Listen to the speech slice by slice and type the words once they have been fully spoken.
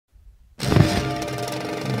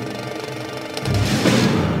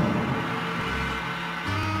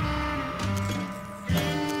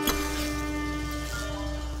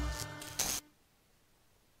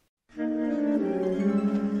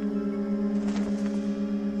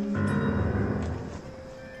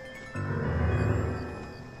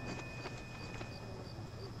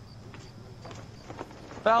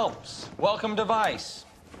Phelps, welcome to Vice.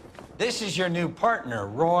 This is your new partner,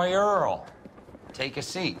 Roy Earl. Take a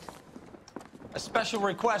seat. A special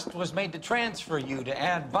request was made to transfer you to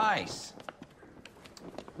Ad Vice.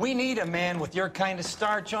 We need a man with your kind of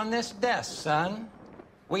starch on this desk, son.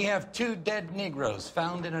 We have 2 dead Negroes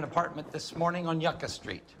found in an apartment this morning on Yucca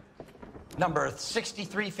Street. Number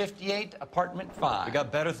 6358, apartment 5. We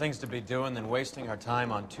got better things to be doing than wasting our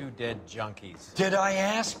time on 2 dead junkies. Did I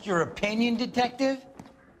ask your opinion, detective?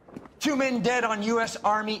 2 men dead on U.S.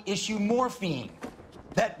 Army issue morphine.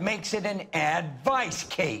 That makes it an Ad Vice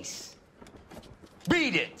case.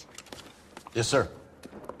 Beat it! Yes, sir.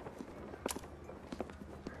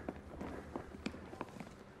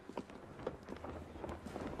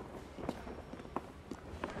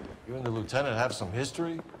 You and the lieutenant have some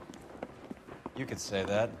history? You could say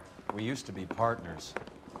that. We used to be partners.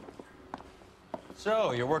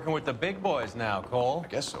 So, you're working with the big boys now, Cole? I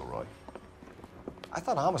guess so, Roy. I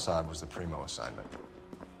thought homicide was the primo assignment.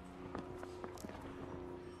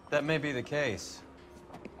 That may be the case.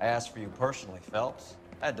 I asked for you personally, Phelps.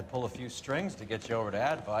 I had to pull a few strings to get you over to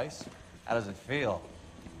Ad Vice. How does it feel?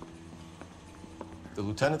 The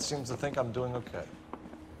lieutenant seems to think I'm doing okay.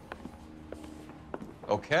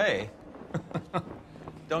 Okay?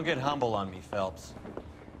 Don't get humble on me, Phelps.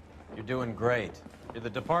 You're doing great. You're the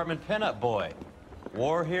department pinup boy.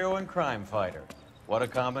 War hero and crime fighter. What a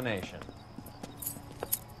combination.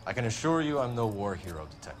 I can assure you I'm no war hero,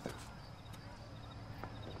 detective.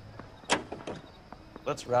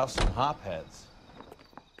 Let's rouse some hopheads.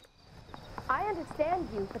 I understand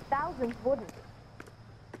you, but thousands wouldn't.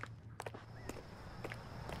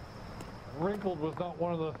 Wrinkled was not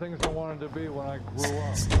one of the things I wanted to be when I grew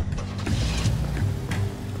up.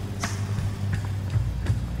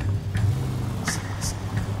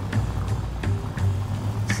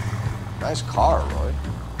 Nice car, Roy.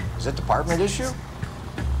 Is it department issue?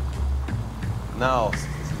 No, this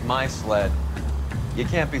is my sled. You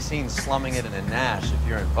can't be seen slumming it in a Nash if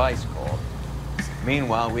you're in Vice, Cole.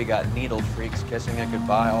 Meanwhile, we got needle freaks kissing it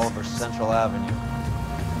goodbye all over Central Avenue.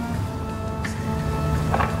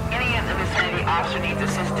 Any in the vicinity officer needs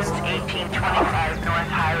assistance, 1825 North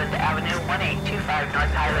Highland Avenue, 1825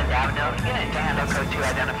 North Highland Avenue. Unit to handle code 2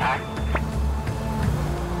 identify.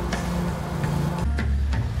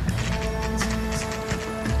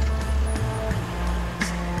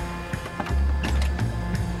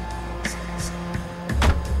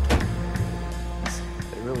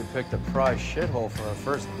 Picked a prize shithole for our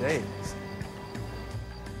first date.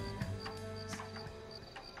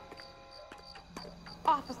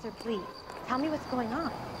 Officer, please, tell me what's going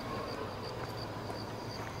on.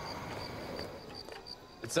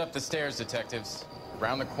 It's up the stairs, detectives.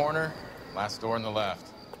 Around the corner, last door on the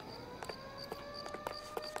left.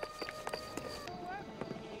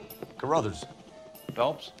 Carruthers,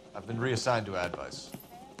 Phelps? I've been reassigned to Ad Vice.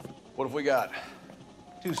 What have we got?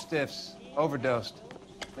 2 stiffs, overdosed.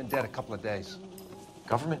 Been dead a couple of days.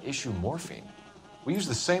 Government issue morphine. We use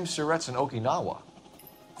the same syrettes in Okinawa.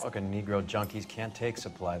 Fucking Negro junkies can't take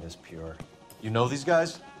supply this pure. You know these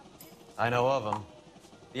guys? I know of them.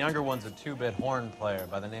 The younger one's a 2-bit horn player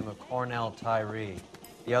by the name of Cornell Tyree.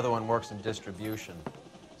 The other one works in distribution.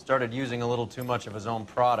 Started using a little too much of his own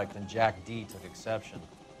product, and Jack D took exception.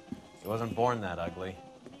 He wasn't born that ugly.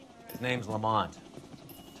 His name's Lamont.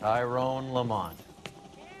 Tyrone Lamont.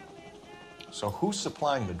 So who's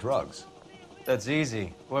supplying the drugs? That's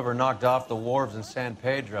easy. Whoever knocked off the wharves in San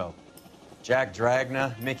Pedro. Jack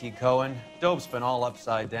Dragna, Mickey Cohen. Dope's been all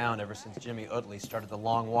upside down ever since Jimmy Utley started the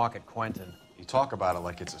long walk at Quentin. You talk about it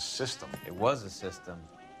like it's a system. It was a system.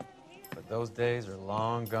 But those days are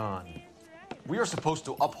long gone. We are supposed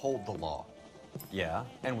to uphold the law. Yeah,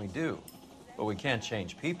 and we do. But we can't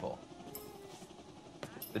change people.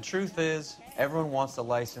 The truth is, everyone wants a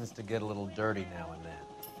license to get a little dirty now and then.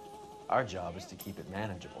 Our job is to keep it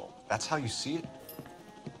manageable. That's how you see it?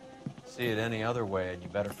 See it any other way, and you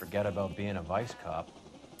better forget about being a vice cop.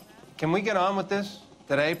 Can we get on with this?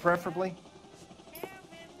 Today, preferably?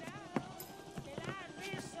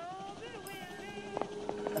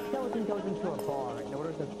 A skeleton goes into a bar and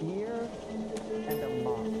orders a beer and a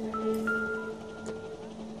mop.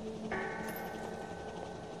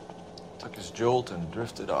 Took his jolt and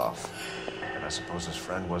drifted off. And I suppose his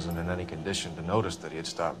friend wasn't in any condition to notice that he had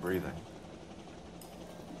stopped breathing.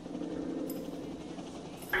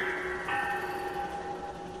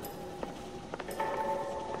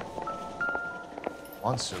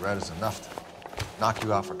 One cigarette is enough to knock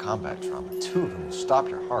you out for combat trauma. 2 of them will stop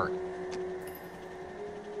your heart.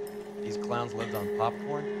 These clowns lived on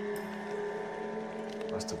popcorn?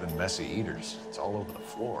 Must have been messy eaters. It's all over the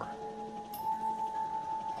floor.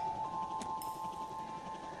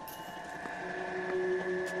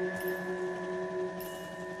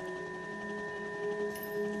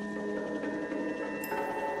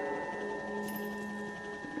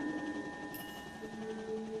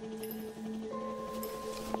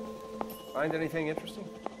 Find anything interesting?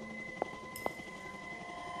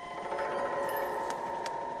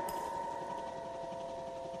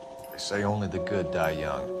 They say only the good die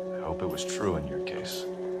young. I hope it was true in your case.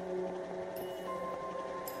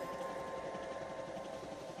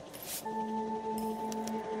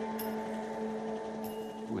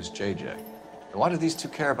 Who is JJ? And why do these two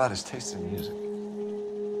care about his taste in music?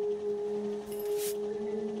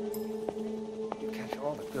 You catch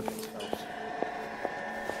all the good ones, fellas.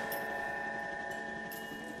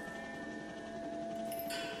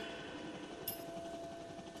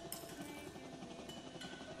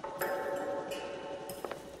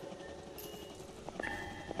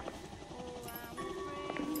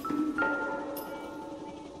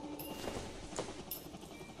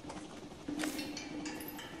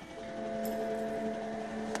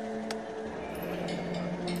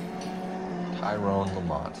 Tyrone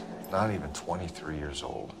Lamont, not even 23 years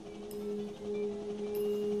old.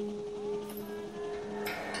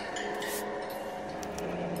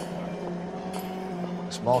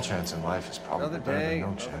 A small chance in life is probably Another better day, than no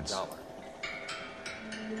another chance. dollar.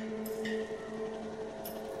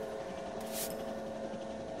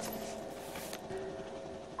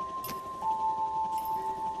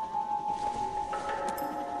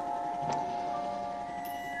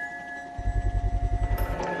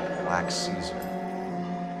 Black Caesar,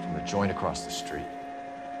 from the joint across the street.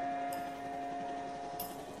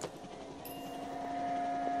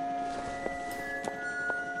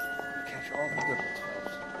 Catch all the good ones,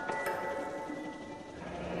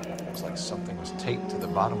 fellas. Looks like something was taped to the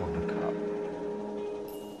bottom of the cup.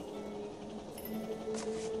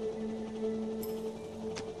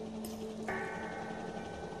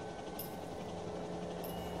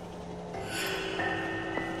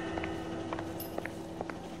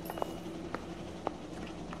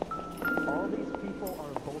 All these people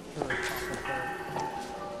are vulture officers,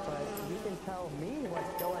 but you can tell me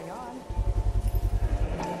what's going on.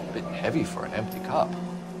 A bit heavy for an empty cup.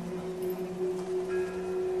 You're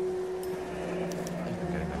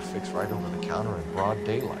getting that fixed right over the counter in broad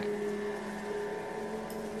daylight.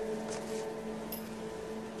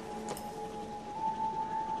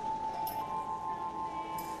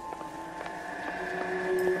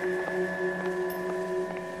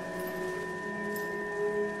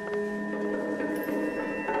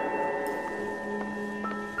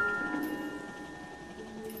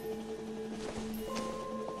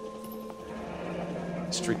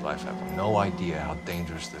 Street life have no idea how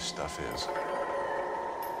dangerous this stuff is.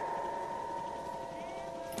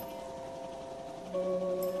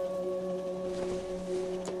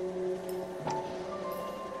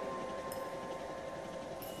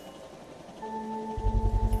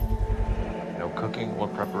 No cooking or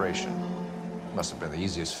preparation. Must have been the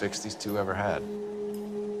easiest fix these two ever had.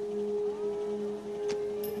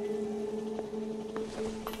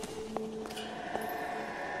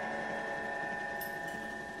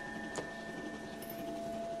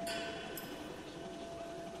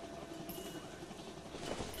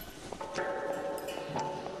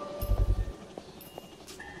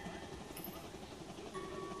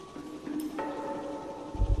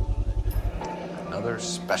 Another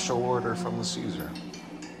special order from the Caesar.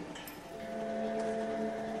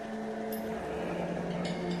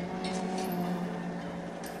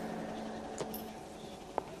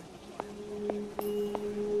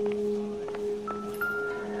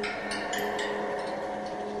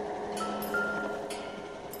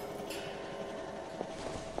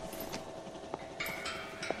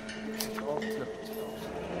 Catch all the good ones, fellas.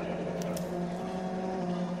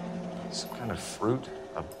 Some kind of fruit,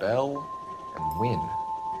 a bell, and wind.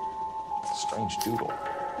 Strange doodle.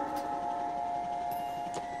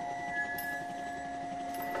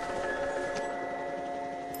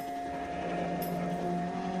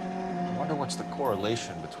 I wonder what's the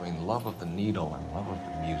correlation between love of the needle and love of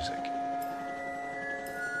the music.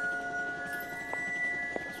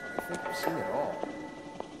 That's what I think we've seen it all.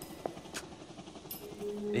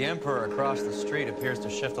 The Emperor across the street appears to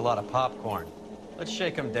shift a lot of popcorn. Let's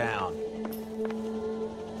shake him down.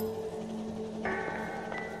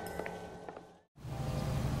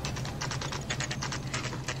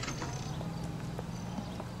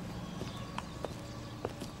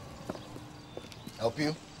 Help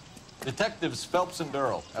you? Detectives Phelps and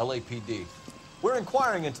Durrell, LAPD. We're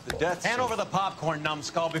inquiring into the deaths. Hand over the popcorn,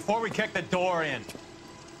 numbskull, before we kick the door in.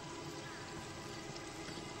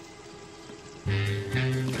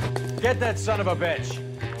 Get that son of a bitch.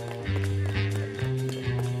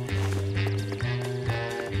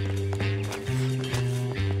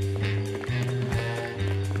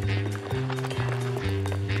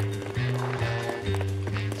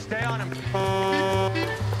 Stay on him.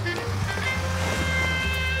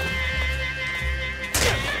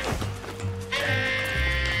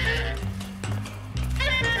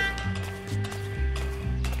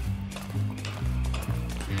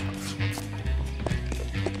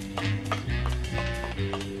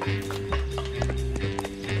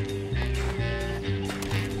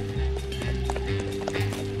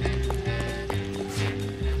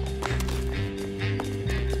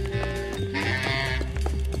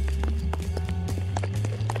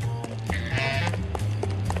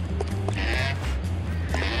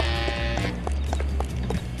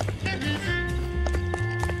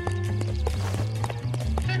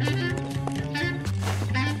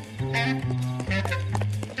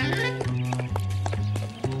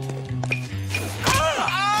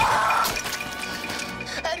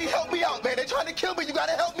 You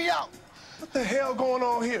gotta help me out. What the hell going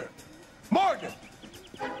on here? Morgan!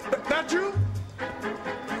 That you?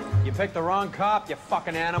 You picked the wrong cop, you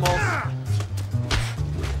fucking animals.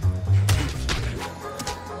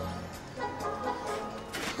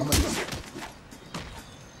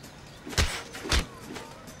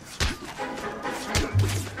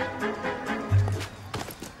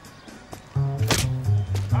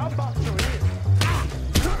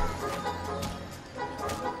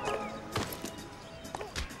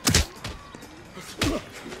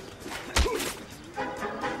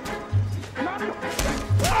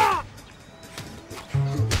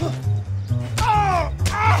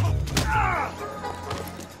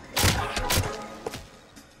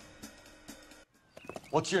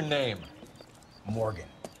 What's your name? Morgan.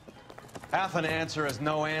 Half an answer is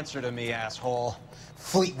no answer to me, asshole.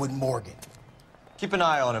 Fleetwood Morgan. Keep an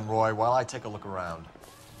eye on him, Roy, while I take a look around.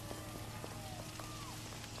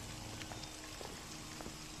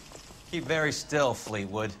 Keep very still,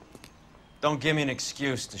 Fleetwood. Don't give me an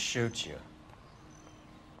excuse to shoot you.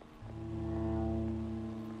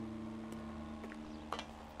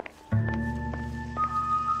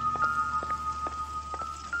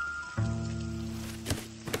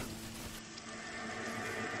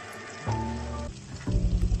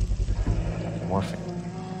 Morphine.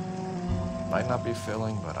 Might not be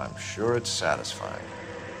filling, but I'm sure it's satisfying.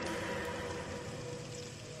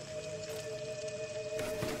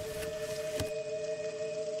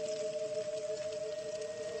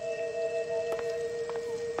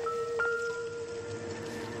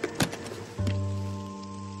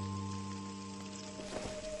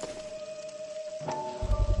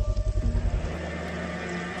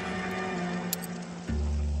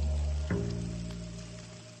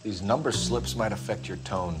 These number slips might affect your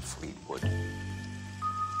tone, Fleetwood.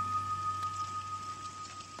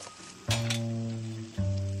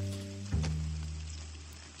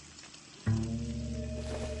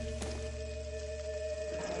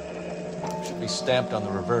 Should be stamped on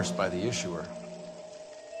the reverse by the issuer.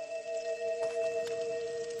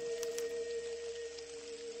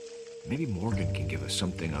 Maybe Morgan can give us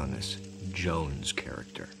something on this Jones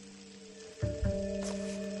character.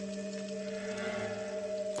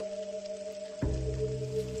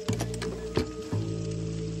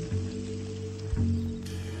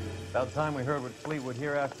 About time we heard what Fleetwood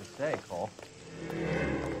here has to say, Cole.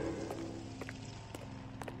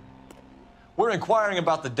 We're inquiring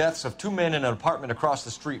about the deaths of 2 men in an apartment across the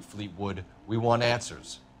street, Fleetwood. We want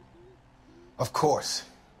answers. Of course.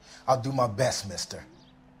 I'll do my best, mister.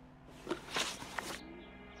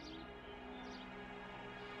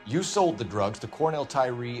 You sold the drugs to Cornell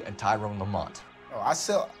Tyree and Tyrone Lamont. Oh, I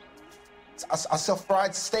sell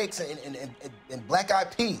fried steaks and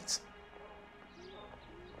black-eyed peas.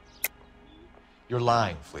 You're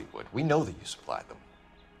lying, Fleetwood. We know that you supplied them.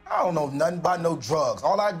 I don't know nothing about no drugs.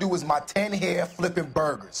 All I do is my 10 hair flipping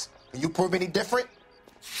burgers. Can you prove any different?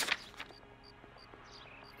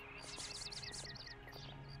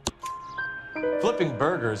 Flipping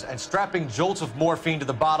burgers and strapping jolts of morphine to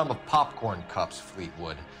the bottom of popcorn cups,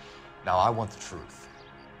 Fleetwood. Now, I want the truth.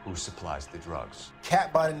 Who supplies the drugs?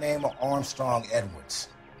 Cat by the name of Armstrong Edwards.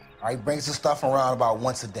 He brings the stuff around about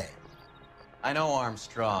once a day. I know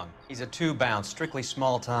Armstrong. He's a two-bound, strictly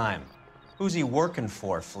small time. Who's he working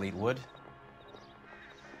for, Fleetwood?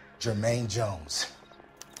 Jermaine Jones.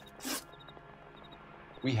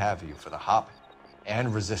 We have you for the hop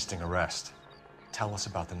and resisting arrest. Tell us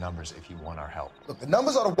about the numbers if you want our help. Look, the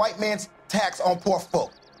numbers are the white man's tax on poor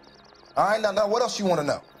folk. All right, now what else you want to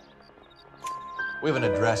know? We have an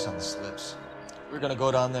address on the slips. We're gonna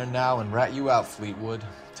go down there now and rat you out, Fleetwood.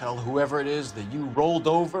 Tell whoever it is that you rolled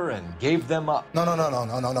over and gave them up. No.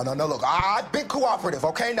 Look, I've been cooperative,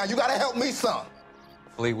 okay? Now you gotta help me some.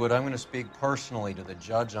 Fleetwood, I'm gonna speak personally to the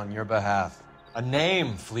judge on your behalf. A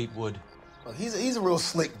name, Fleetwood. Look, he's a real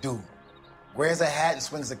slick dude. Wears a hat and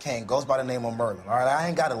swings a cane. Goes by the name of Merlin. All right, I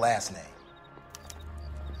ain't got a last name.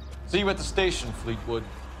 See you at the station, Fleetwood.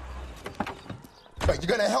 But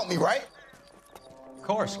you're gonna help me, right? Of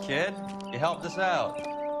course, kid. You helped us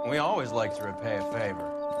out. We always like to repay a favor.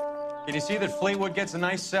 Can you see that Fleetwood gets a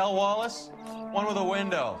nice cell, Wallace? One with a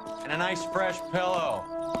window and a nice fresh pillow.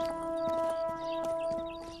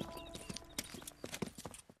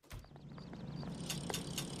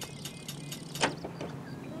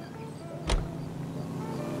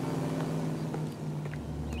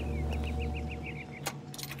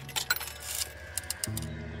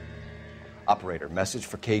 Operator, message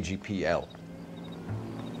for KGPL.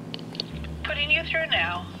 Putting you through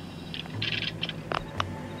now.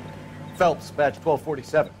 Phelps, badge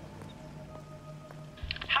 1247.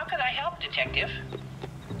 How could I help, Detective?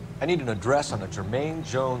 I need an address on a Jermaine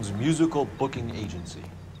Jones musical booking agency.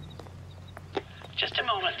 Just a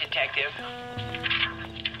moment, Detective.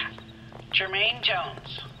 Jermaine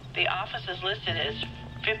Jones. The office is listed as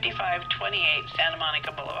 5528 Santa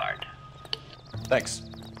Monica Boulevard. Thanks.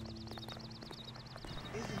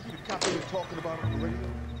 Isn't he the cop they were talking about on the radio?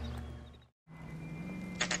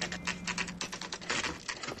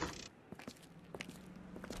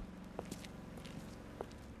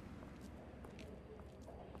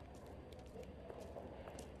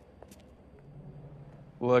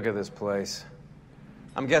 Look at this place.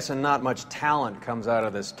 I'm guessing not much talent comes out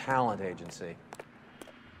of this talent agency.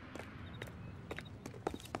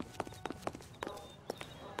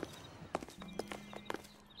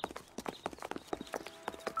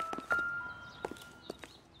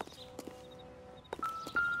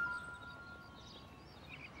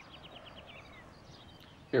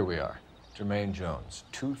 Here we are. Jermaine Jones,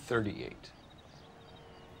 238.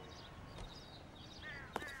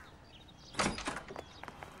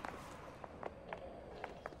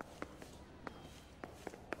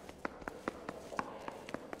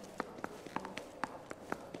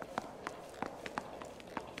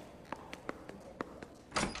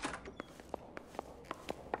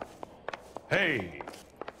 Hey,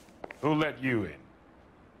 who let you in?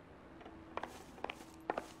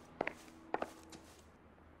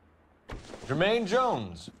 Jermaine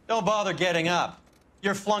Jones. Don't bother getting up.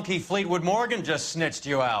 Your flunky Fleetwood Morgan just snitched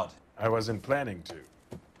you out. I wasn't planning to.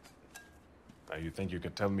 Now, you think you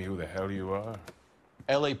could tell me who the hell you are?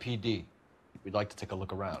 LAPD. We'd like to take a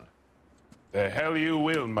look around. The hell you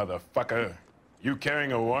will, motherfucker. You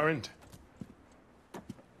carrying a warrant?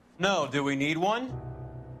 No, do we need one?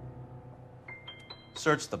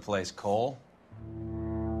 Search the place, Cole.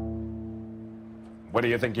 What do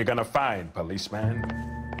you think you're gonna find, policeman?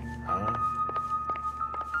 Huh?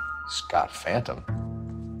 Scott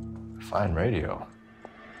Phantom. Fine radio.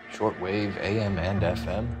 Shortwave, AM and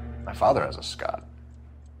FM. My father has a Scott.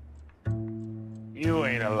 You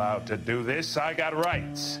ain't allowed to do this. I got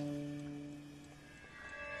rights.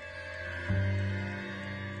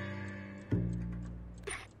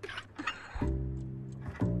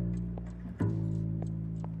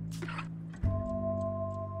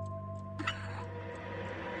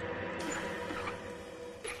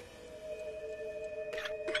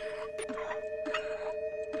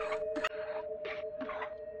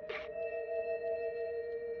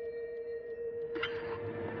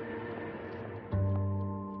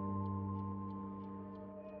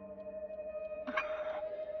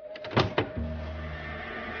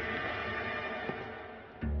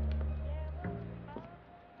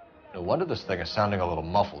 No wonder this thing is sounding a little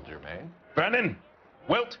muffled, Jermaine. Brennan,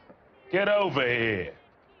 Wilt, get over here.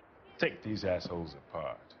 Take these assholes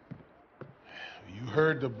apart. You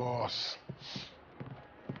heard the boss.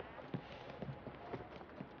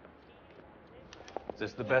 Is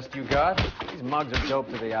this the best you got? These mugs are dope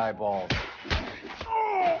to the eyeballs.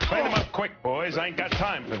 Clean them up quick, boys. I ain't got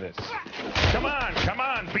time for this. Come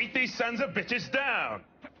on, beat these sons of bitches down.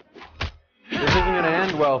 This isn't gonna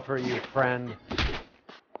end well for you, friend.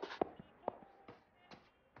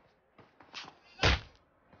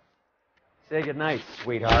 Say goodnight,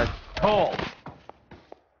 sweetheart. Cole!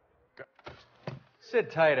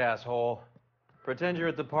 Sit tight, asshole. Pretend you're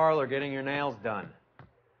at the parlor getting your nails done.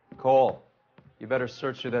 Cole, you better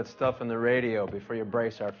search through that stuff in the radio before you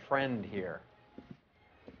brace our friend here.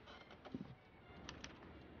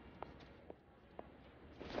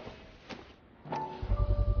 How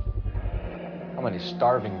many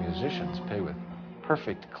starving musicians pay with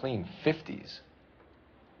perfect, clean 50s?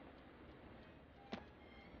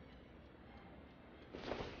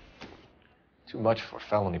 Too much for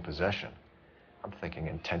felony possession. I'm thinking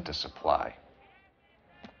intent to supply.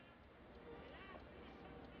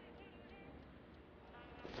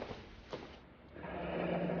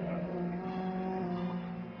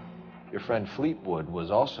 Your friend Fleetwood was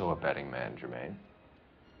also a betting man, Jermaine.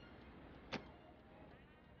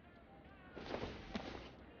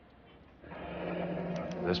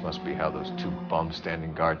 This must be how those two bums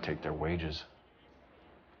standing guard take their wages.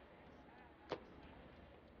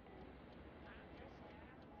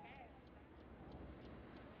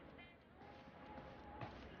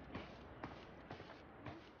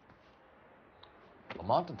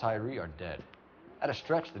 Lamont and Tyree are dead. At a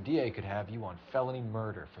stretch, the DA could have you on felony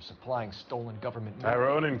murder for supplying stolen government money.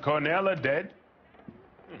 Tyrone and Cornell are dead?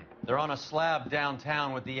 They're on a slab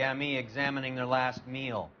downtown with the ME examining their last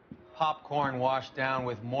meal. Popcorn washed down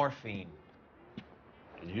with morphine.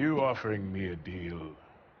 You offering me a deal?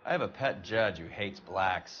 I have a pet judge who hates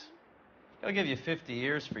blacks. He'll give you 50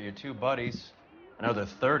 years for your two buddies. Another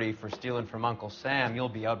 30 for stealing from Uncle Sam. You'll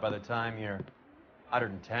be out by the time you're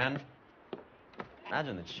 110.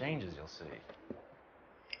 Imagine the changes you'll see.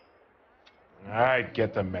 I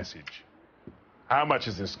get the message. How much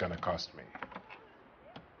is this gonna cost me?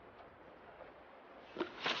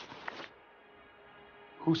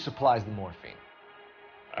 Who supplies the morphine?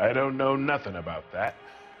 I don't know nothing about that.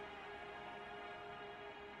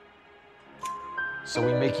 So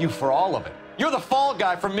we make you for all of it. You're the fall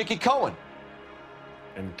guy from Mickey Cohen.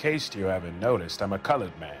 In case you haven't noticed, I'm a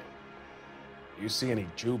colored man. You see any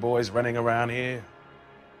Jew boys running around here?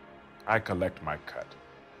 I collect my cut.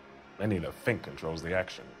 Lenny the Fink controls the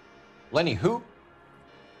action. Lenny who?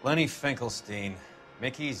 Lenny Finkelstein,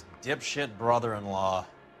 Mickey's dipshit brother-in-law.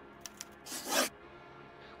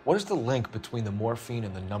 What is the link between the morphine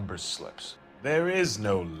and the numbers slips? There is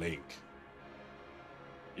no link.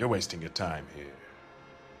 You're wasting your time here.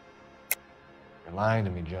 You're lying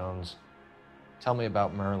to me, Jones. Tell me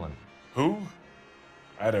about Merlin. Who?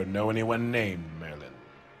 I don't know anyone named Merlin.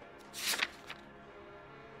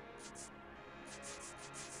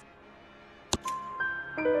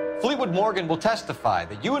 Fleetwood Morgan will testify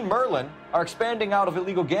that you and Merlin are expanding out of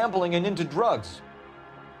illegal gambling and into drugs.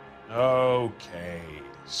 Okay.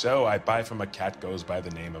 So I buy from a cat goes by the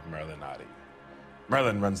name of Merlinotti.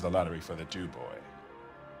 Merlin runs the lottery for the Jew boy.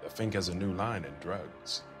 The Fink has a new line in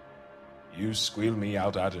drugs. You squeal me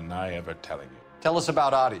out, I deny ever telling you. Tell us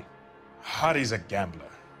about Adi. Adi's a gambler.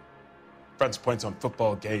 Fronts points on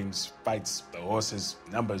football games, fights, the horses,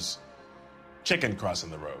 numbers. Chicken crossing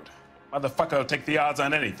the road. Motherfucker will take the odds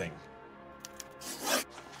on anything.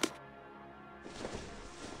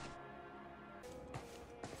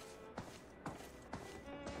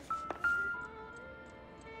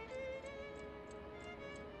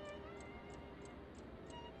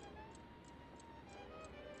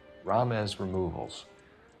 Ramez Removals.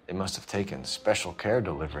 They must have taken special care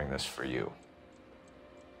delivering this for you.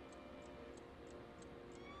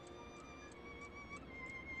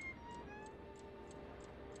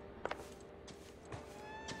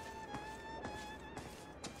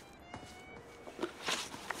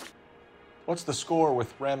 What's the score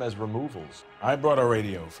with Ramez Removals? I brought a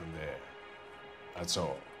radio from there. That's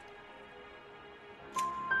all.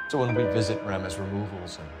 So when we visit Ramez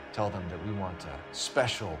Removals and tell them that we want a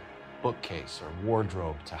special bookcase or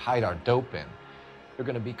wardrobe to hide our dope in, they're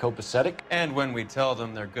going to be copacetic? And when we tell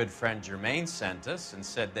them their good friend Jermaine sent us and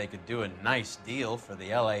said they could do a nice deal for the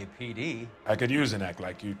LAPD. I could use an act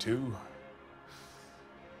like you two.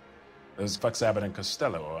 Those Fox Abbott and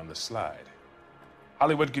Costello are on the slide.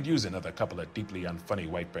 Hollywood could use another couple of deeply unfunny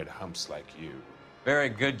white bread humps like you. Very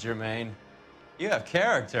good, Jermaine. You have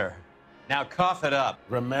character. Now cough it up.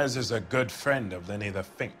 Ramez is a good friend of Lenny the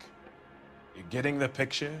Fink. You getting the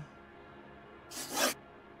picture?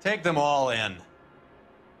 Take them all in.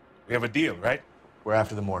 We have a deal, right? We're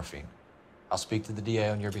after the morphine. I'll speak to the DA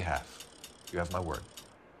on your behalf. You have my word.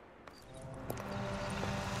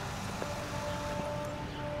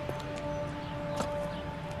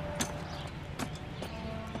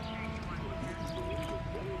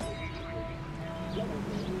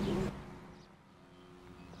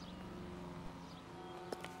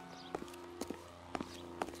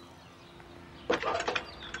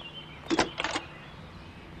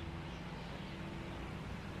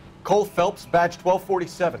 Cole Phelps, badge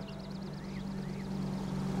 1247.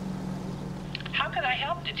 How can I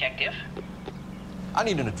help, Detective? I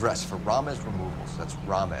need an address for Ramez Removals. That's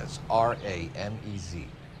Ramez, R-A-M-E-Z.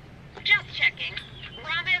 Just checking.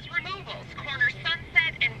 Ramez Removals, corner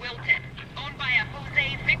Sunset and Wilton. Owned by a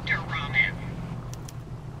Jose Victor Ramez.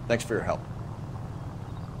 Thanks for your help.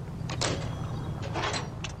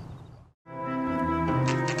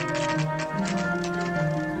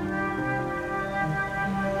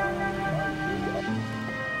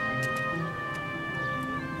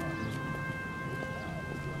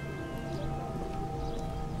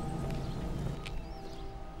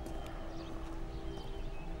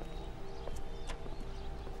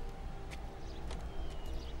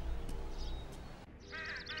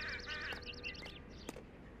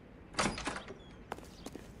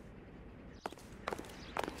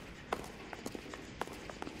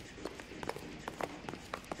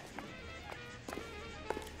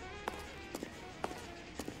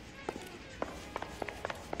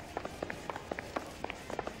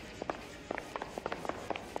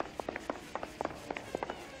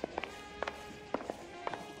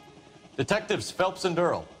 Detectives Phelps and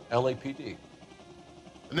Earl, LAPD.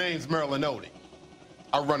 The name's Merlinotti.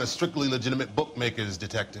 I run a strictly legitimate bookmaker's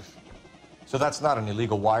detective. So that's not an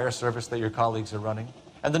illegal wire service that your colleagues are running?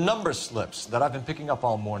 And the number slips that I've been picking up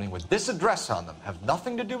all morning with this address on them have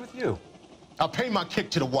nothing to do with you? I pay my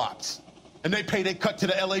kick to the Wops, and they pay their cut to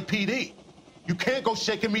the LAPD. You can't go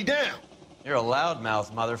shaking me down. You're a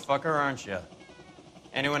loudmouth motherfucker, aren't you?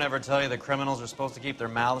 Anyone ever tell you that criminals are supposed to keep their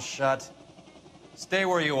mouths shut? Stay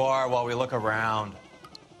where you are while we look around.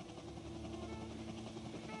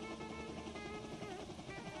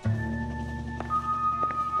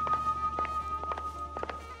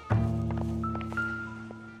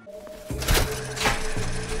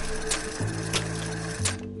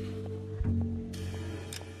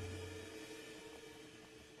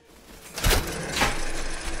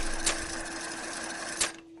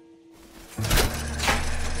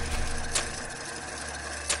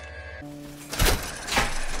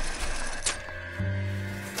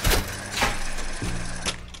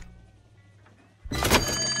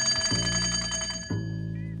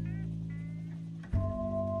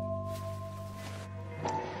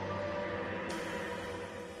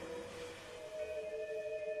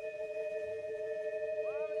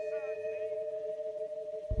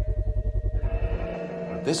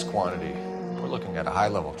 This quantity, we're looking at a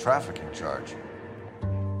high-level trafficking charge.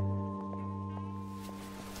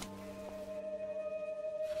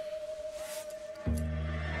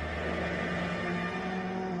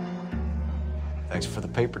 Thanks for the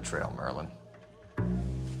paper trail, Merlin.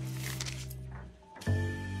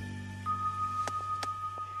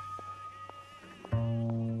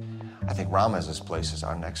 I think Ramez's place is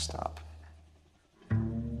our next stop.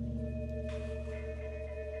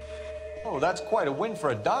 Oh, that's quite a win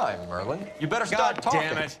for a dime, Merlin. You better start talking.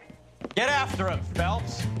 God damn it. Get after him,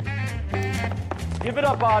 Phelps. Give it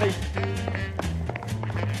up, Audie.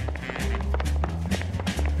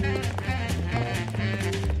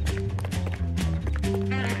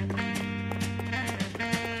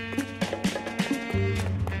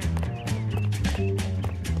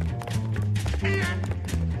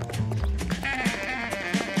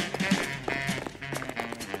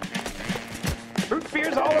 Root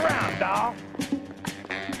beer's all around, doll.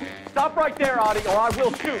 Stop right there, Audie, or I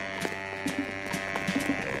will shoot.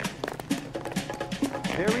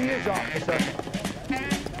 There he is, officer.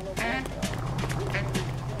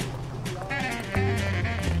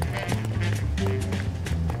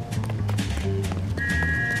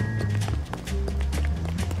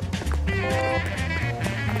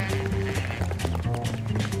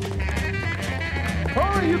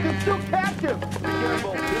 Hurry, you can still catch him! Be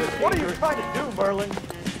careful. What are you trying to do, Merlin?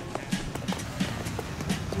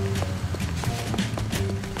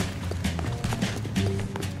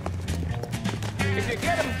 If you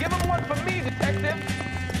get him, give him one for me, detective.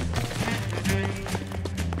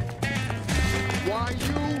 Why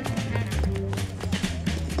you?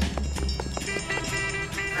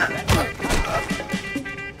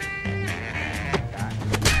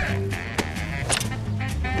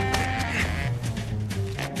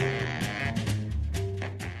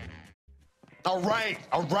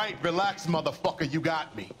 All right, relax, motherfucker, you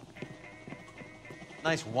got me.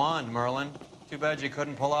 Nice wand, Merlin. Too bad you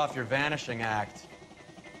couldn't pull off your vanishing act.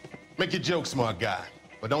 Make your joke, smart guy,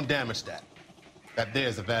 but don't damage that. That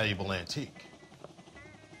there's a valuable antique.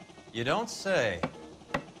 You don't say.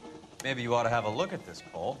 Maybe you ought to have a look at this,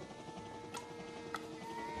 Cole.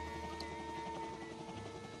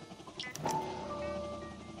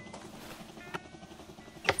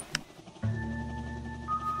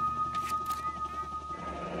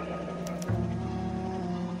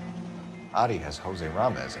 Audie has Jose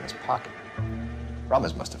Ramez in his pocket.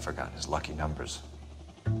 Ramez must have forgotten his lucky numbers.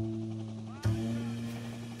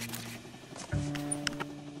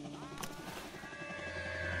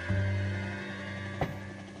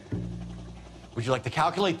 Would you like to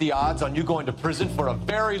calculate the odds on you going to prison for a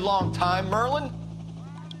very long time, Merlin?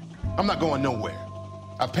 I'm not going nowhere.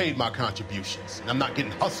 I've paid my contributions, and I'm not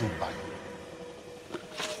getting hustled by you.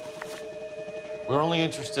 We're only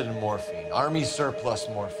interested in morphine. Army surplus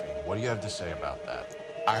morphine. What do you have to say about that?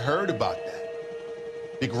 I heard about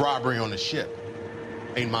that. Big robbery on the ship.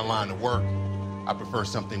 Ain't my line of work. I prefer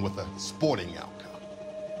something with a sporting outcome.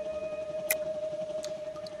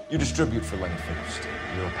 You distribute for Lenny Finkelstein.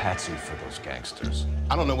 You're a patsy for those gangsters.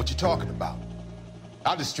 I don't know what you're talking about.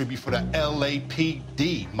 I distribute for the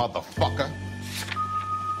LAPD, motherfucker.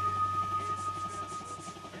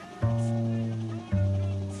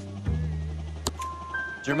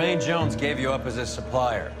 Jermaine Jones gave you up as his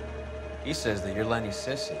supplier. He says that you're Lenny's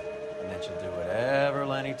sissy, and that you'll do whatever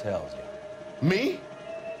Lenny tells you. Me?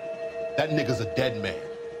 That nigga's a dead man.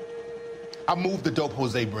 I moved the dope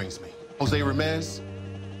Jose brings me. Jose Ramez?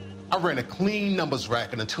 I ran a clean numbers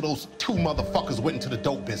racket until those two motherfuckers went into the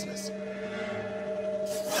dope business.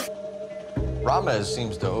 Ramez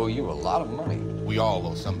seems to owe you a lot of money. We all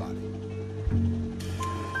owe somebody.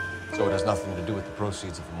 So So it has nothing to do with the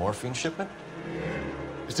proceeds of the morphine shipment?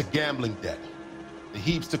 It's a gambling debt. The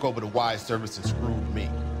Heaps took over the wire service and screwed me.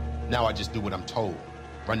 Now I just do what I'm told.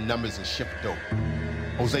 Run numbers and ship dope.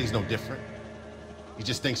 Jose's no different. He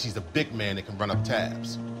just thinks he's a big man that can run up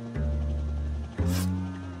tabs.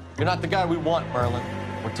 You're not the guy we want, Merlin.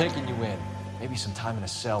 We're taking you in. Maybe some time in a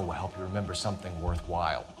cell will help you remember something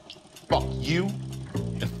worthwhile. Fuck you,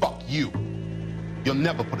 and fuck you. You'll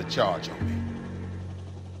never put a charge on me.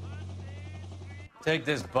 Take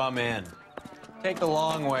this bum in. Take the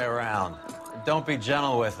long way around. And don't be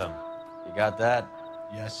gentle with him. You got that?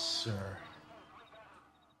 Yes, sir.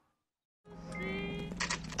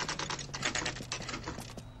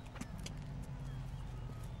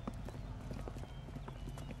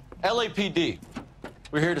 LAPD.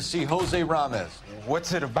 We're here to see Jose Ramez.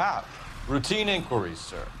 What's it about? Routine inquiries,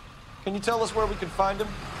 sir. Can you tell us where we can find him?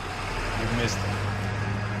 You missed him.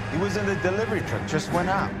 He was in the delivery truck, just went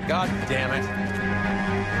out. God damn it.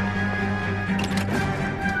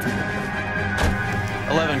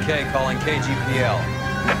 11K calling KGPL.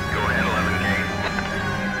 Go ahead, 11K.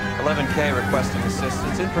 11K requesting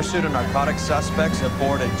assistance in pursuit of narcotic suspects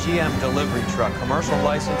aboard a GM delivery truck. Commercial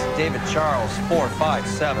license David Charles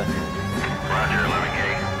 457. Roger, 11K.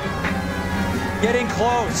 Getting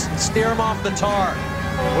close and steer him off the tar.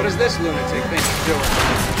 What does this lunatic think he's doing?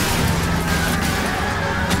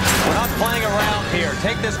 We're not playing around here.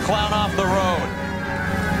 Take this clown off the road.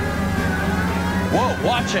 Whoa,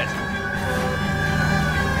 watch it.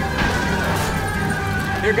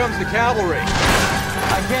 Here comes the cavalry.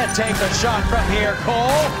 I can't take the shot from here,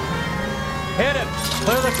 Cole. Hit him.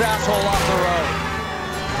 Clear this asshole off the road.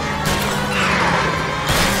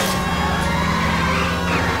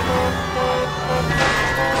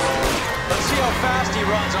 Let's see how fast he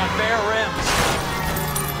runs on bare rims.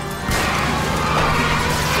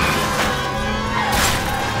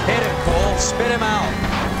 Hit him, Cole. Spit him out.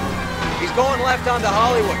 He's going left onto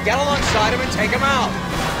Hollywood. Get alongside him and take him out.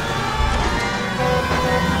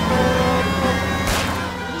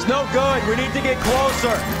 It's no good. We need to get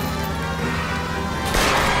closer.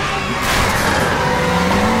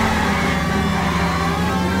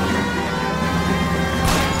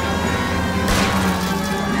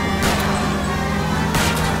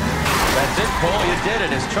 That's it, Cole. You did it.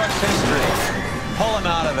 His truck's history. Pull him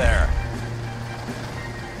out of there.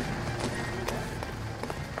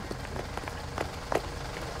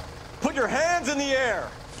 Put your hands in the air.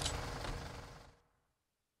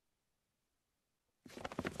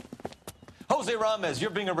 Jose Ramez,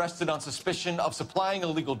 you're being arrested on suspicion of supplying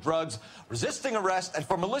illegal drugs, resisting arrest, and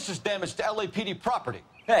for malicious damage to LAPD property.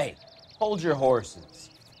 Hey, hold your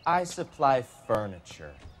horses. I supply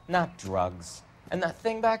furniture, not drugs. And that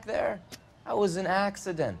thing back there, that was an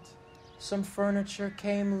accident. Some furniture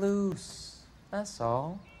came loose. That's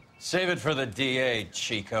all. Save it for the DA,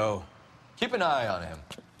 Chico. Keep an eye on him.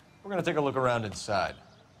 We're gonna take a look around inside.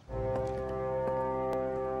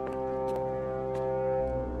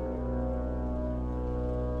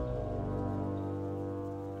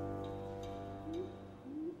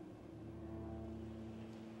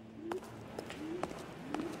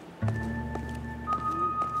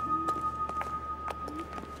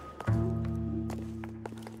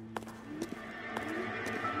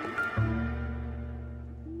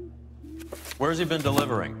 Where's he been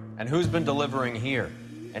delivering? And who's been delivering here?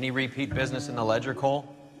 Any repeat business in the ledger, Cole?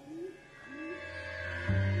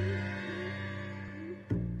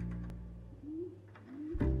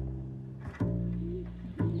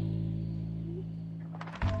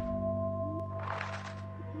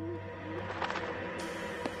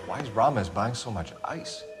 Why is Ramez buying so much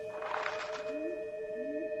ice?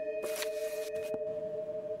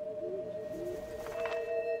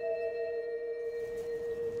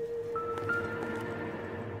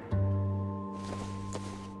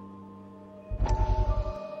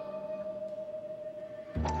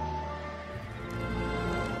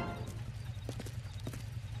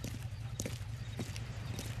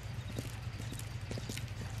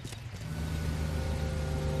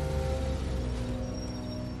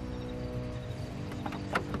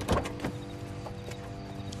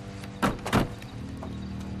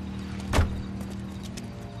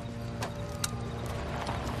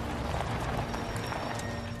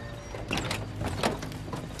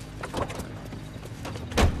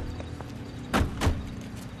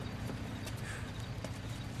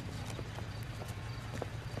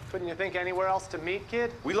 Couldn't you think anywhere else to meet,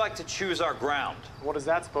 kid? We like to choose our ground. What is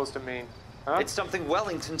that supposed to mean? Huh? It's something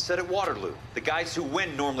Wellington said at Waterloo. The guys who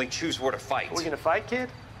win normally choose where to fight. Are we gonna fight, kid?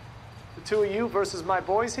 The two of you versus my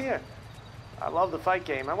boys here? I love the fight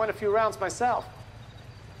game. I went a few rounds myself.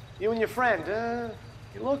 You and your friend,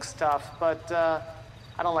 He looks tough, but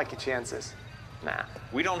I don't like your chances. Nah.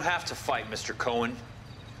 We don't have to fight, Mr. Cohen.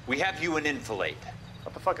 We have you in enfilade.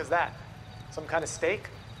 What the fuck is that? Some kind of stake?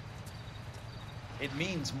 It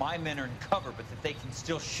means my men are in cover, but that they can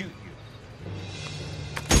still shoot you.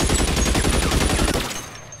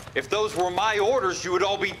 If those were my orders, you would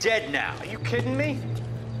all be dead now. Are you kidding me?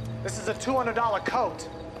 This is a $200 coat.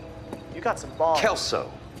 You got some balls.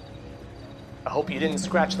 Kelso. I hope you didn't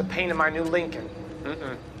scratch the paint of my new Lincoln.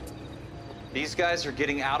 These guys are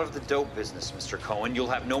getting out of the dope business, Mr. Cohen. You'll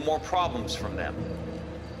have no more problems from them.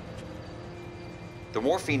 The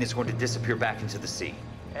morphine is going to disappear back into the sea.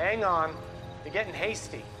 Hang on. You're getting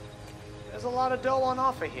hasty. There's a lot of dough on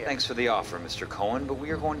offer here. Thanks for the offer, Mr. Cohen, but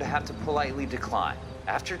we are going to have to politely decline.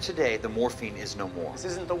 After today, the morphine is no more. This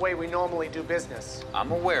isn't the way we normally do business.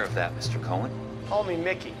 I'm aware of that, Mr. Cohen. Call me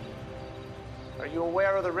Mickey. Are you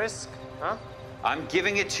aware of the risk, huh? I'm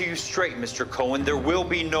giving it to you straight, Mr. Cohen. There will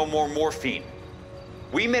be no more morphine.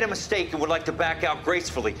 We made a mistake and would like to back out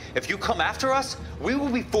gracefully. If you come after us, we will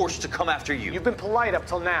be forced to come after you. You've been polite up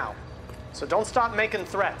till now, so don't stop making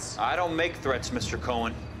threats. I don't make threats, Mr.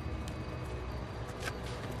 Cohen.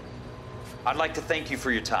 I'd like to thank you for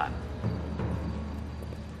your time.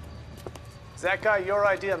 Is that guy your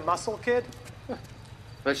idea, Muscle Kid?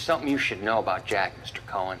 There's something you should know about Jack, Mr.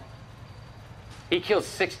 Cohen. He killed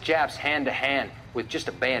 6 Japs hand-to-hand with just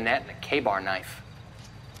a bayonet and a K-bar knife.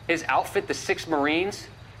 His outfit, the 6 Marines,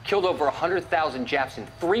 killed over 100,000 Japs in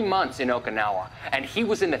 3 months in Okinawa, and he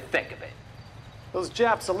was in the thick of it. Those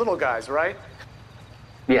Japs are little guys, right?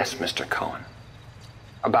 Yes, Mr. Cohen.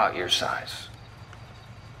 About your size.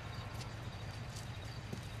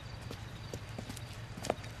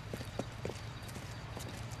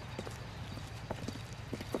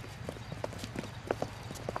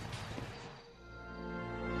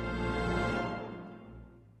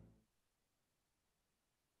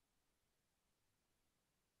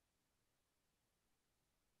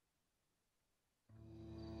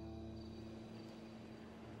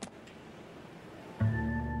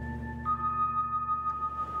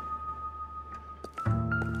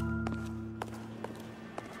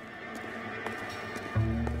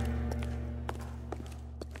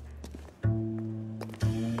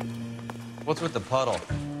 What's with the puddle?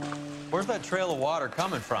 Where's that trail of water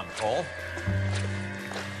coming from, Cole?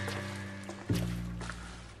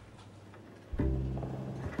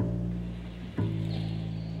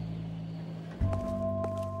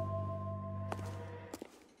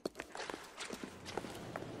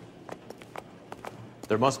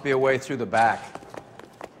 There must be a way through the back.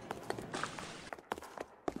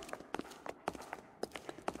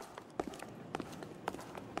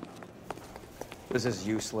 This is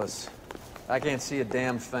useless. I can't see a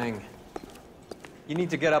damn thing. You need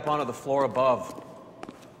to get up onto the floor above.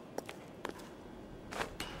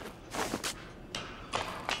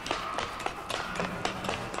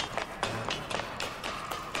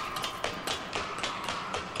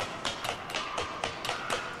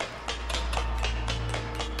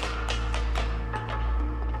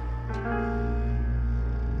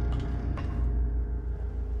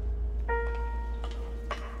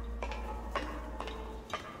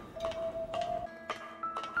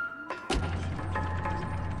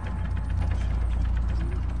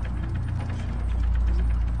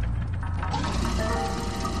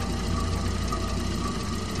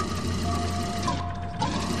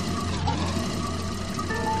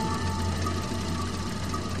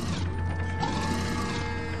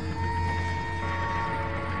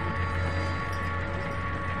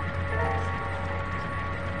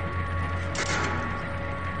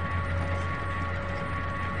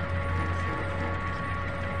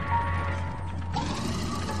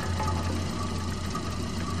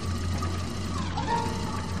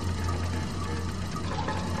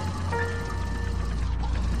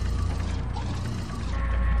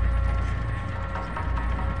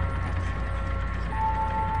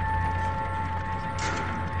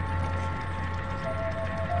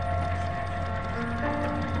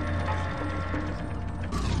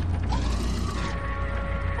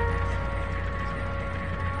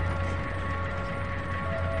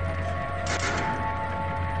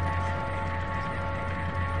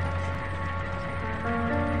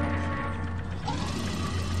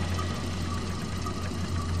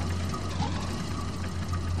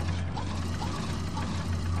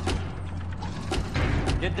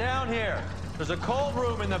 Get down here. There's a cold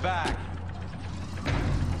room in the back.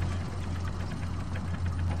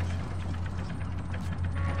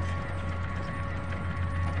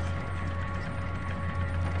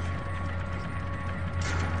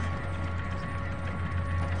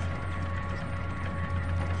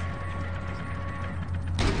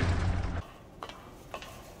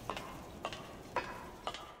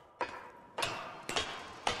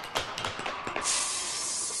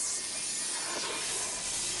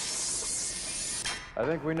 I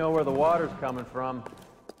think we know where the water's coming from.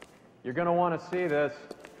 You're gonna want to see this.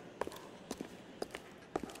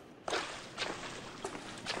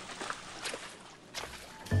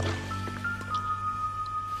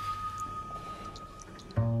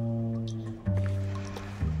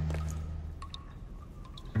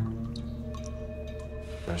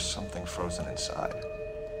 There's something frozen inside.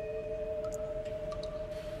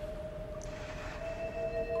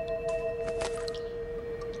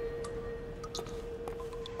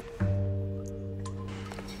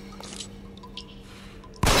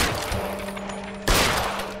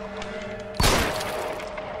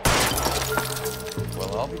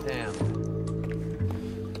 Well, I'll be damned.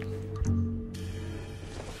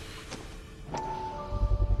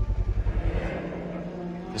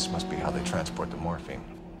 This must be how they transport the morphine.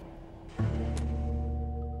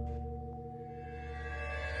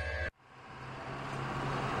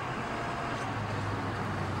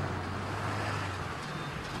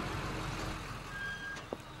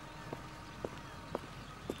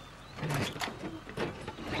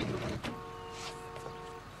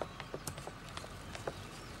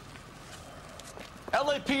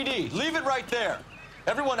 LAPD, leave it right there.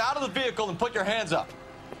 Everyone out of the vehicle and put your hands up.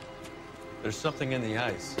 There's something in the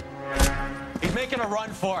ice. He's making a run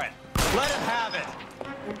for it. Let him have it.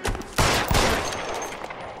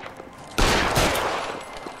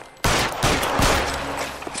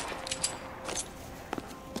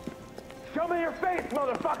 Show me your face,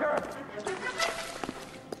 motherfucker!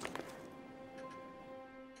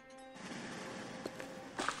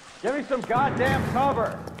 Give me some goddamn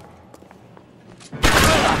cover!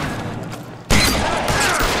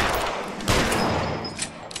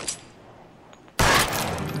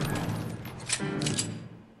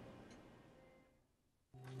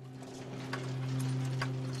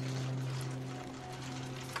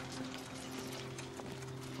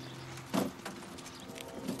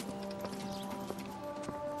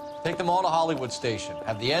 Take them all to Hollywood Station.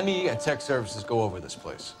 Have the ME and tech services go over this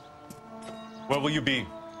place. Where will you be?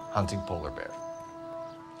 Hunting polar bear.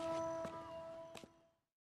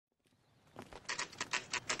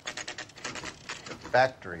 The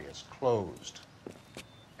factory is closed.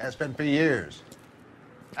 Has been for years.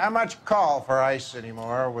 Not much call for ice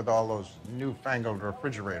anymore with all those newfangled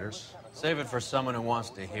refrigerators. Save it for someone who wants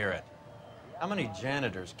to hear it. How many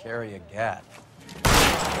janitors carry a gat?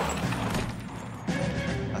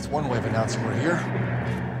 That's one way of announcing we're here.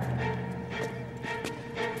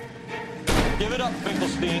 Give it up,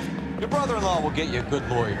 Finkelstein. Your brother-in-law will get you a good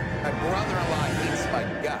lawyer. My brother-in-law hates my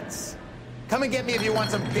guts. Come and get me if you want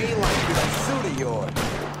some daylight through that suit of yours.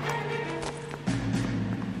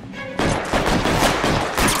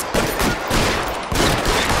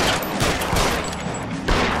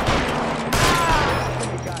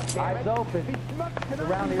 Eyes open. He's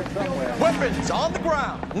around here somewhere. Weapons on the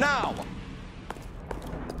ground, now!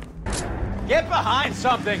 Get behind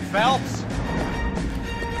something, Phelps!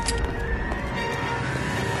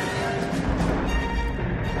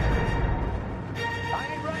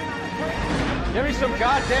 Give me some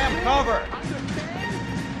goddamn cover!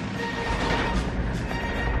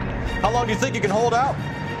 How long do you think you can hold out?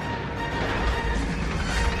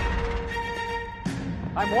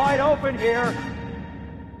 I'm wide open here!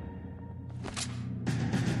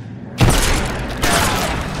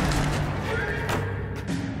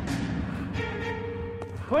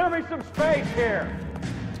 Clear me some space here!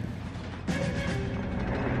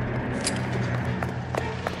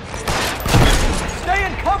 Stay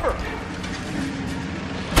in cover!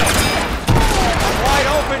 I'm wide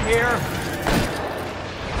open here!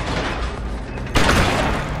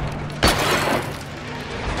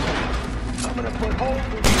 I'm gonna put holes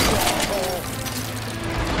in you, asshole.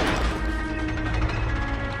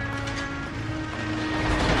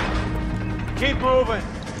 Keep moving!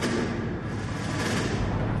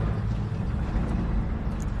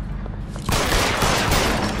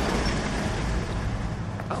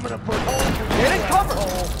 I'm gonna put holes in you. Get in cover!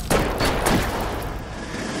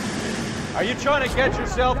 Are you trying to get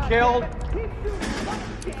yourself killed?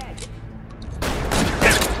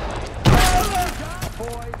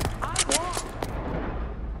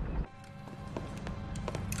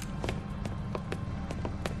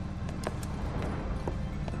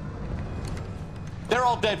 They're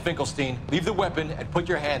all dead, Finkelstein. Leave the weapon and put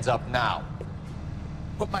your hands up now.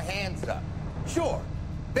 Put my hands up. Sure.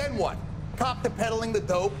 Then what? Cop to peddling the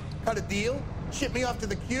dope? Cut a deal? Ship me off to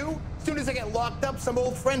the queue? Soon as I get locked up, some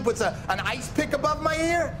old friend puts an ice pick above my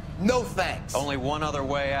ear? No thanks. Only one other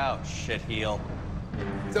way out, shitheel.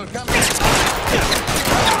 So come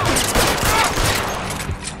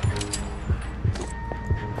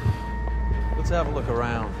Let's have a look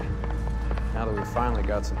around. now that we finally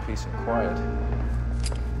got some peace and quiet.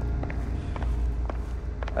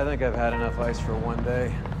 I think I've had enough ice for one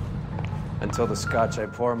day. Until the scotch I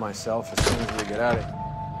pour myself as soon as we get out of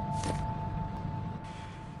here.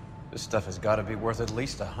 This stuff has got to be worth at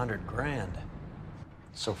least $100 grand.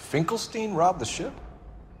 So Finkelstein robbed the ship?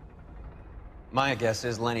 My guess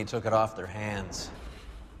is Lenny took it off their hands.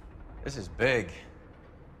 This is big.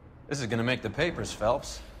 This is gonna make the papers,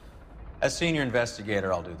 Phelps. As senior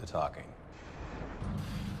investigator, I'll do the talking.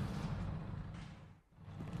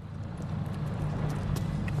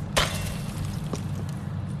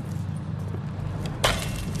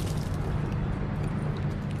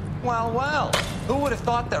 Well, well, who would have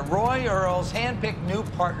thought that Roy Earl's hand-picked new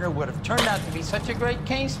partner would have turned out to be such a great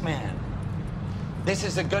case man? This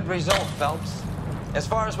is a good result, Phelps. As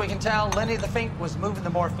far as we can tell, Lenny the Fink was moving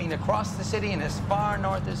the morphine across the city and as far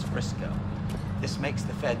north as Frisco. This makes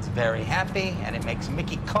the feds very happy, and it makes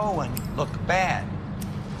Mickey Cohen look bad.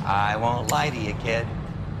 I won't lie to you, kid.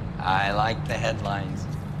 I like the headlines.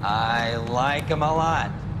 I like them a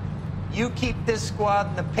lot. You keep this squad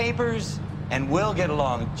in the papers, and we'll get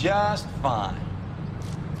along just fine.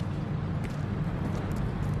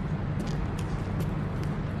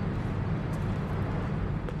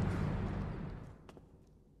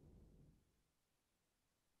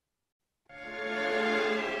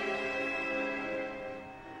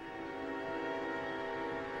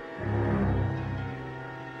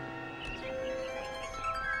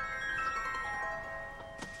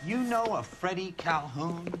 You know a Freddie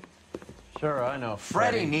Calhoun? Sure, I know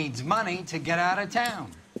Freddie needs money to get out of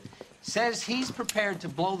town. Says he's prepared to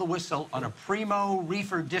blow the whistle on a primo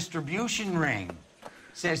reefer distribution ring.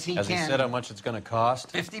 Says he Has can... he said how much it's gonna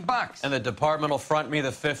cost? $50. And the department will front me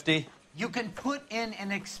the 50? You can put in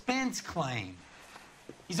an expense claim.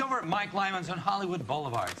 He's over at Mike Lyman's on Hollywood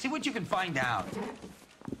Boulevard. See what you can find out.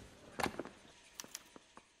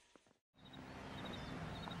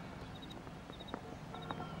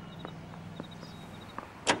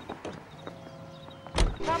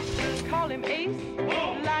 Call him Ace,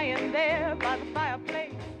 lying there by the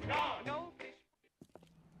fireplace. No fish.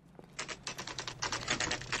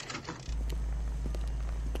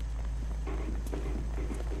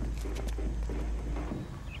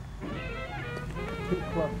 Two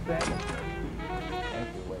club sandwich. Thank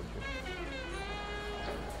you, waitress.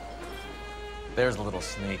 There's a little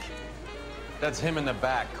sneak. That's him in the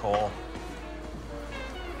back, Cole.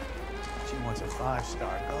 She wants a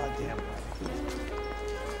 5-star, goddamn right.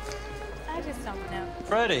 I just don't know.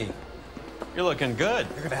 Freddie, you're looking good.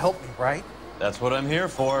 You're gonna help me, right? That's what I'm here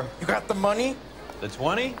for. You got the money? The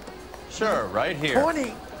 20? Sure, right here.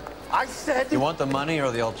 20? I said... You want the money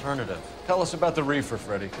or the alternative? Tell us about the reefer,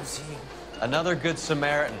 Freddie. Another good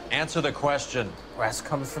Samaritan. Answer the question. Grass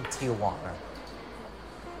comes from Tijuana.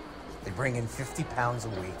 They bring in 50 pounds a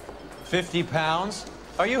week. 50 pounds?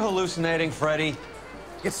 Are you hallucinating, Freddie?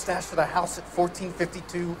 Get stashed at a house at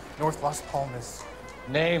 1452 North Las Palmas.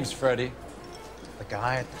 Names, Freddie. The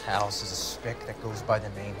guy at the house is a spick that goes by the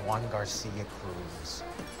name Juan Garcia Cruz.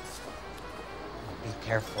 Be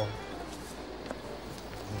careful.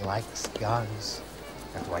 He likes guns.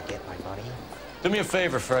 How do I get my money? Do me a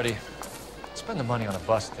favor, Freddie. Spend the money on a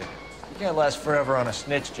bus ticket. You can't last forever on a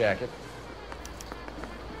snitch jacket.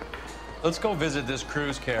 Let's go visit this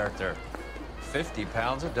Cruz character. 50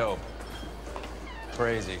 pounds of dope.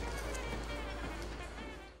 Crazy.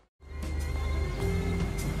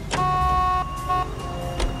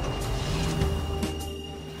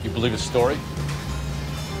 You believe his story?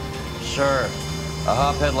 Sure. A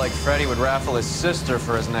hophead like Freddie would raffle his sister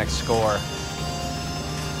for his next score.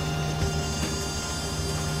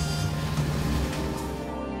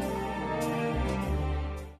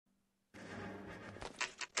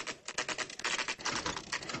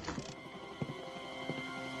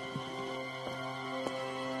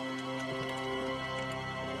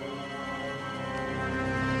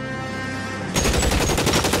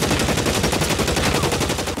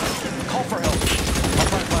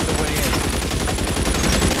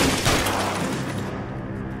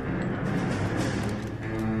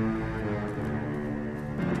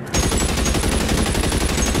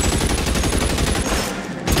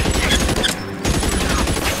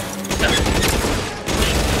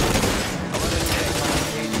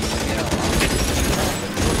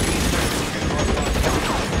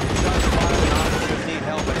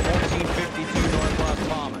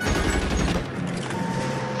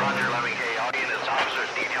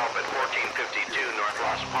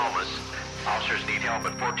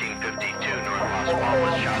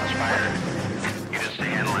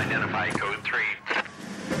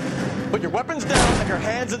 Put your weapons down and your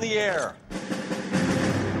hands in the air.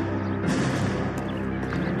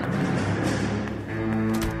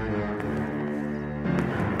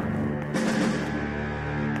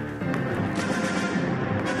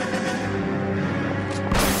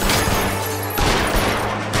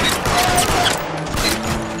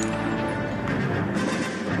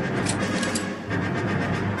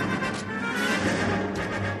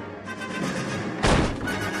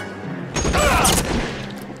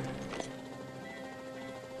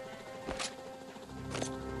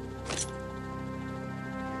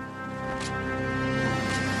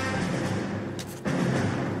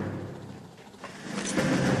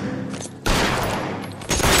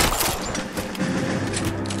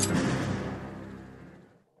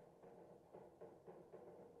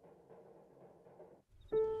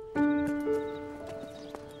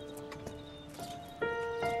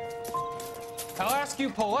 you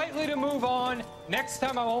politely to move on. Next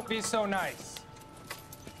time I won't be so nice.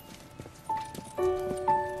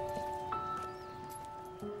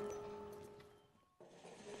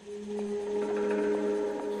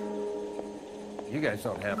 You guys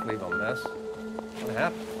don't half leave a mess. What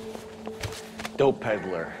happened? Dope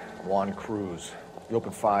peddler, Juan Cruz. He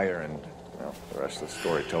opened fire and, well, the rest of the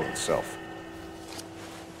story tells itself.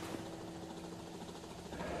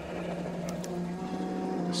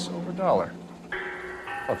 A silver dollar.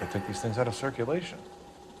 Thought they took these things out of circulation.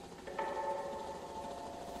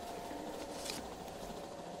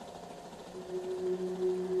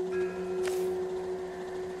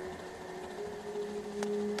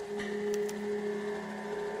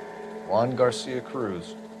 Juan Garcia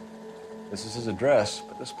Cruz. This is his address,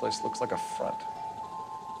 but this place looks like a front.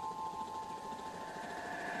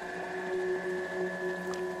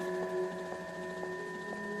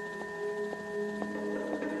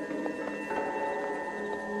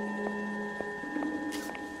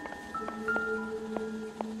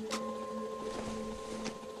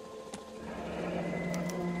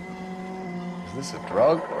 Is this a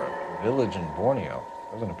drug or a village in Borneo?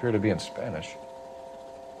 Doesn't appear to be in Spanish.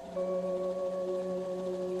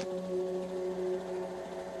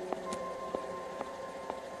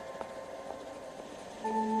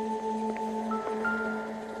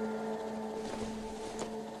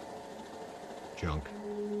 Junk.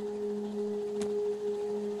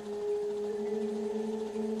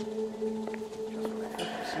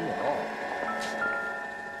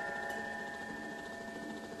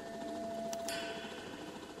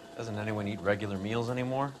 Doesn't anyone eat regular meals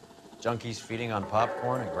anymore? Junkies feeding on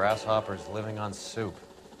popcorn and grasshoppers living on soup.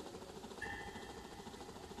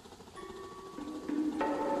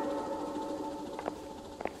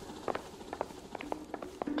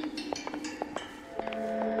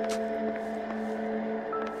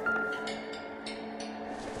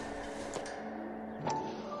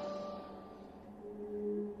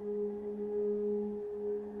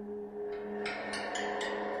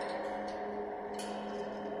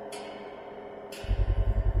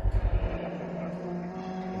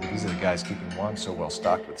 These are the guys keeping Juan so well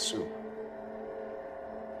stocked with soup.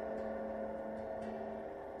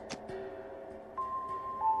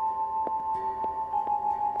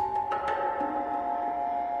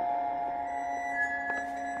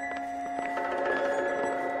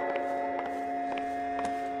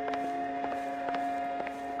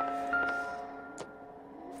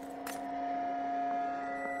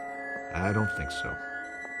 I don't think so.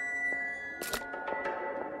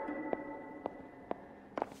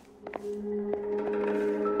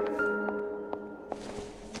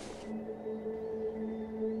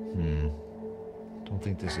 Don't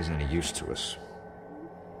think this is any use to us.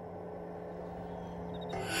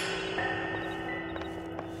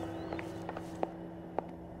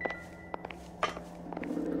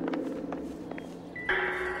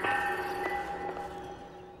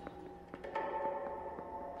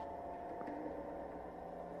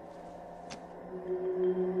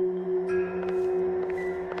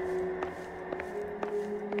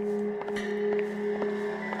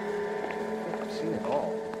 I've seen it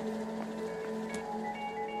all.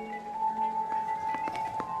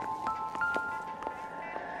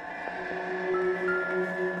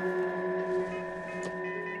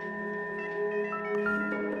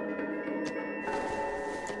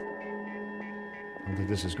 I don't think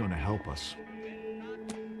this is going to help us.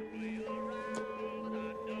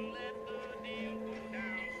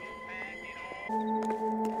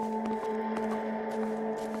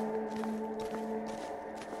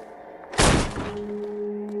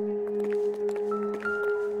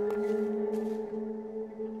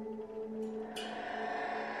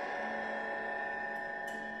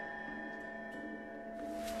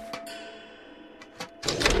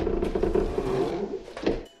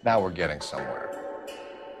 Now we're getting somewhere.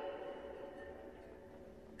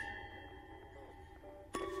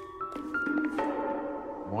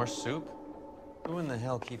 More soup? Who in the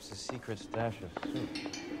hell keeps a secret stash of soup?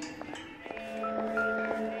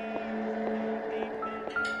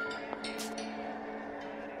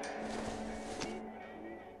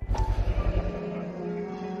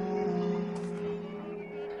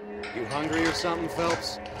 You hungry or something,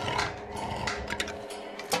 Phelps?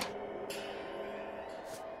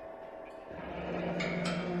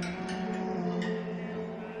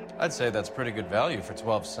 I'd say that's pretty good value for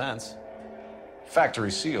 12 cents.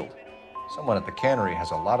 Factory sealed. Someone at the cannery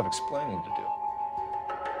has a lot of explaining to do.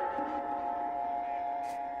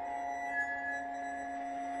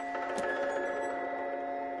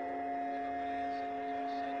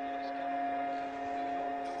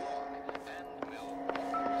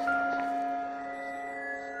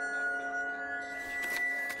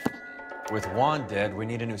 With Juan dead, we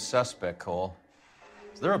need a new suspect, Cole.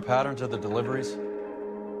 Is there a pattern to the deliveries?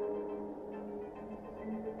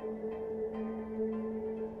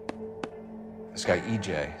 This guy,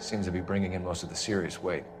 EJ, seems to be bringing in most of the serious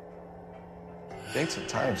weight. Dates and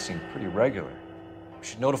times seem pretty regular. We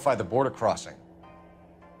should notify the border crossing.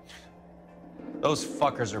 Those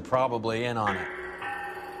fuckers are probably in on it.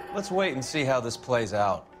 Let's wait and see how this plays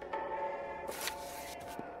out.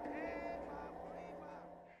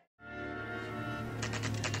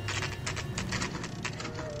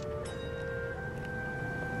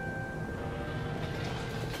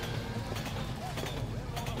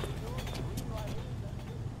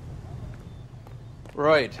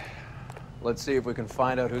 Right. Let's see if we can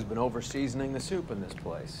find out who's been over-seasoning the soup in this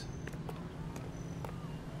place.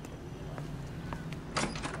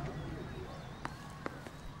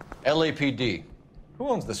 LAPD. Who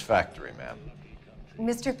owns this factory, ma'am?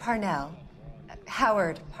 Mr. Parnell.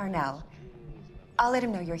 Howard Parnell. I'll let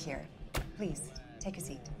him know you're here. Please, take a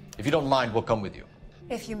seat. If you don't mind, we'll come with you.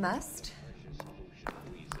 If you must.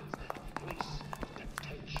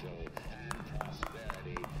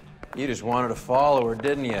 You just wanted to follow her,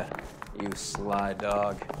 didn't you? You sly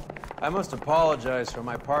dog. I must apologize for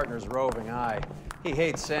my partner's roving eye. He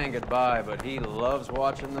hates saying goodbye, but he loves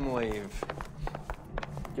watching them leave.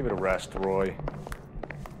 Give it a rest, Roy.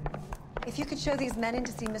 If you could show these men in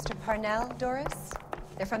to see Mr. Parnell, Doris.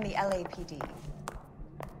 They're from the LAPD.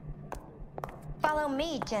 Follow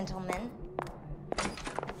me, gentlemen.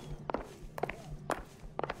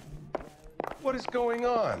 What is going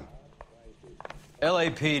on?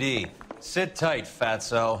 LAPD, sit tight,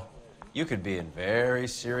 fatso. You could be in very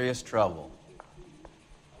serious trouble.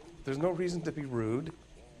 There's no reason to be rude.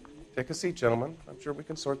 Take a seat, gentlemen. I'm sure we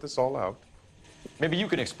can sort this all out. Maybe you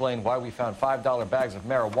can explain why we found $5 bags of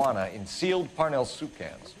marijuana in sealed Parnell soup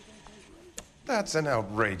cans. That's an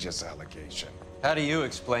outrageous allegation. How do you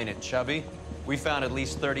explain it, Chubby? We found at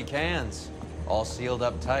least 30 cans, all sealed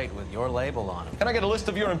up tight with your label on them. Can I get a list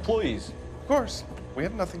of your employees? Of course. We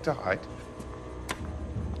have nothing to hide.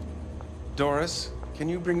 Doris, can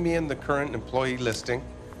you bring me in the current employee listing?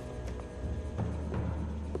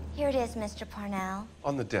 Here it is, Mr. Parnell.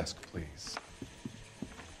 On the desk, please.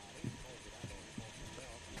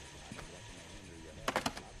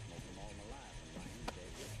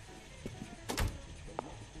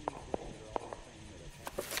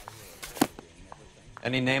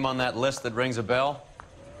 Any name on that list that rings a bell?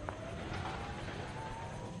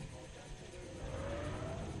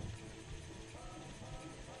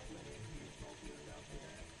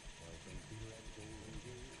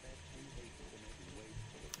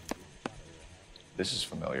 This is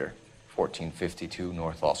familiar. 1452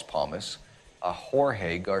 North Las Palmas. A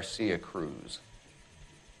Jorge Garcia Cruz.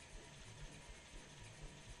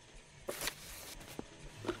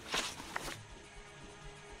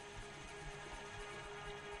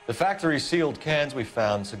 The factory sealed cans we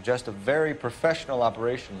found suggest a very professional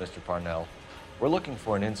operation, Mr. Parnell. We're looking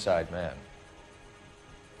for an inside man.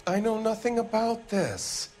 I know nothing about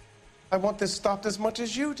this. I want this stopped as much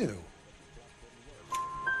as you do.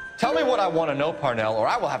 Tell me what I want to know, Parnell, or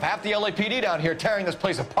I will have half the LAPD down here tearing this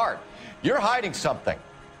place apart. You're hiding something.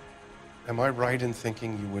 Am I right in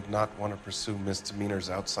thinking you would not want to pursue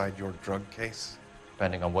misdemeanors outside your drug case?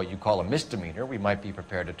 Depending on what you call a misdemeanor, we might be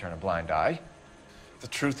prepared to turn a blind eye. The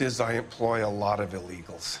truth is, I employ a lot of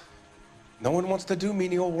illegals. No one wants to do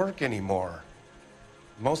menial work anymore.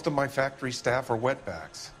 Most of my factory staff are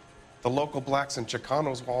wetbacks. The local blacks and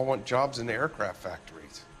Chicanos all want jobs in aircraft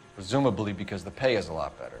factories. Presumably because the pay is a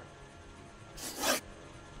lot better.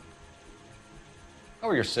 How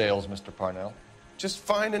are your sales, Mr. Parnell? Just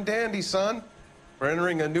fine and dandy, son. We're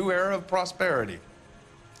entering a new era of prosperity.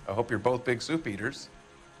 I hope you're both big soup eaters.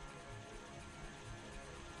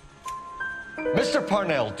 Mr.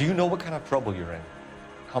 Parnell, do you know what kind of trouble you're in?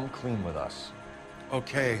 Come clean with us.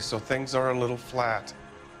 Okay, so things are a little flat.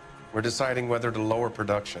 We're deciding whether to lower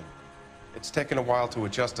production. It's taken a while to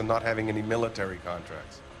adjust to not having any military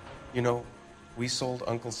contracts. You know, we sold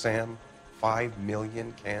Uncle Sam 5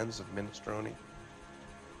 million cans of minestrone.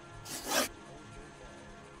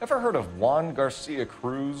 Ever heard of Juan Garcia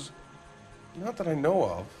Cruz? Not that I know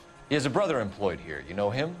of. He has a brother employed here. You know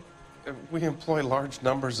him? We employ large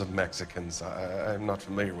numbers of Mexicans. I'm not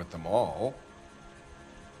familiar with them all.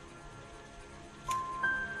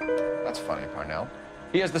 That's funny, Parnell.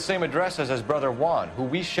 He has the same address as his brother Juan, who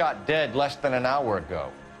we shot dead less than an hour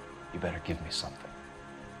ago. You better give me something.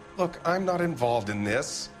 Look, I'm not involved in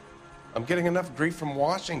this. I'm getting enough grief from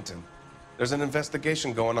Washington. There's an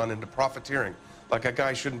investigation going on into profiteering. Like a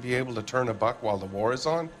guy shouldn't be able to turn a buck while the war is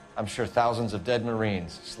on. I'm sure thousands of dead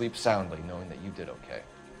Marines sleep soundly knowing that you did okay.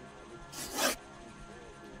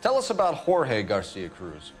 Tell us about Jorge Garcia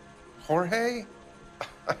Cruz. Jorge?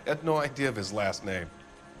 I had no idea of his last name.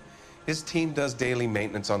 His team does daily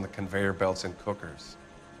maintenance on the conveyor belts and cookers.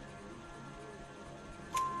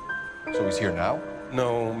 So he's here now?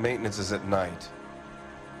 No, maintenance is at night.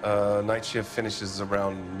 Night shift finishes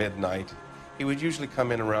around midnight. He would usually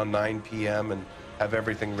come in around 9 p.m. and have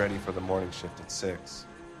everything ready for the morning shift at 6.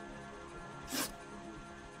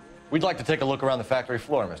 We'd like to take a look around the factory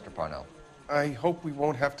floor, Mr. Parnell. I hope we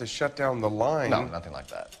won't have to shut down the line. No, nothing like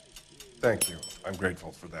that. Thank you. I'm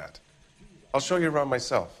grateful for that. I'll show you around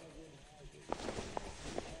myself.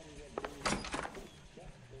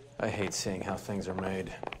 I hate seeing how things are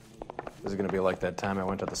made. This is gonna be like that time I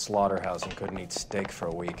went to the slaughterhouse and couldn't eat steak for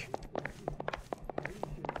a week.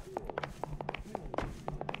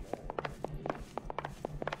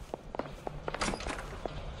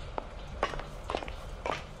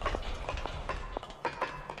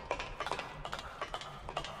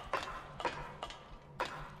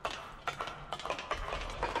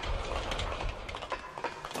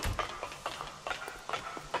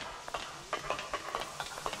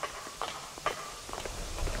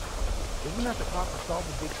 Isn't that the cop that solved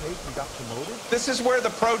the big case and got promoted? This is where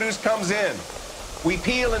the produce comes in. We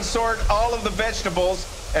peel and sort all of the vegetables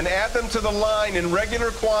and add them to the line in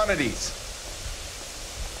regular quantities.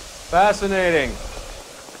 Fascinating.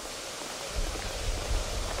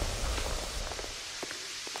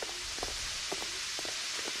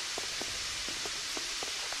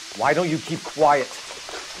 Why don't you keep quiet?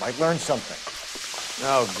 Might learn something.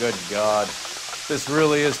 Oh, good God. This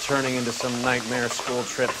really is turning into some nightmare school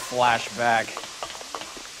trip flashback.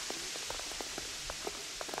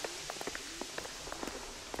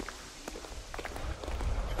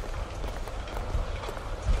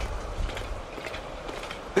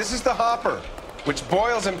 This is the hopper, which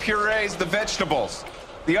boils and purees the vegetables.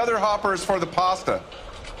 The other hopper is for the pasta.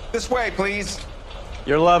 This way, please.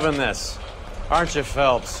 You're loving this, aren't you,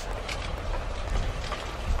 Phelps?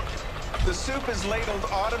 The soup is ladled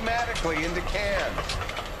automatically into cans.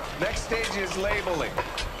 Next stage is labeling.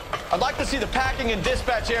 I'd like to see the packing and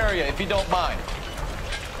dispatch area, if you don't mind.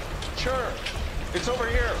 Sure. It's over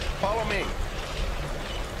here. Follow me.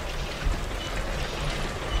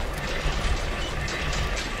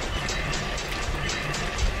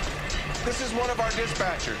 This is one of our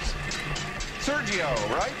dispatchers. Sergio,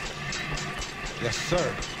 right? Yes,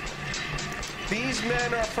 sir. These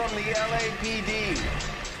men are from the LAPD.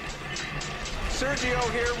 Sergio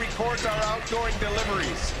here records our outgoing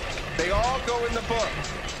deliveries. They all go in the book,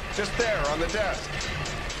 just there on the desk.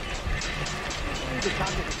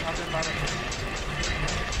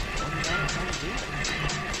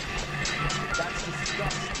 That's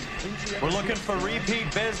disgusting. We're looking for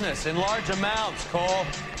repeat business in large amounts, Cole.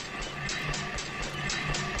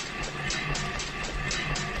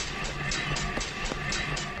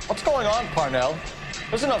 What's going on, Parnell?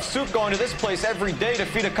 There's enough soup going to this place every day to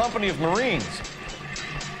feed a company of Marines.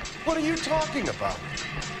 What are you talking about?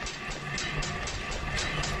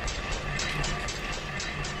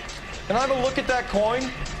 Can I have a look at that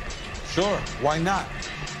coin? Sure, why not?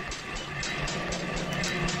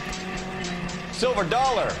 Silver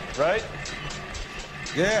dollar, right?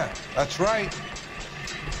 Yeah, that's right.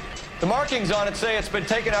 The markings on it say it's been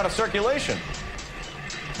taken out of circulation.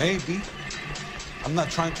 Maybe. I'm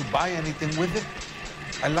not trying to buy anything with it.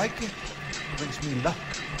 I like it. It brings me luck.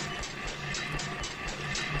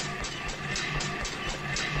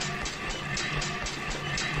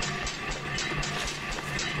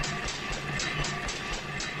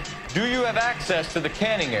 Do you have access to the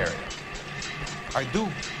canning area? I do.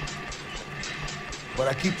 But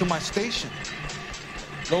I keep to my station.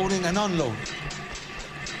 Loading and unloading.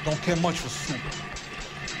 Don't care much for soup.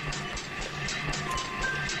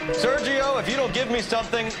 Sergio, if you don't give me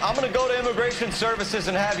something, I'm gonna go to Immigration Services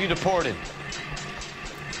and have you deported.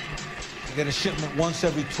 I get a shipment once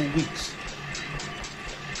every 2 weeks.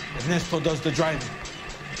 Ernesto does the driving.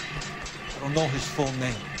 I don't know his full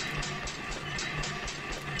name.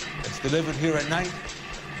 It's delivered here at night,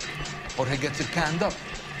 or he gets it canned up.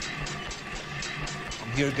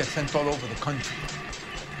 From here, it gets sent all over the country.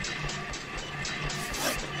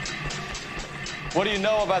 What do you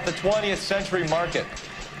know about the 20th century market?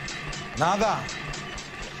 Nada.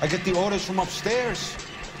 I get the orders from upstairs.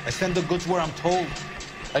 I send the goods where I'm told.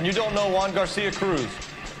 And you don't know Juan Garcia Cruz?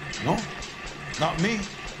 No, not me.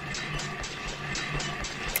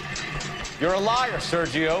 You're a liar,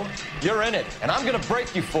 Sergio. You're in it, and I'm gonna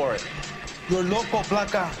break you for it. You're loco,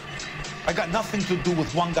 Placa. I got nothing to do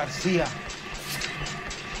with Juan Garcia.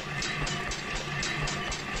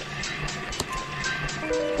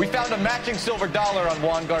 We found a matching silver dollar on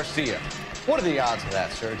Juan Garcia. What are the odds of that,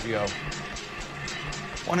 Sergio?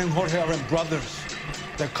 Juan and Jorge aren't brothers.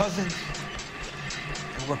 They're cousins.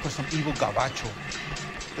 They work for some evil gabacho.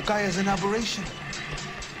 The guy is an aberration.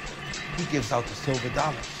 He gives out the silver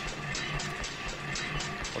dollars.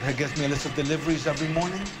 Jorge gets me a list of deliveries every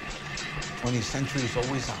morning. 20th Century is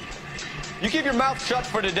always on. You keep your mouth shut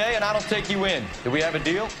for today, and I don't take you in. Do we have a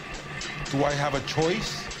deal? Do I have a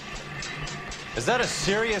choice? Is that a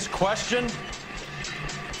serious question?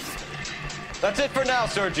 That's it for now,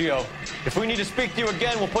 Sergio. If we need to speak to you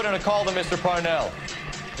again, we'll put in a call to Mr. Parnell.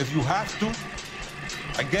 If you have to,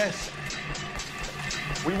 I guess.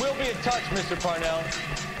 We will be in touch, Mr. Parnell.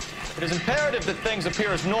 It is imperative that things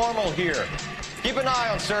appear as normal here. Keep an eye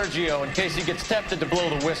on Sergio in case he gets tempted to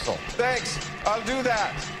blow the whistle. Thanks. I'll do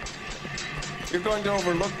that. You're going to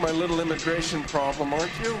overlook my little immigration problem,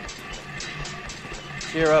 aren't you?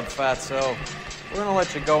 Cheer up, Fatso. We're gonna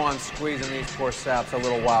let you go on squeezing these poor saps a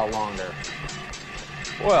little while longer.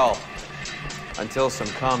 Well, until some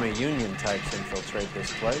commie union types infiltrate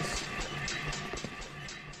this place.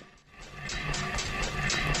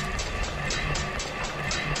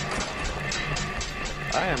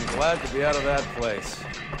 I am glad to be out of that place.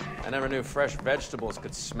 I never knew fresh vegetables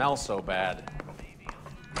could smell so bad.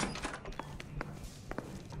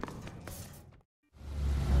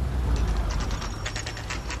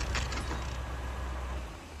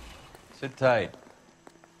 Sit tight.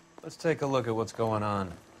 Let's take a look at what's going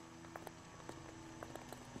on.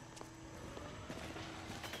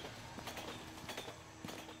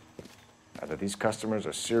 Either these customers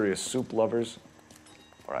are serious soup lovers,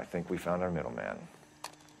 or I think we found our middleman.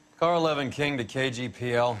 Car 11 King to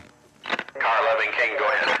KGPL. Car 11 King, go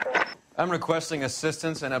ahead. I'm requesting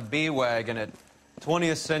assistance in a B-Wagon at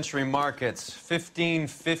 20th Century Markets,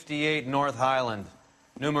 1558 North Highland.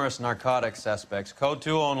 Numerous narcotic suspects. Code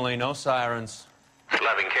 2 only, no sirens.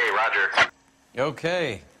 11K, roger.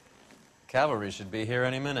 Okay. Cavalry should be here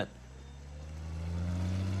any minute.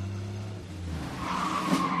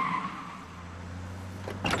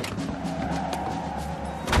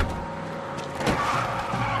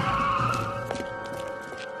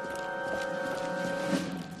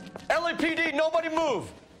 LAPD, nobody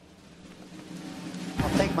move!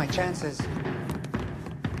 I'll take my chances.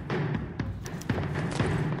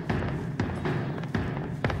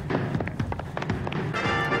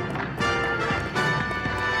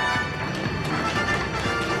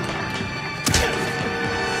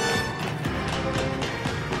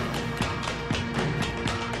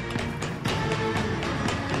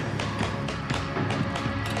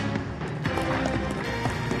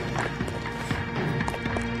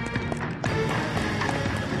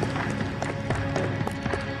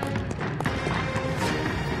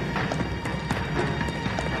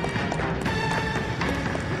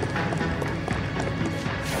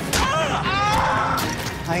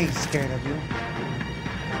 I ain't scared of you.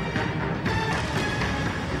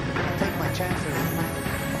 I'll take my chances.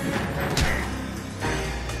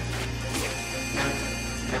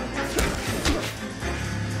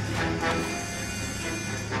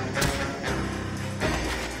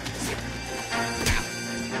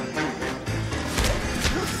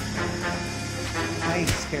 I ain't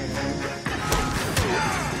scared of you.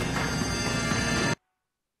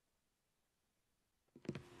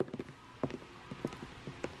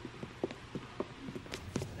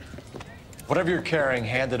 Whatever you're carrying,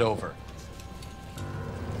 hand it over.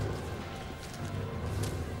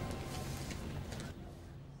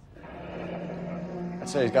 I'd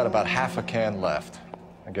say he's got about half a can left.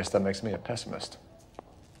 I guess that makes me a pessimist.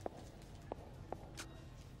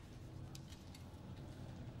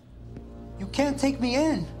 You can't take me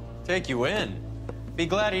in. Take you in? Be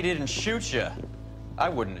glad he didn't shoot you. I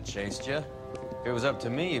wouldn't have chased you. If it was up to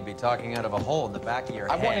me, you'd be talking out of a hole in the back of your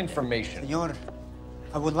head. I want information. Senor,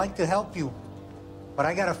 I would like to help you, but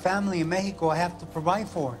I got a family in Mexico I have to provide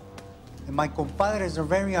for. And my compadres are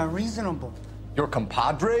very unreasonable. Your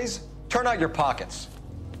compadres? Turn out your pockets.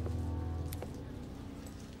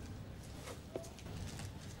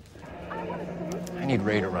 I need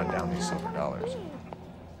Ray to run down these silver dollars.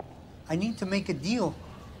 I need to make a deal.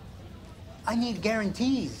 I need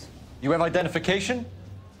guarantees. You have identification?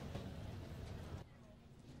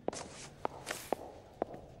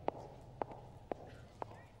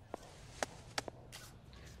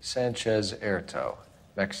 Sanchez Erto,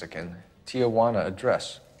 Mexican, Tijuana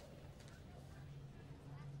address.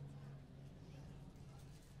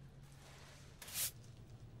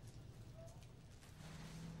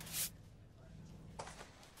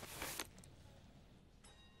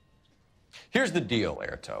 Here's the deal,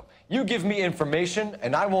 Erto. You give me information,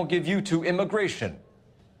 and I won't give you to immigration.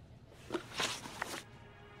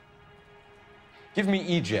 Give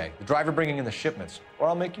me EJ, the driver bringing in the shipments, or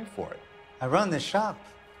I'll make you for it. I run the shop.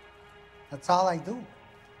 That's all I do.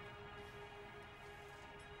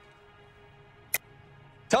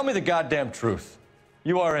 Tell me the goddamn truth.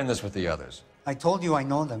 You are in this with the others. I told you I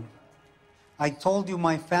know them. I told you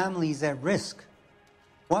my family's at risk.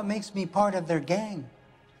 What makes me part of their gang?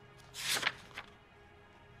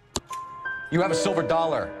 You have a silver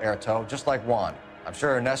dollar, Erto, just like Juan. I'm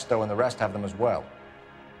sure Ernesto and the rest have them as well.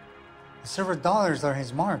 The silver dollars are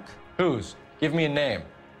his mark. Whose? Give me a name.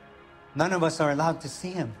 None of us are allowed to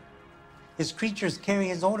see him. His creatures carry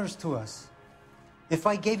his orders to us. If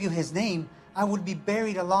I gave you his name, I would be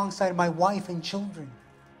buried alongside my wife and children.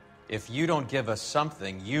 If you don't give us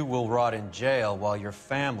something, you will rot in jail while your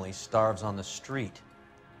family starves on the street.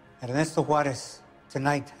 Ernesto Juarez,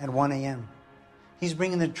 tonight at 1 a.m. He's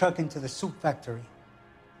bringing the truck into the soup factory.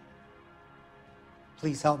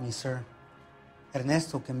 Please help me, sir.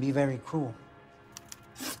 Ernesto can be very cruel.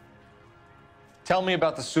 Tell me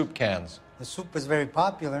about the soup cans. The soup is very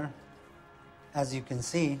popular, as you can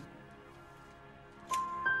see.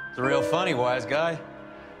 It's real funny, wise guy.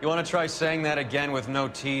 You want to try saying that again with no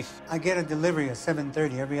teeth? I get a delivery at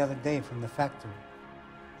 7:30 every other day from the factory.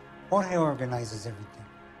 Jorge organizes everything.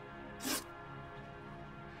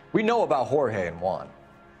 We know about Jorge and Juan.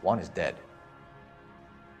 Juan is dead.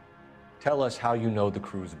 Tell us how you know the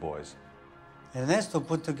Cruz boys. Ernesto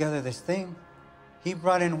put together this thing. He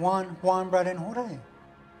brought in Juan, Juan brought in Jorge.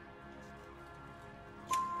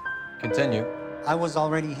 Continue. I was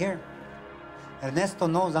already here. Ernesto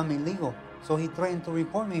knows I'm illegal, so he threatened to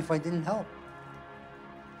report me if I didn't help.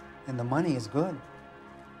 And the money is good.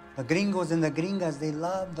 The gringos and the gringas, they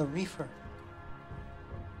love the reefer.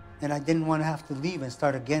 And I didn't want to have to leave and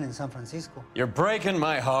start again in San Francisco. You're breaking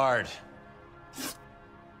my heart.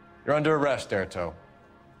 You're under arrest, Erto.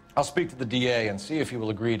 I'll speak to the DA and see if he will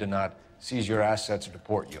agree to not seize your assets or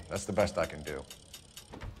deport you. That's the best I can do.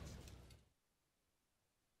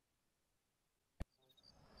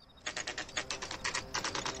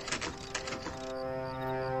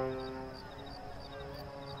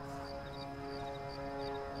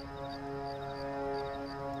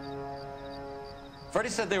 Freddie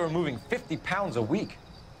said they were moving 50 pounds a week.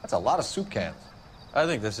 That's a lot of soup cans. I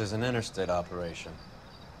think this is an interstate operation.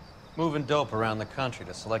 Moving dope around the country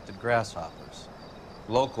to selected grasshoppers.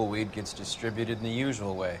 Local weed gets distributed in the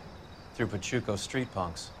usual way, through Pachuco street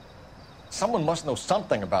punks. Someone must know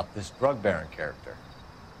something about this drug baron character.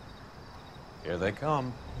 Here they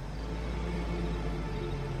come.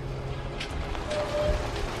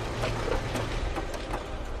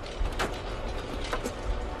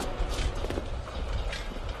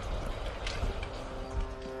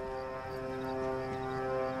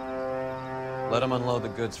 Let them unload the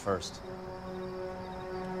goods first.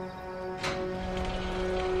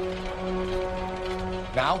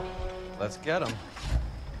 Now? Let's get them.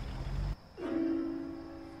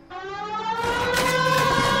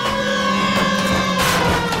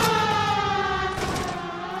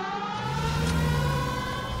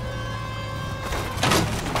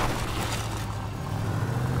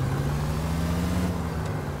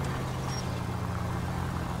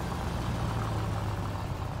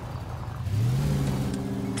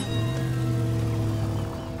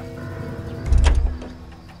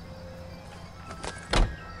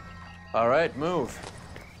 All right, move.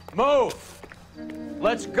 Move!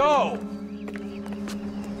 Let's go!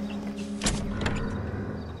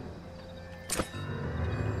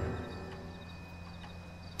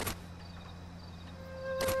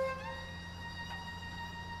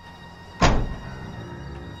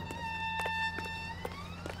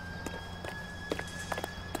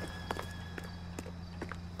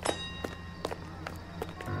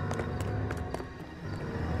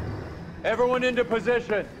 Everyone into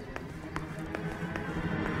position.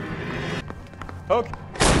 Okay.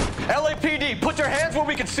 LAPD, put your hands where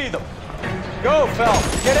we can see them. Go,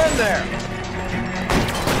 Phelps. Get in there.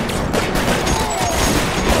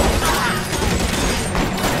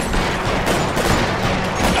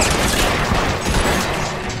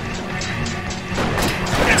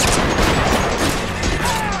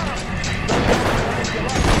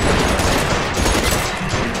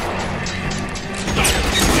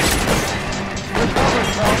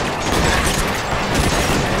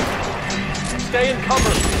 Stay in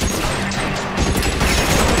cover.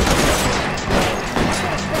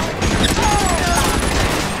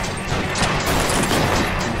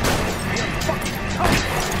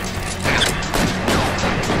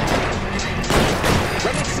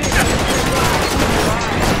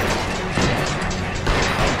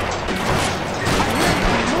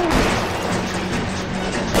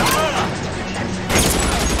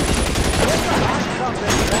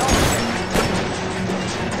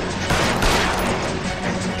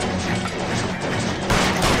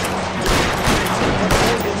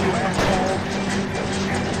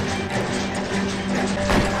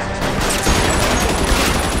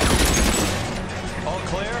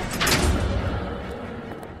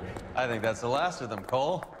 think that's the last of them,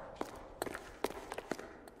 Cole.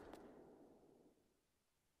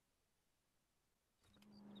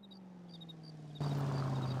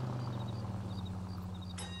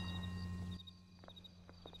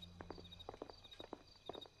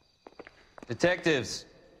 Detectives,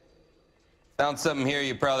 found something here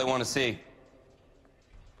you probably want to see.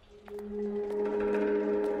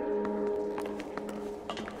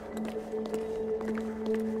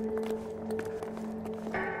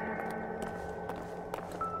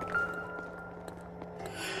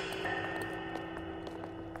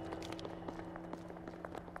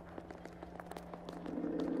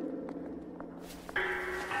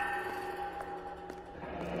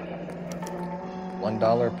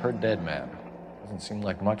 $1 per dead man. Doesn't seem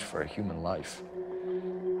like much for a human life.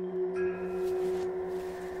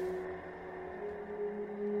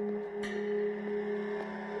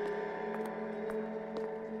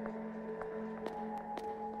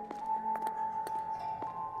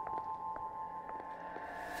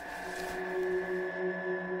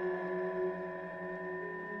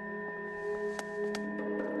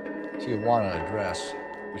 Tijuana address.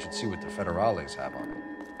 We should see what the federales have on it.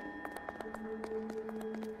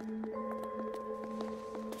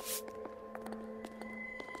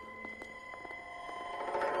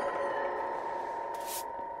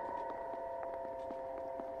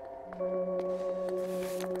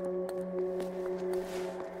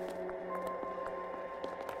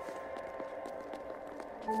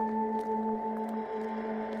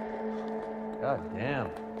 God damn.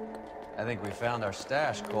 I think we found our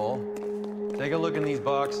stash, Cole. Take a look in these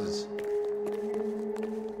boxes.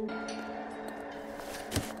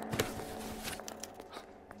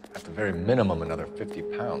 At the very minimum, another 50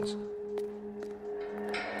 pounds.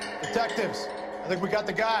 Detectives, I think we got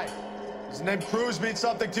the guy. Does the name Cruz mean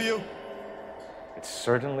something to you? It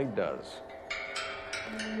certainly does.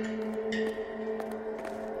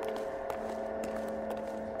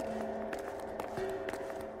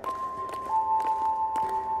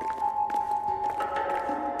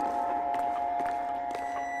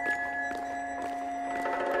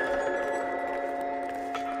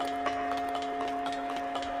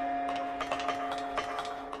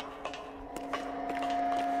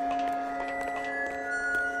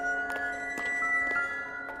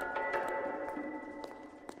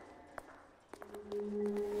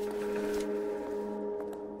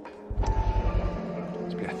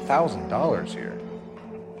 $1,000 here.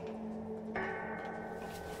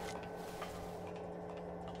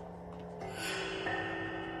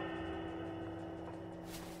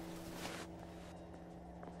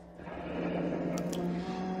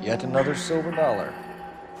 Yet another silver dollar.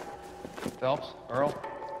 Phelps, Earl,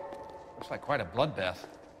 looks like quite a bloodbath.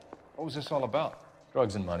 What was this all about?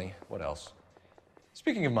 Drugs and money. What else?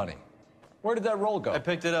 Speaking of money, where did that roll go? I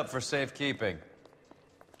picked it up for safekeeping.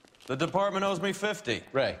 The department owes me 50.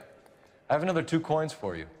 Ray, I have another 2 coins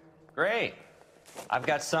for you. Great. I've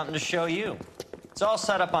got something to show you. It's all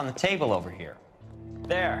set up on the table over here.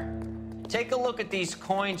 There. Take a look at these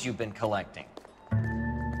coins you've been collecting.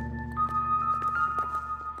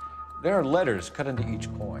 There are letters cut into each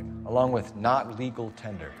coin, along with not legal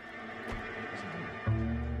tender.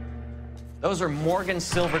 Those are Morgan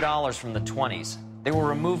silver dollars from the 20s. They were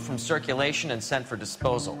removed from circulation and sent for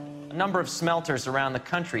disposal. A number of smelters around the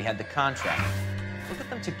country had the contract. Look at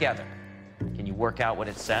them together. Can you work out what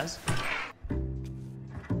it says?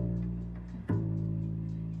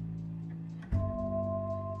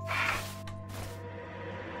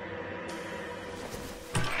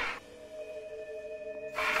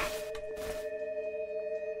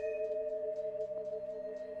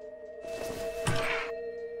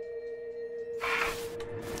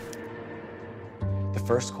 The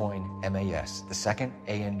first coin, MAS, the second,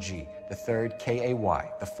 ANG, the third, KAY,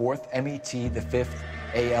 the fourth, MET, the fifth,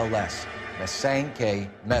 ALS, Masanke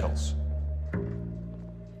Metals.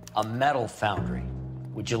 A metal foundry.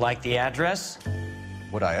 Would you like the address?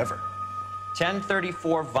 Would I ever?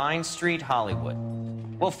 1034 Vine Street, Hollywood.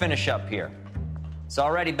 We'll finish up here. It's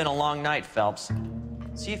already been a long night, Phelps.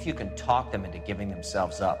 See if you can talk them into giving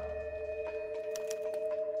themselves up.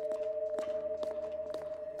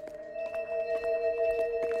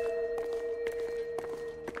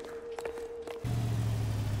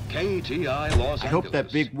 KTI Los Angeles. I hope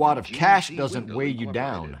that big wad of cash doesn't weigh you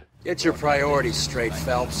down. Get your priorities straight,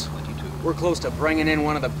 Phelps. We're close to bringing in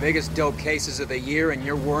one of the biggest dope cases of the year, and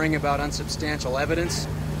you're worrying about unsubstantial evidence?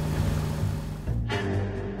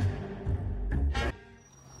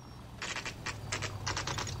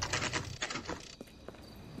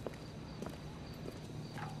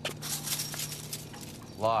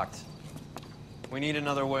 Locked. We need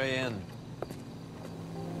another way in.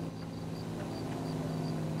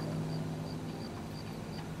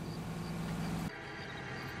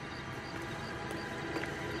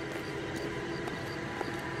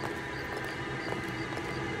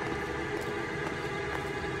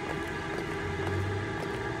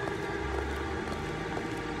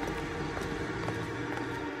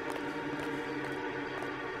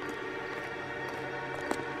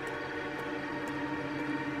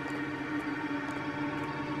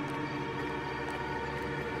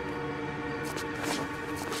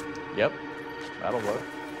 That'll work.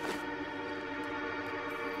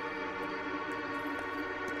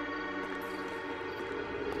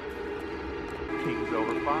 King's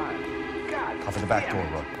over 5. God. Cover the back door,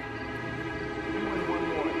 Roy. You win one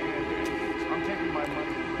more and I'm taking my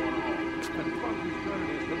money and going home. As fucking good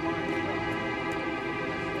it is to line it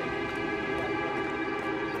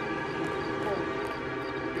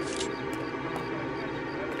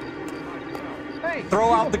up. Hey, throw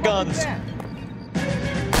out the guns.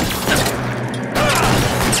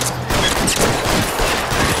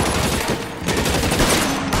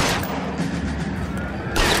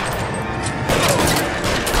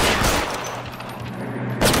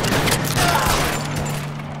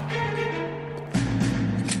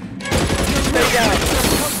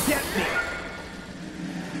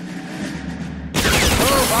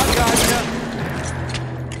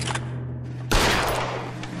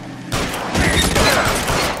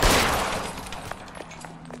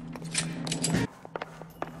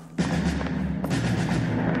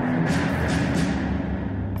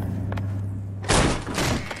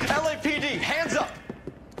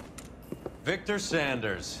 Victor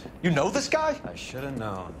Sanders. You know this guy? I should have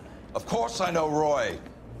known. Of course I know Roy.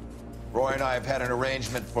 Roy and I have had an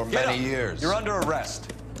arrangement for many years. You're under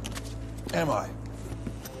arrest. Am I?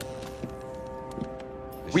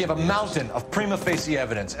 We have a mountain of prima facie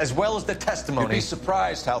evidence, as well as the testimony. You'd be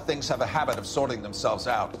surprised how things have a habit of sorting themselves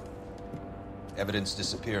out. Evidence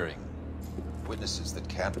disappearing. Witnesses that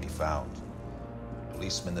can't be found.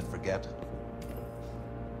 Policemen that forget.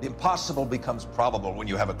 The impossible becomes probable when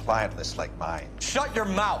you have a client list like mine. Shut your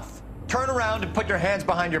mouth! Turn around and put your hands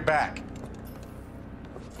behind your back.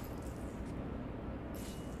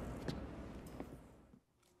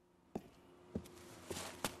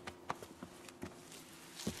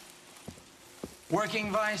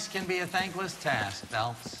 Working vice can be a thankless task,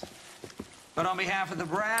 Phelps. But on behalf of the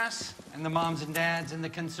brass and the moms and dads and the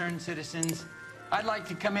concerned citizens, I'd like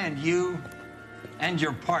to commend you and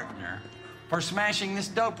your partner for smashing this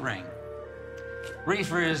dope ring.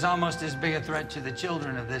 Reefer is almost as big a threat to the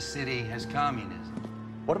children of this city as communism.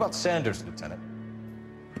 What about Sanders, Lieutenant?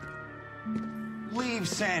 Leave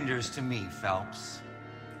Sanders to me, Phelps.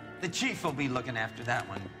 The chief will be looking after that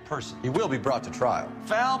one personally. He will be brought to trial.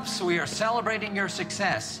 Phelps, we are celebrating your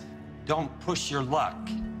success. Don't push your luck.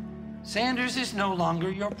 Sanders is no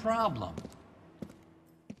longer your problem.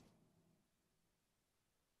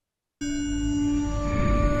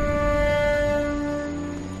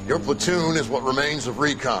 Your platoon is what remains of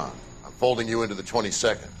recon. I'm folding you into the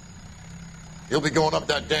 22nd. You'll be going up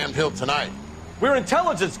that damned hill tonight. We're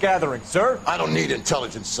intelligence gathering, sir. I don't need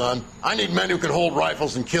intelligence, son. I need men who can hold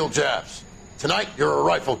rifles and kill Japs. Tonight, you're a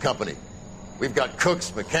rifle company. We've got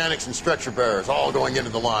cooks, mechanics, and stretcher bearers all going into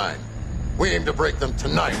the line. We aim to break them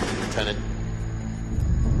tonight, Lieutenant.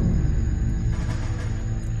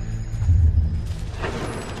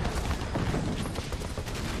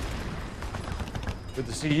 Good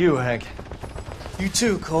to see you, Hank. You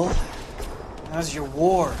too, Cole. How's your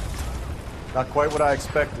war? Not quite what I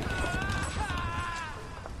expected.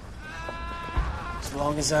 As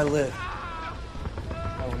long as I live,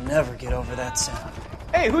 I will never get over that sound.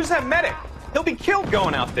 Hey, who's that medic? He'll be killed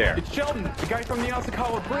going out there. It's Sheldon, the guy from the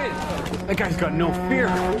Asakawa Bridge. That guy's got no fear.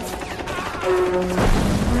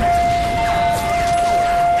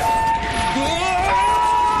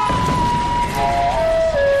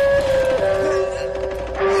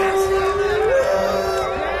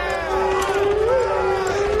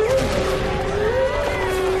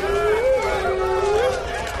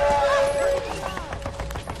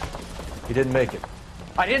 He didn't make it.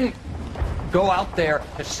 I didn't go out there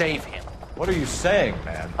to save him. What are you saying,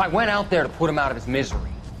 man? I went out there to put him out of his misery,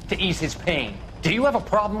 to ease his pain. Do you have a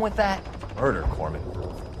problem with that? Murder, Corman.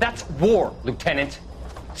 That's war, Lieutenant.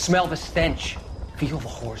 Smell the stench. Feel the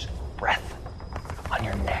horse's breath on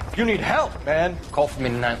your neck. You need help, man. Call for me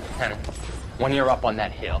tonight, Lieutenant. When you're up on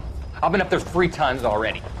that hill. I've been up there 3 times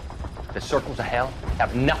already. The circles of hell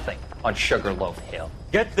have nothing on Sugarloaf Hill.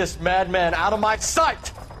 Get this madman out of my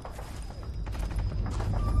sight!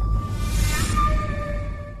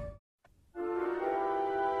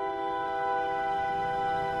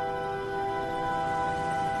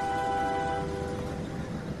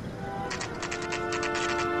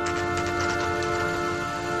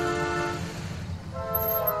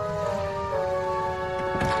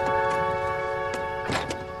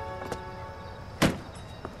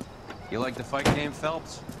 You like the fight game,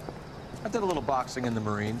 Phelps? I did a little boxing in the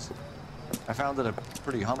Marines. I found it a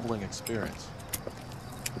pretty humbling experience.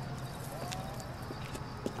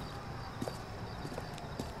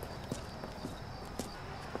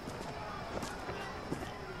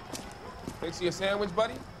 Fix you a sandwich,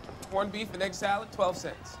 buddy? corned beef and egg salad, 12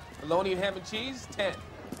 cents. Bologna and ham and cheese, 10.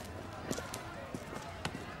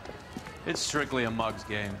 It's strictly a mug's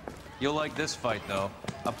game. You'll like this fight, though.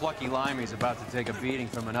 A plucky limey's about to take a beating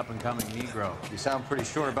from an up-and-coming Negro. You sound pretty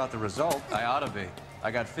sure about the result. I ought to be. I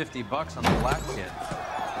got $50 on the black kid.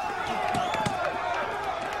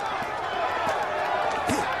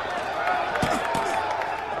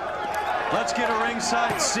 Let's get a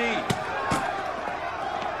ringside seat.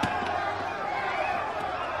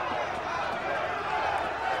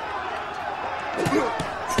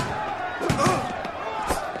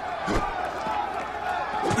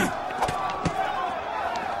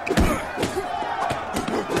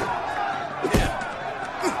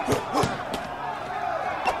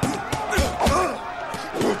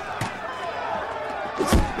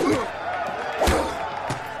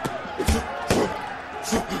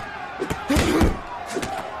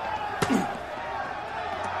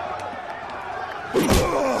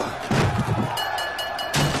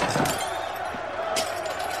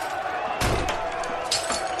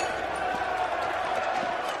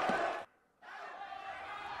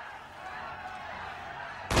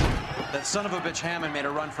 That son of a bitch Hammond made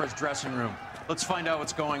a run for his dressing room. Let's find out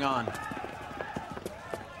what's going on.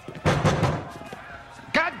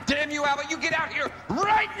 God damn you, Albert! You get out here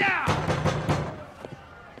right now!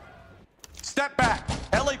 Step back.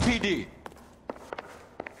 LAPD.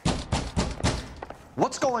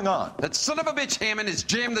 What's going on? That son of a bitch Hammond has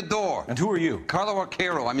jammed the door. And who are you? Carlo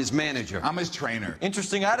Arcaro. I'm his manager. I'm his trainer.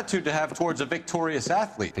 Interesting attitude to have towards a victorious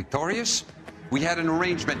athlete. Victorious? We had an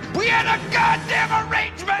arrangement. We had a goddamn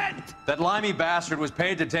arrangement! That limey bastard was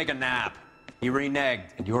paid to take a nap. He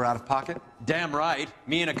reneged. And you were out of pocket? Damn right.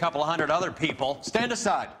 Me and a couple hundred other people. Stand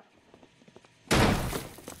aside.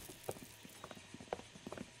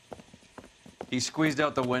 He squeezed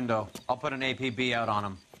out the window. I'll put an APB out on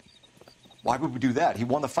him. Why would we do that? He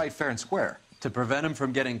won the fight fair and square. To prevent him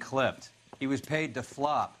from getting clipped. He was paid to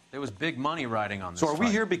flop. There was big money riding on this So are we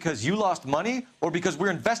fight. here because you lost money or because we're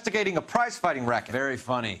investigating a prize-fighting racket? Very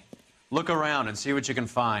funny. Look around and see what you can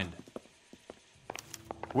find.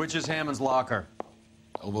 Which is Hammond's locker?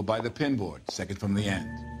 Over by the pinboard, second from the end.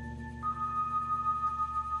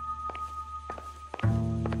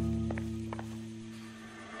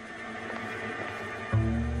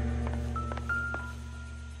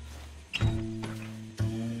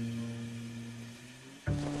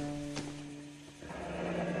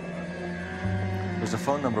 There's a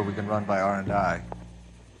phone number we can run by R&I,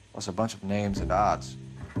 plus a bunch of names and odds.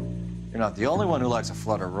 You're not the only one who likes a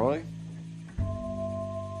flutter, Roy.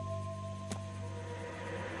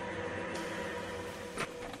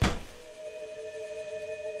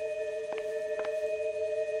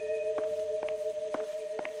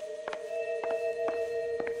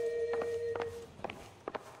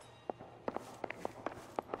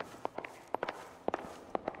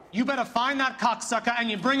 You better find that cocksucker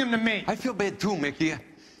and you bring him to me. I feel bad too, Mickey.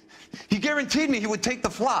 He guaranteed me he would take the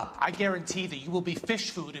flop. I guarantee that you will be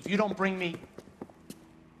fish food if you don't bring me...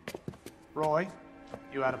 Roy,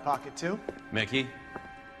 you out of pocket too? Mickey?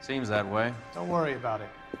 Seems that way. Don't worry about it.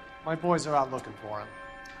 My boys are out looking for him.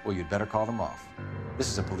 Well, you'd better call them off. This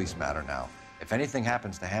is a police matter now. If anything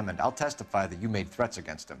happens to Hammond, I'll testify that you made threats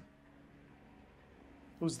against him.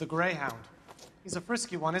 Who's the Greyhound? He's a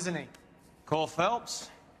frisky one, isn't he? Cole Phelps?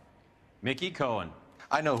 Mickey Cohen.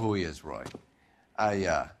 I know who he is, Roy.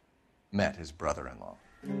 I, met his brother-in-law.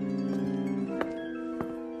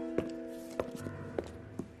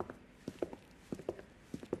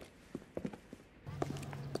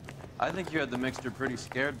 I think you had the mixture pretty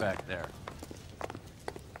scared back there.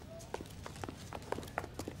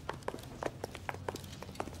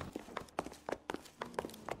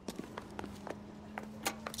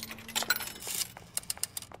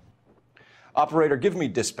 Operator, give me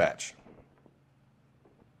dispatch.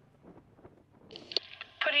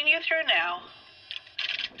 Putting you through now.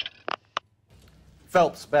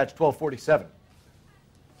 Phelps, badge 1247.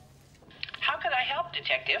 How could I help,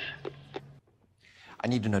 Detective? I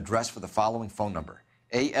need an address for the following phone number,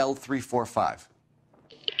 AL345.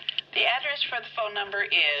 The address for the phone number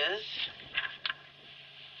is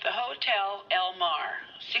the Hotel El Mar,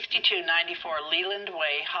 6294 Leland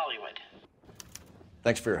Way, Hollywood.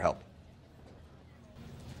 Thanks for your help.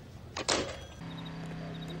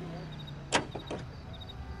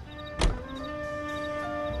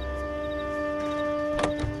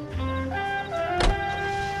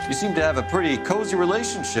 You seem to have a pretty cozy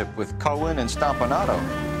relationship with Cohen and Stompanato.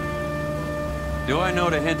 Do I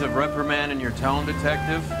note a hint of reprimand in your tone,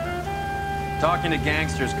 Detective? Talking to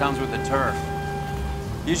gangsters comes with the turf.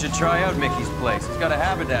 You should try out Mickey's place. He's got a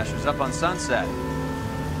haberdasher's up on Sunset.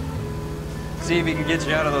 See if he can get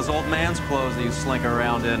you out of those old man's clothes that you slink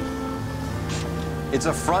around in. It's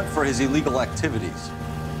a front for his illegal activities.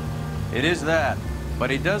 It is that, but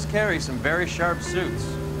he does carry some very sharp suits.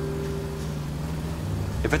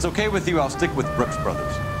 If it's okay with you, I'll stick with Brooks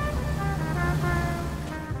Brothers.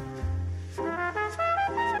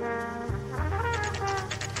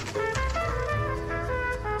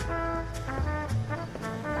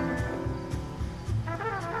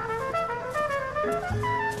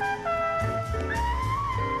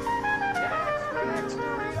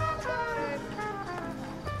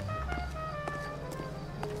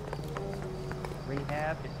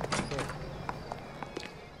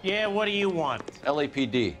 Yeah, what do you want?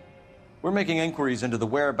 LAPD. We're making inquiries into the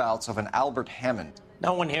whereabouts of an Albert Hammond.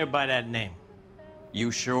 No one here by that name. You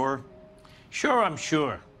sure? Sure, I'm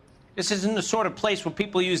sure. This isn't the sort of place where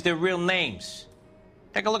people use their real names.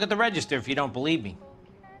 Take a look at the register if you don't believe me.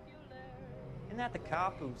 Isn't that the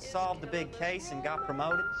cop who solved the big case and got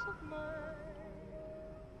promoted?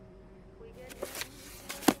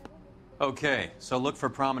 Okay, so look for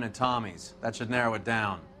prominent Tommies. That should narrow it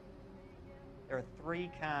down. There are three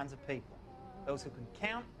kinds of people. Those who can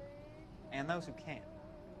count and those who can't.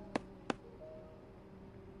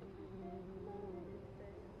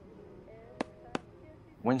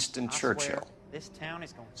 Winston Churchill. This town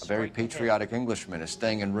is going A very patriotic Englishman is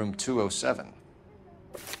staying in room 207.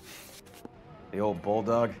 The old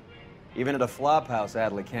bulldog. Even at a flop house,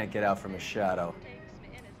 Adley can't get out from his shadow.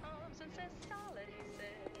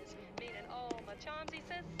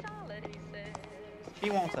 She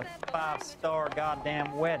wants a 5-star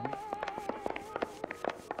goddamn wedding.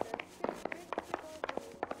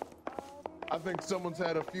 I think someone's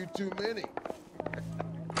had a few too many.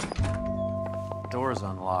 Door's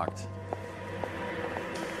unlocked.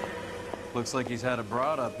 Looks like he's had a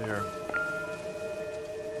broad up here.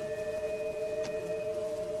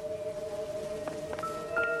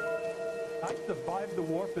 I survived the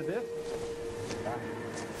war for this.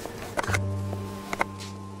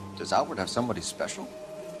 Does Albert have somebody special?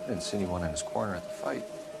 I didn't see anyone in his corner at the fight.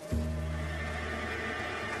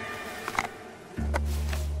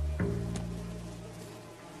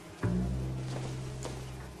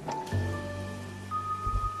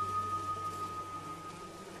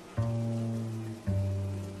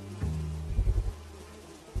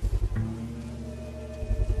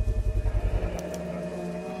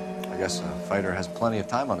 I guess a fighter has plenty of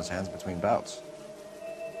time on his hands between bouts.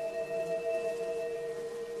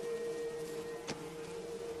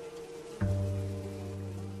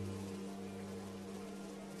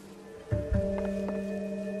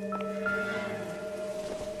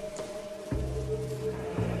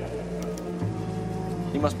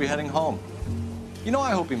 He must be heading home. You know,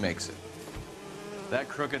 I hope he makes it. That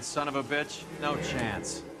crooked son of a bitch? No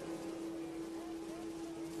chance.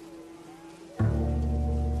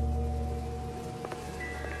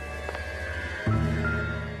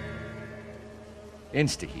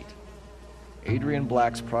 Instaheat. Adrian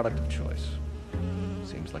Black's product of choice.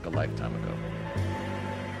 Seems like a lifetime ago.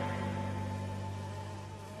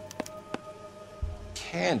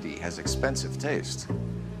 Candy has expensive taste.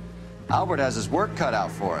 Albert has his work cut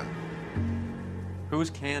out for him. Who's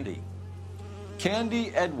Candy? Candy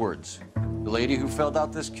Edwards, the lady who filled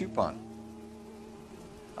out this coupon.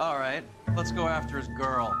 All right, let's go after his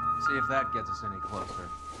girl. See if that gets us any closer.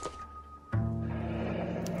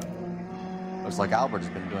 Looks like Albert has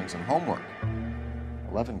been doing some homework.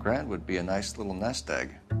 11 grand would be a nice little nest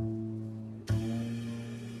egg.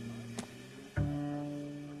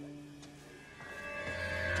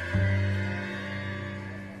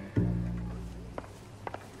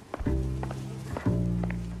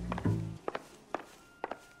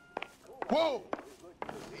 Whoa!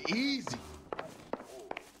 Easy.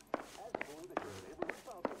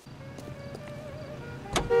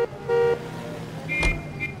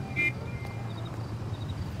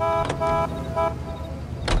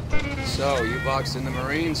 So, you boxed in the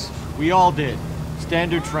Marines? We all did.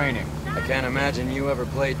 Standard training. I can't imagine you ever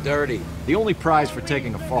played dirty. The only prize for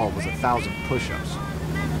taking a fall was 1,000 push-ups.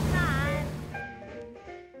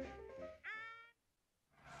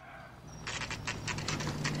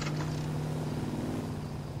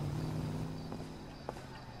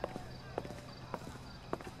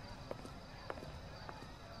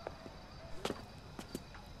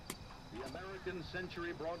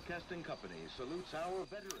 Century Broadcasting Company salutes our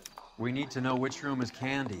veterans. We need to know which room is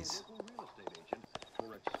Candy's.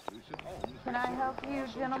 Can I help you,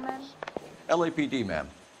 gentlemen? LAPD, ma'am.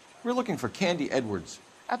 We're looking for Candy Edwards.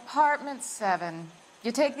 Apartment 7.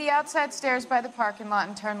 You take the outside stairs by the parking lot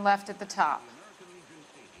and turn left at the top.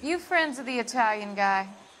 You friends of the Italian guy?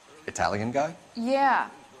 Italian guy? Yeah.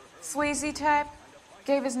 Sleazy type.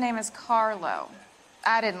 Gave his name as Carlo.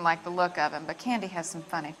 I didn't like the look of him, but Candy has some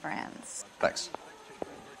funny friends. Thanks.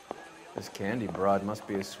 This Candy broad must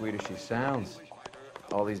be as sweet as she sounds.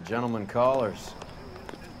 All these gentlemen callers.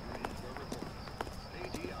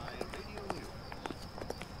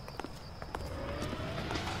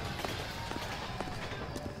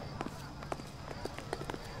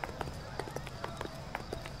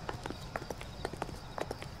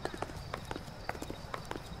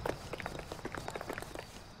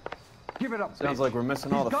 Give it up, Sounds bitch. like we're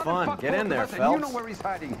missing all the He's gonna fun. fuck Get in both there, of us, and Phelps. You know where he's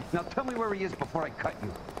hiding. Now tell me where he is before I cut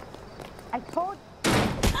you. I told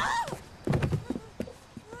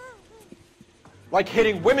Like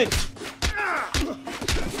hitting women.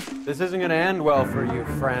 This isn't gonna end well for you,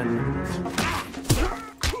 friend.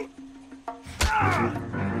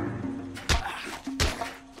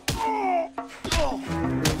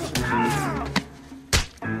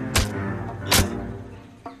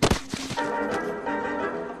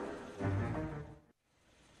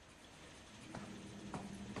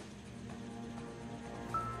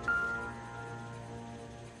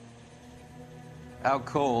 Out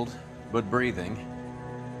cold, but breathing.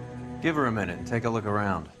 Give her a minute and take a look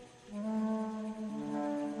around.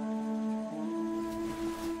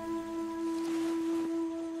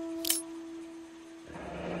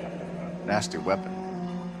 Nasty weapon.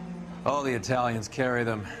 All the Italians carry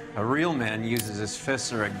them. A real man uses his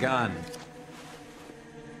fists or a gun.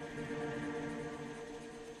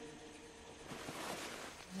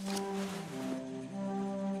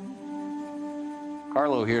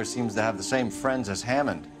 Carlo here seems to have the same friends as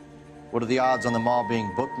Hammond. What are the odds on them all being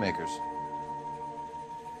bookmakers?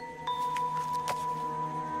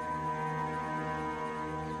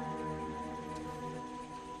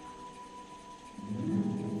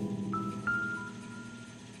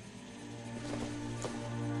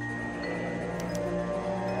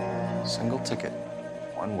 Single ticket,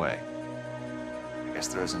 one way. I guess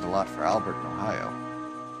there isn't a lot for Albert in Ohio.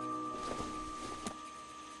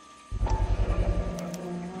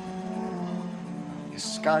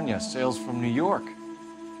 Scania sails from New York.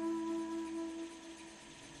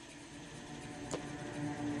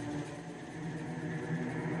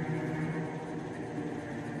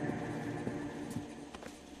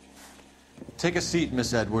 Take a seat,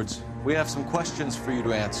 Miss Edwards. We have some questions for you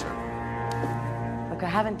to answer. Look, I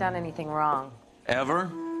haven't done anything wrong.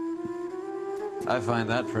 Ever? I find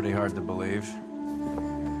that pretty hard to believe.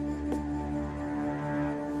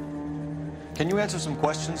 Can you answer some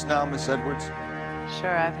questions now, Miss Edwards?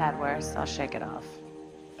 Sure, I've had worse. I'll shake it off.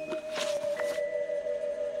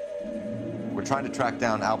 We're trying to track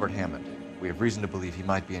down Albert Hammond. We have reason to believe he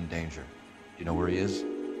might be in danger. Do you know where he is?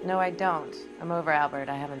 No, I don't. I'm over Albert.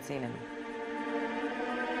 I haven't seen him.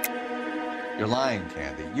 You're lying,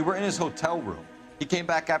 Candy. You were in his hotel room. He came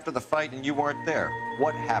back after the fight and you weren't there.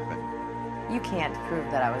 What happened? You can't prove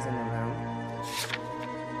that I was in the room.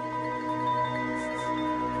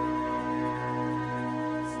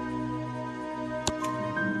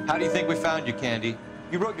 How do you think we found you, Candy?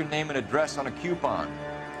 You wrote your name and address on a coupon.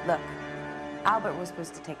 Look, Albert was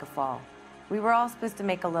supposed to take a fall. We were all supposed to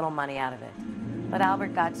make a little money out of it. But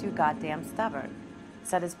Albert got too goddamn stubborn.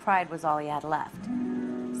 Said his pride was all he had left.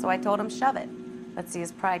 So I told him, shove it. Let's see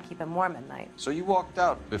his pride keep him warm at night. So you walked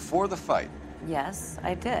out before the fight? Yes,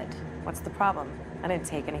 I did. What's the problem? I didn't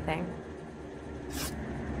take anything.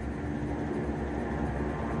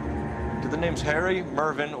 Do the names Harry,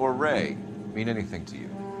 Mervyn, or Ray mean anything to you?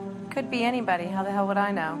 Could be anybody. How the hell would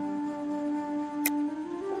I know?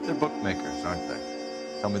 They're bookmakers, aren't they?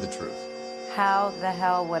 Tell me the truth. How the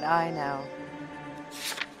hell would I know?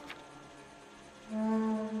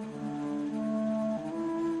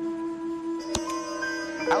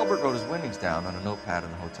 Albert wrote his winnings down on a notepad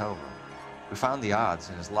in the hotel room. We found the odds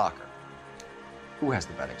in his locker. Who has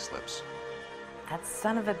the betting slips? That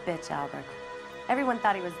son of a bitch, Albert. Everyone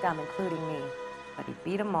thought he was dumb, including me. But he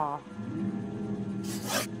beat them all.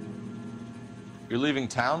 You're leaving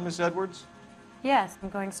town, Miss Edwards? Yes, I'm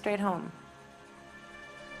going straight home.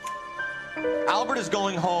 Albert is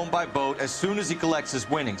going home by boat as soon as he collects his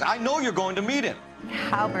winnings. I know you're going to meet him.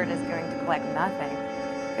 Albert is going to collect nothing.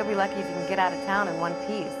 He'll be lucky if he can get out of town in one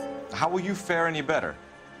piece. How will you fare any better?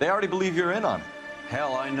 They already believe you're in on it.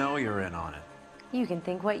 Hell, I know you're in on it. You can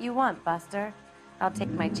think what you want, Buster. I'll take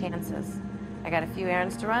my chances. I got a few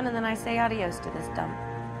errands to run, and then I say adios to this dump.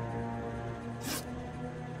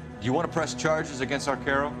 Do you want to press charges against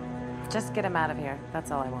Arcaro? Just get him out of here.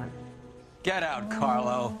 That's all I want. Get out,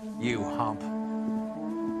 Carlo, you hump.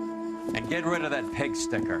 And get rid of that pig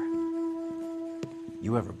sticker.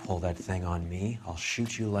 You ever pull that thing on me, I'll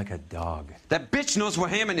shoot you like a dog. That bitch knows where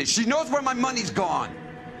Hammond is. She knows where my money's gone.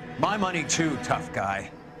 My money too, tough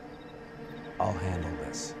guy. I'll handle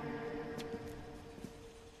this.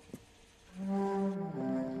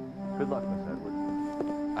 Good luck, Miss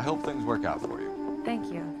Edwards. I hope things work out for you.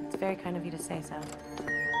 Thank you. It's very kind of you to say so.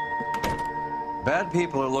 Bad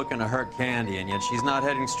people are looking to hurt Candy, and yet she's not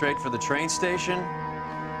heading straight for the train station?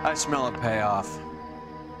 I smell a payoff.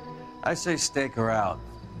 I say stake her out.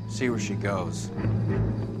 See where she goes.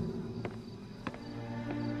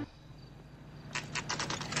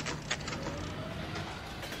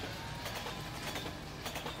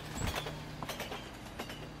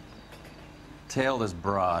 Tail this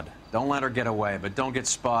broad. Don't let her get away, but don't get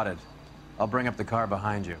spotted. I'll bring up the car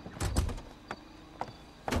behind you.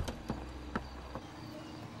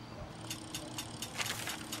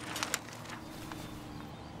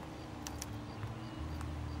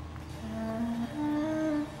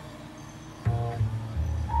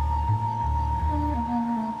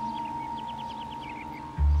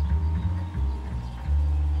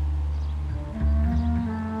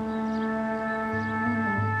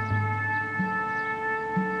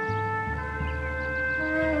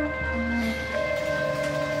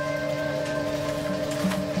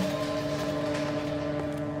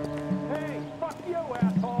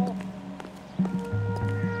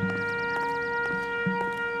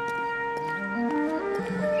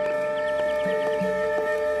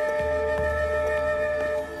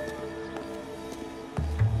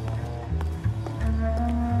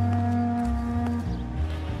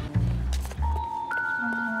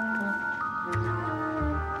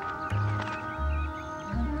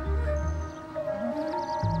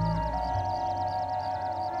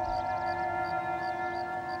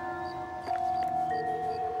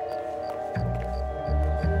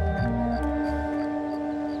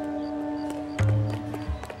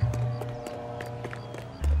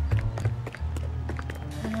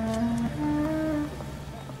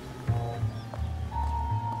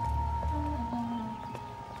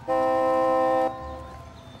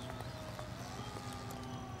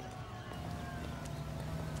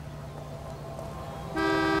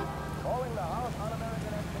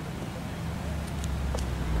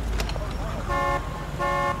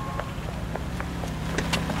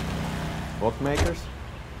 Bookmakers?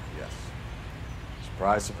 Yes.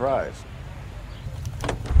 Surprise, surprise.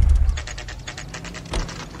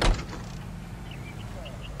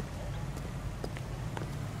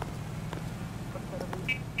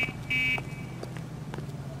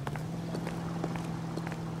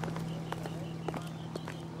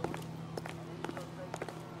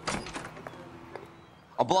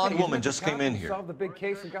 A blonde woman just came in here. Solved the big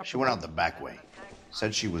case and got She went out the back way.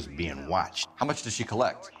 Said she was being watched. How much did she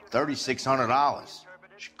collect? $3,600.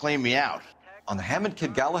 She cleaned me out. On the Hammond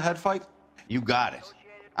Kid Galahad fight? You got it.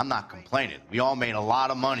 I'm not complaining. We all made a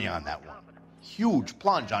lot of money on that one. Huge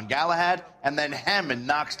plunge on Galahad, and then Hammond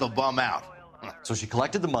knocks the bum out. So she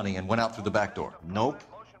collected the money and went out through the back door? Nope.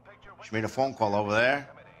 She made a phone call over there,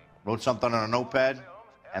 wrote something on a notepad,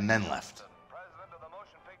 and then left.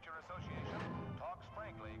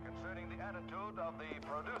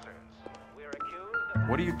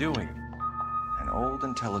 What are you doing? An old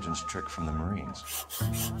intelligence trick from the Marines.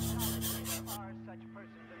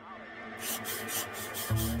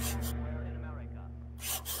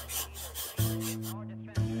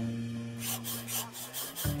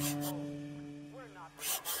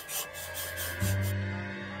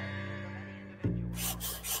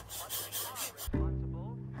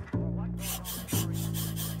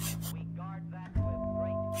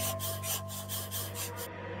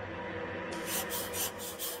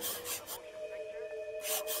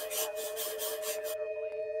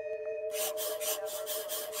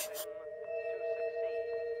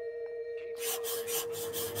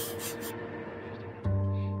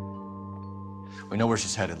 We know where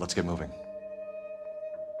she's headed. Let's get moving.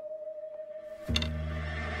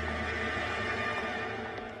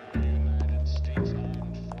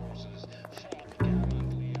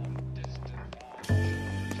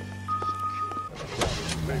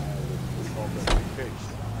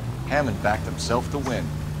 Hammond backed himself to win.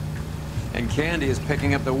 And Candy is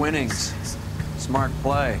picking up the winnings. Smart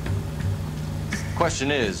play.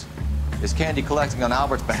 Question is Candy collecting on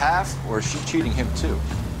Albert's behalf, or is she cheating him too?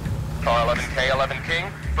 Car 11K11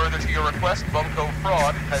 King, further to your request, Bumco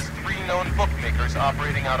Fraud has 3 known bookmakers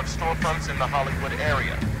operating out of storefronts in the Hollywood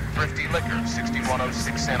area. Thrifty Liquor,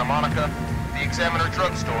 6106 Santa Monica, the Examiner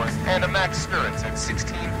Drugstore, and a Max Spirits at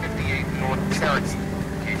 1658 North Cherokee.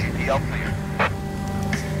 KGPL clear.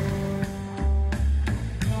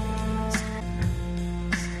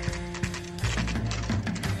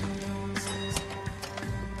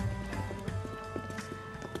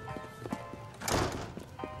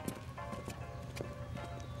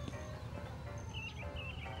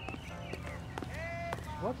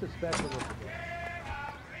 suspect?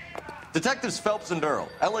 Detectives Phelps and Earl,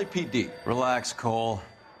 LAPD. Relax, Cole.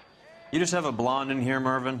 You just have a blonde in here,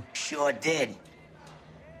 Mervyn? Sure did.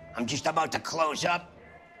 I'm just about to close up.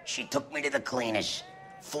 She took me to the cleaners.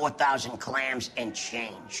 4,000 clams and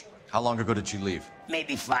change. How long ago did she leave?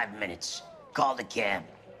 Maybe 5 minutes. Called a cab.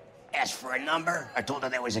 Asked for a number. I told her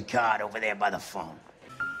there was a card over there by the phone.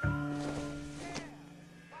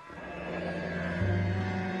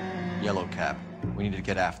 Yellow cab. We need to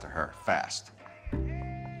get after her, fast.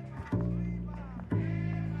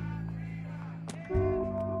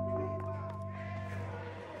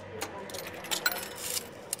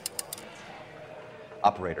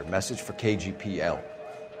 Operator, message for KGPL.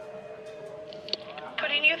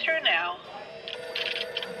 Putting you through now.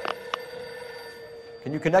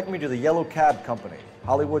 Can you connect me to the Yellow Cab Company,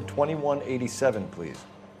 Hollywood 2187, please?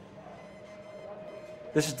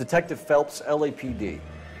 This is Detective Phelps, LAPD.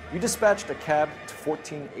 You dispatched a cab to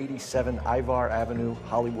 1487 Ivar Avenue,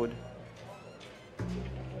 Hollywood.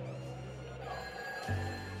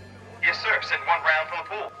 Yes, sir. Sent one round from the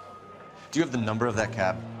pool. Do you have the number of that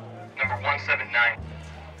cab? Number 179.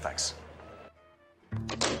 Thanks.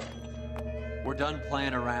 We're done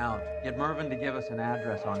playing around. Get Mervyn to give us an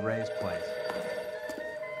address on Ray's place.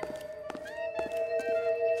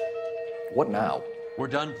 What now? We're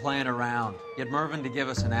done playing around. Get Mervyn to give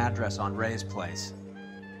us an address on Ray's place.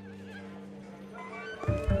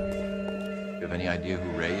 You have any idea who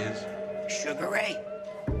Ray is? Sugar Ray?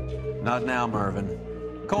 Not now, Mervyn.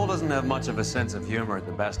 Cole doesn't have much of a sense of humor at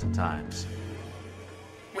the best of times.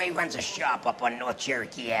 Ray runs a shop up on North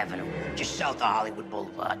Cherokee Avenue, just south of Hollywood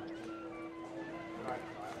Boulevard.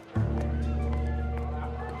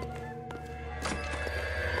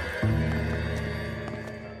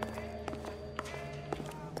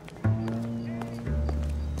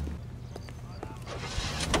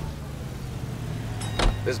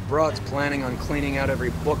 This broad's planning on cleaning out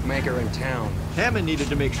every bookmaker in town. Hammond needed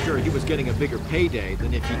to make sure he was getting a bigger payday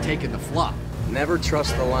than if he'd taken the flop. Never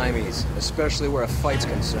trust the limeys, especially where a fight's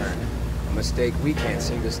concerned. A mistake we can't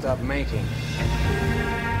seem to stop making.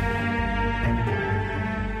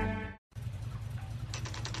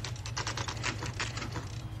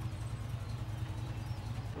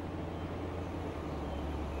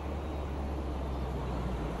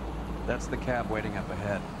 That's the cab waiting up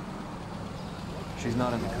ahead. She's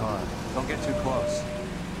not in the car. Don't get too close.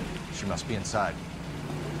 She must be inside.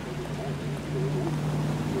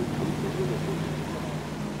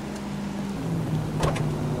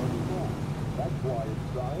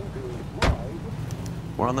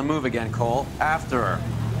 We're on the move again, Cole. After her.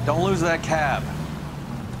 Don't lose that cab.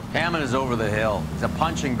 Hammond is over the hill. He's a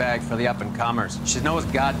punching bag for the up-and-comers. She knows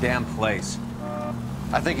his goddamn place.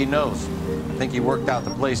 I think he knows. I think he worked out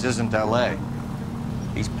the place isn't L.A.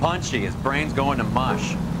 He's punchy. His brain's going to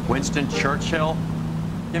mush. Winston Churchill?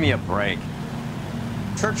 Give me a break.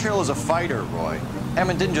 Churchill is a fighter, Roy.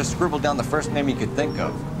 Hammond didn't just scribble down the first name he could think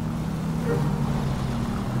of.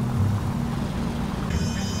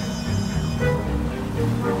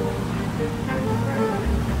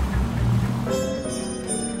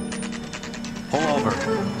 Pull over.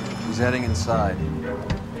 He's heading inside.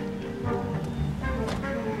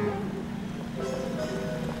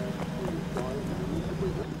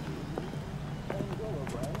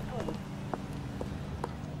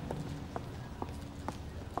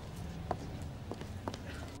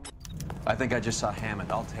 I think I just saw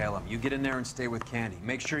Hammond. I'll tail him. You get in there and stay with Candy.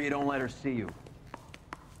 Make sure you don't let her see you.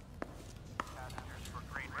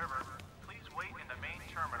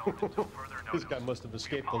 This guy must have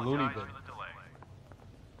escaped the loony bin.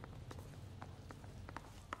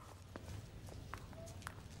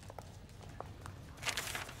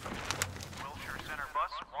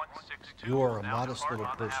 You are a modest little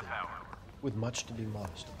person with much to be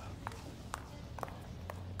modest about.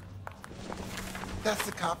 That's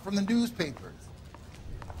the cop from the newspapers.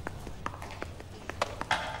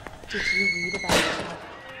 Did you read about it?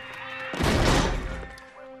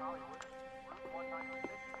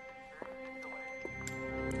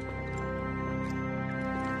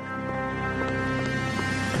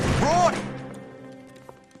 Roy!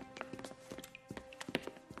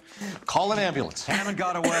 Call an ambulance. Hammond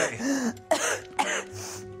got away.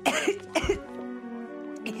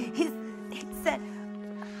 He said...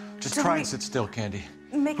 Just try and sit still, Candy.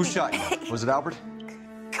 Who shot you? Was it Albert?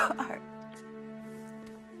 Car.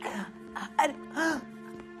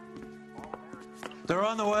 They're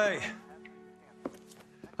on the way.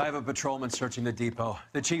 I have a patrolman searching the depot.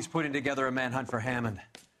 The chief's putting together a manhunt for Hammond.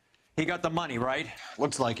 He got the money, right?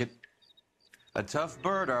 Looks like it. A tough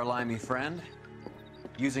bird, our limey friend.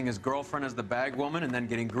 Using his girlfriend as the bag woman and then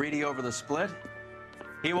getting greedy over the split?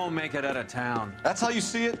 He won't make it out of town. That's how you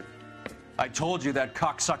see it? I told you that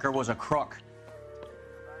cocksucker was a crook.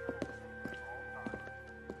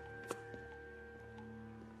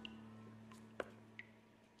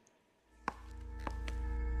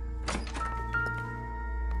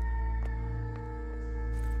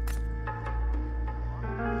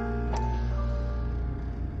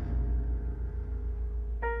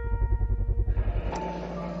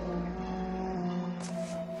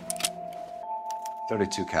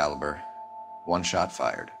 .32 caliber, one shot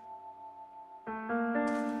fired.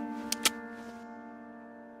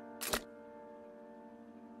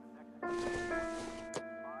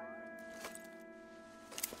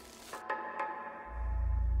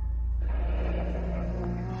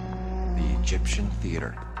 The Egyptian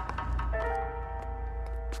Theater.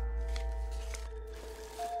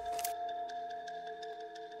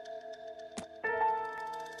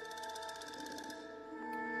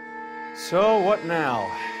 So, what now?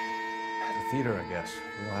 The theater, I guess.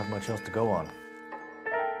 We don't have much else to go on.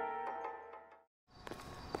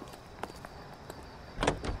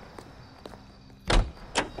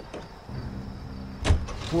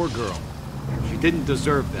 Poor girl. She didn't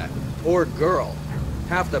deserve that. Poor girl.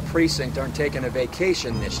 Half the precinct aren't taking a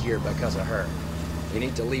vacation this year because of her. You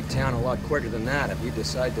need to leave town a lot quicker than that if you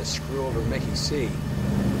decide to screw over Mickey C.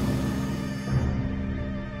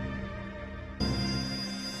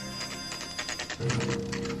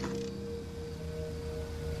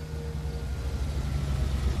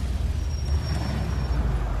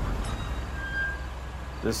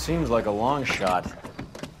 This seems like a long shot.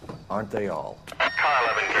 Aren't they all? Car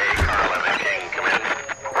 11K, Car 11 King, come in.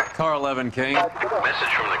 Car 11 King.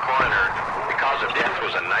 Message from the coroner. The cause of death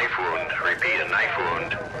was a knife wound. Repeat, a knife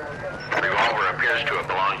wound. Revolver appears to have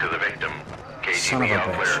belonged to the victim. Son of a KGB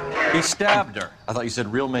all bitch. clear. He stabbed her. I thought you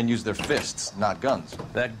said real men use their fists, not guns.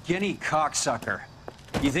 That guinea cocksucker.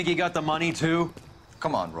 You think he got the money, too?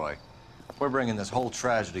 Come on, Roy. We're bringing this whole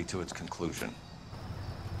tragedy to its conclusion.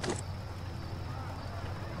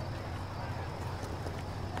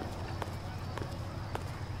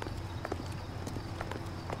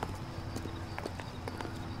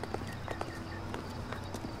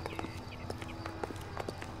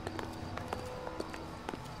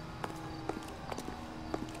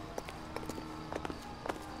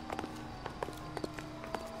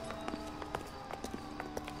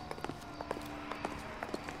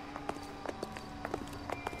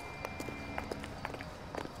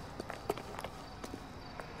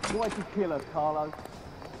 Why'd you kill her, Carlo?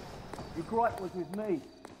 Your gripe was with me.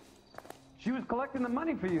 She was collecting the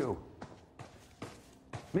money for you.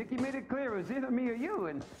 Mickey made it clear it was either me or you,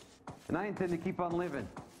 and I intend to keep on living.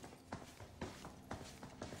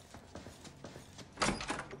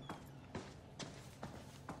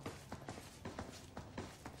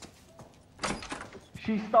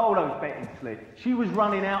 She stole those betting slips. She was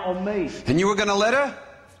running out on me. And you were gonna let her?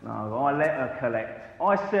 No, I let her collect.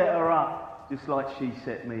 I set her up. Just like she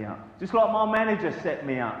set me up. Just like my manager set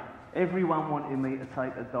me up. Everyone wanted me to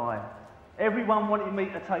take a dive. Everyone wanted me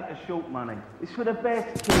to take the short money. It's for the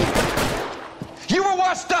best, kid. You were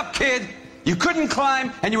washed up, kid! You couldn't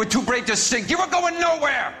climb, and you were too brave to sink. You were going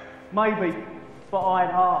nowhere! Maybe, but I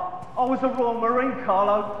had heart. I was a Royal Marine,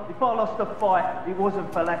 Carlo. If I lost a fight, it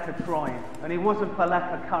wasn't for lack of trying, and it wasn't for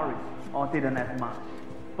lack of courage. I didn't have much,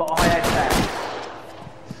 but I had that.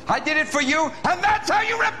 I did it for you, and that's how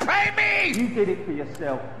you repay me! You did it for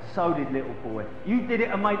yourself. So did little boy. You did it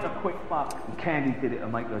to make a quick buck, and Candy did it to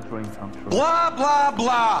make her dream come true. Blah, blah,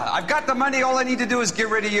 blah. I've got the money. All I need to do is get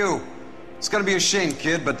rid of you. It's gonna be a shame,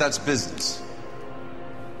 kid, but that's business.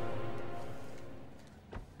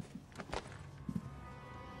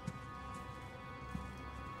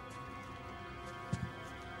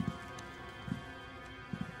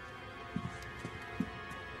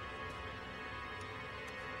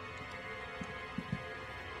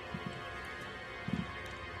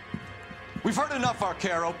 We've heard enough,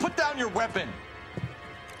 Arcaro. Put down your weapon.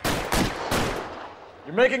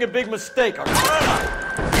 You're making a big mistake,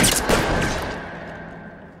 Arcaro.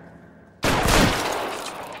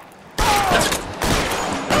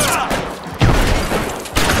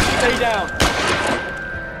 Stay down.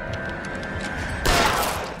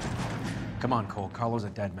 Come on, Cole. Carlo's a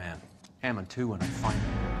dead man. Hammond, too, and I'm fine.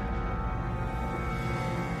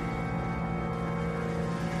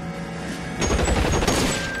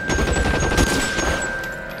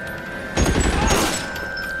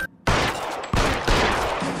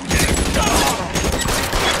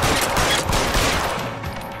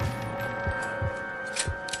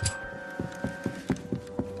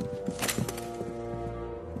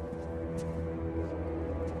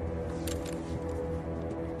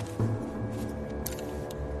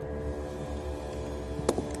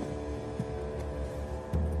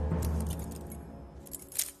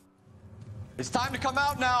 It's time to come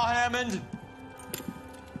out now, Hammond.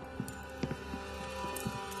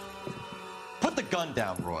 Put the gun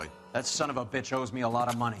down, Roy. That son of a bitch owes me a lot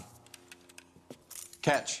of money.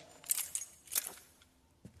 Catch.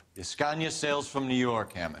 The Scania sails from New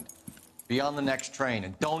York, Hammond. Be on the next train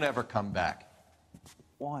and don't ever come back.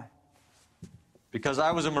 Why? Because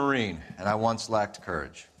I was a Marine and I once lacked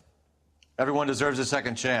courage. Everyone deserves a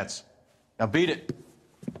second chance. Now beat it.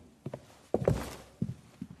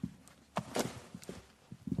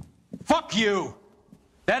 Fuck you!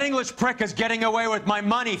 That English prick is getting away with my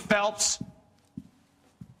money, Phelps!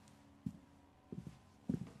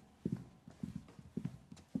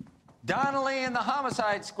 Donnelly and the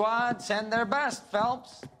homicide squad send their best,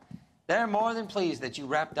 Phelps. They're more than pleased that you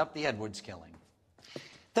wrapped up the Edwards killing.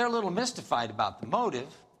 They're a little mystified about the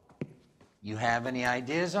motive. You have any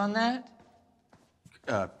ideas on that?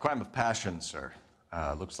 Crime of passion, sir.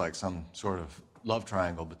 Looks like some sort of love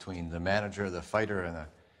triangle between the manager, the fighter, and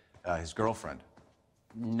his girlfriend.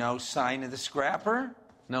 No sign of the scrapper?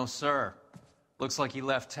 No, sir. Looks like he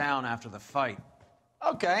left town after the fight.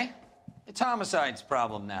 Okay. It's homicide's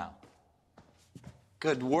problem now.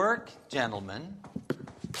 Good work, gentlemen.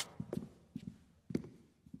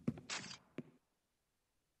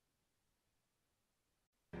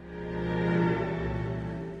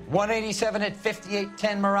 .187 at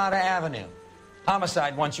 5810 Murata Avenue.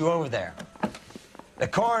 Homicide wants you over there. The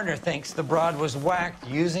coroner thinks the broad was whacked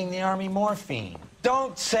using the Army morphine.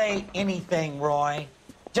 Don't say anything, Roy.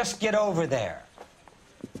 Just get over there.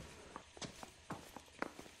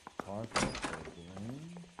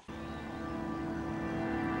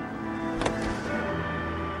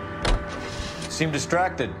 Seem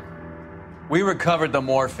distracted. We recovered the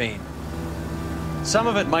morphine. Some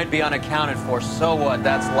of it might be unaccounted for, so what?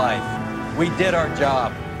 That's life. We did our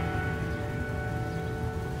job.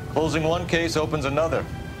 Closing one case opens another.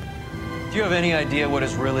 Do you have any idea what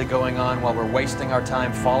is really going on while we're wasting our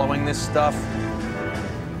time following this stuff?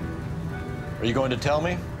 Are you going to tell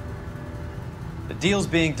me? The deals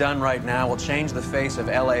being done right now will change the face of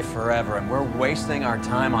LA forever, and we're wasting our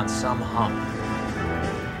time on some hump.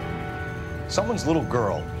 Someone's little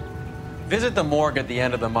girl. Visit the morgue at the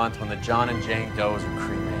end of the month when the John and Jane Does are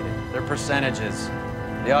cremated. Their percentages,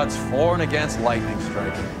 the odds for and against lightning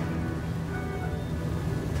striking.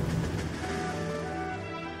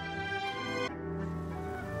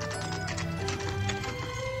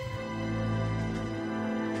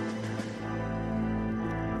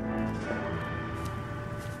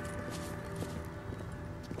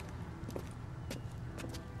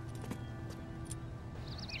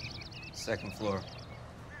 Second floor,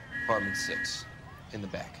 apartment 6, in the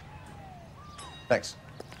back. Thanks.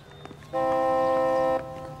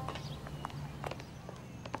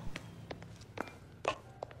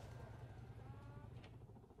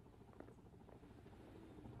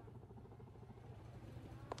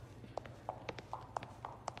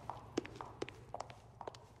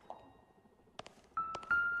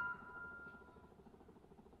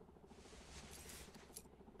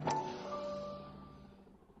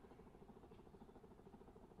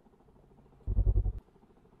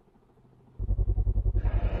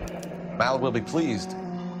 Mal will be pleased.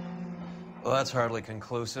 Well, that's hardly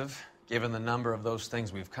conclusive, given the number of those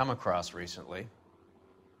things we've come across recently.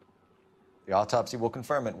 The autopsy will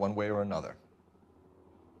confirm it one way or another.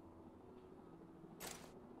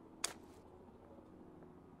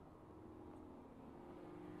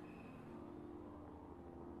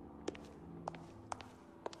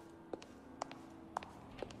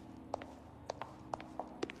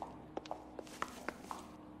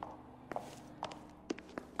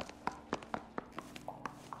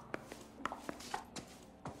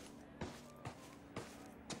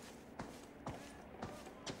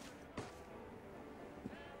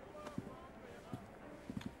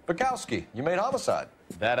 Bukowski, you made homicide.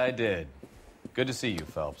 That I did. Good to see you,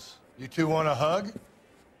 Phelps. You two want a hug?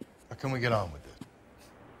 Or can we get on with it?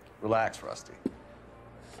 Relax, Rusty.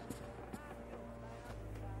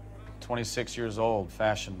 26 years old,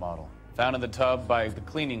 fashion model. Found in the tub by the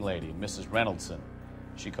cleaning lady, Mrs. Reynoldson.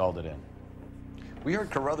 She called it in. We heard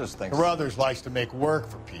Carruthers thinks... Carruthers likes to make work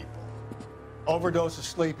for people. Overdose of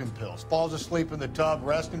sleeping pills. Falls asleep in the tub.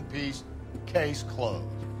 Rest in peace. Case closed.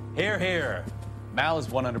 Here, here. Mal is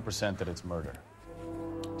 100% that it's murder.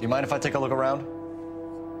 Do you mind if I take a look around?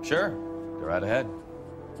 Sure. Go right ahead.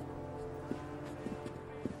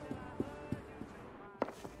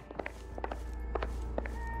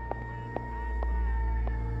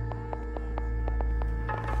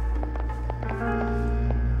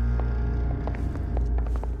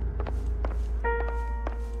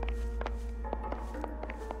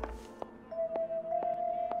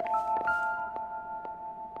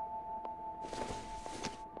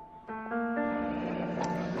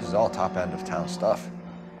 is all top end of town stuff.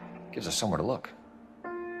 Gives us somewhere to look.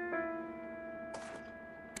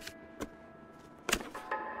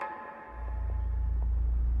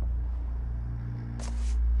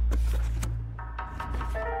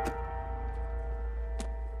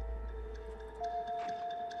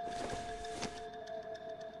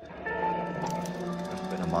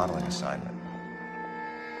 Been a modeling assignment.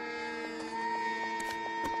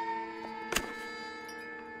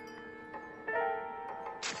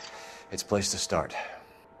 It's a place to start.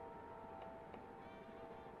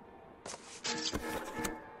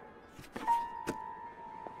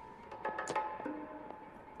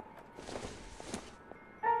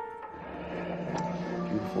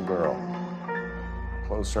 Beautiful girl.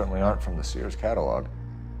 Clothes certainly aren't from the Sears catalog.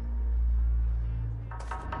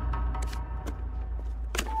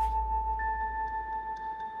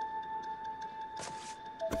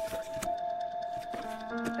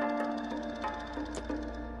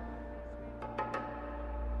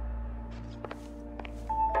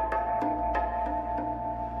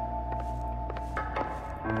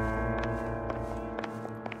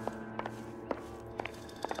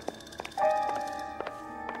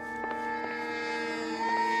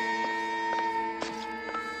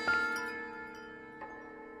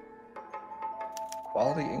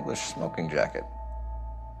 Quality English smoking jacket.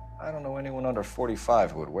 I don't know anyone under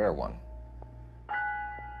 45 who would wear one.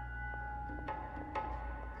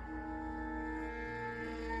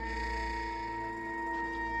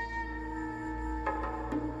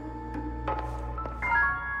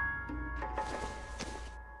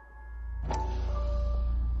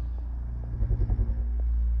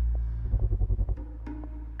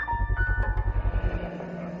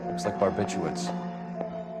 Looks like barbiturates.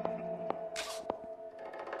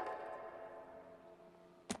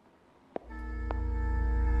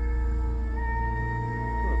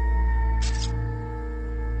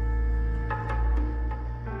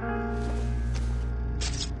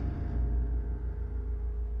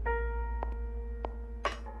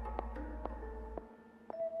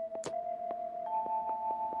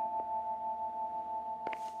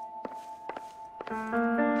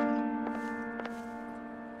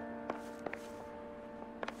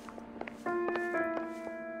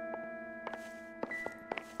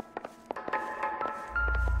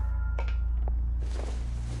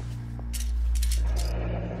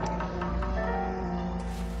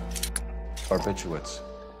 Barbiturates.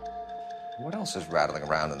 What else is rattling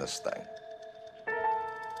around in this thing?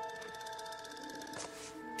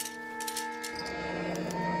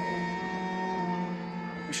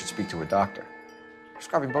 We should speak to a doctor.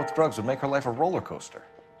 Prescribing both drugs would make her life a roller coaster.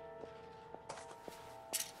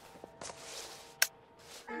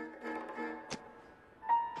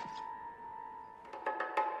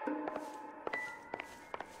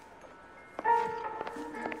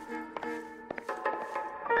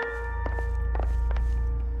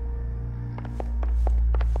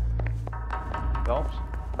 Phelps?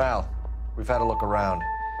 Val, we've had a look around.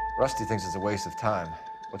 Rusty thinks it's a waste of time.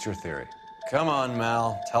 What's your theory? Come on,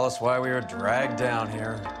 Mal. Tell us why we were dragged down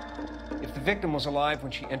here. If the victim was alive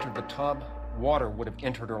when she entered the tub, water would have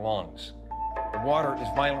entered her lungs. The water is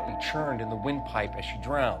violently churned in the windpipe as she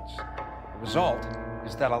drowns. The result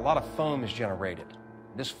is that a lot of foam is generated.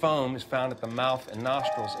 This foam is found at the mouth and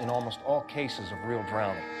nostrils in almost all cases of real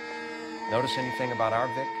drowning. Notice anything about our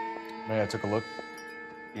Vic? May I took a look?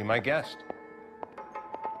 Be my guest.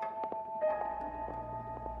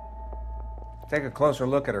 Take a closer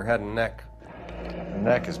look at her head and neck. Her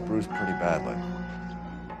neck is bruised pretty badly.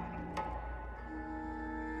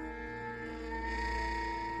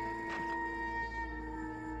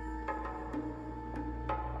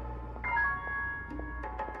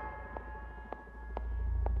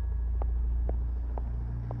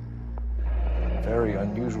 Very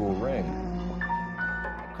unusual ring.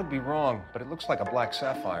 Could be wrong, but it looks like a black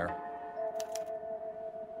sapphire.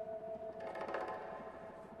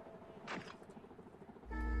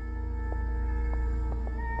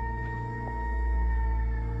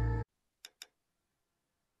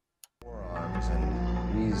 Forearms,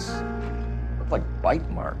 and these look like bite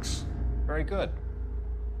marks. Very good.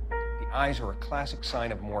 The eyes are a classic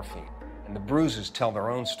sign of morphine, and the bruises tell their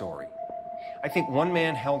own story. I think one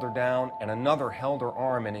man held her down and another held her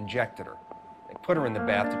arm and injected her. They put her in the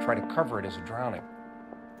bath to try to cover it as a drowning.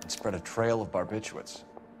 And spread a trail of barbiturates.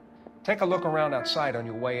 Take a look around outside on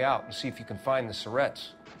your way out and see if you can find the syrettes.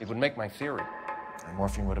 It would make my theory. And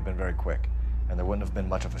morphine would have been very quick, and there wouldn't have been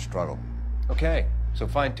much of a struggle. Okay, so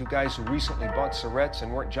find two guys who recently bought syrettes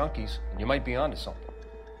and weren't junkies, and you might be onto something.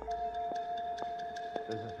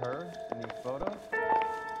 This is her in these photos?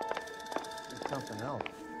 It's something else.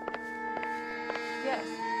 Yes,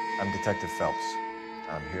 I'm Detective Phelps.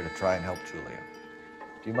 I'm here to try and help Julia.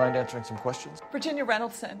 Do you mind answering some questions? Virginia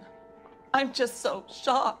Reynoldson, I'm just so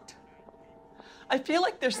shocked. I feel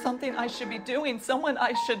like there's something I should be doing, someone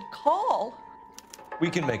I should call. We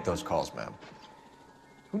can make those calls, ma'am.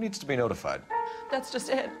 Who needs to be notified? That's just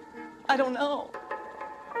it. I don't know.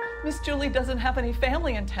 Miss Julie doesn't have any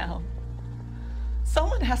family in town.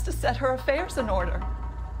 Someone has to set her affairs in order.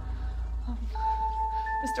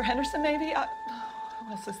 Mr. Henderson, maybe?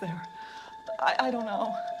 Who else is there? I don't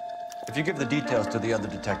know. If you give the details to the other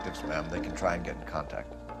detectives, ma'am, they can try and get in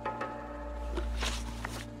contact.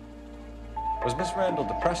 Was Miss Randall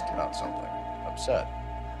depressed about something? Upset?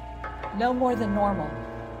 No more than normal.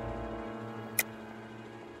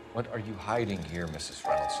 What are you hiding here, Mrs.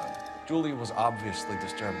 Reynoldson? Julia was obviously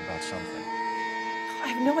disturbed about something. I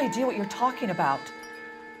have no idea what you're talking about.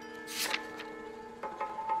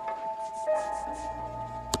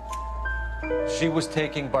 She was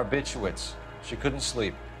taking barbiturates. She couldn't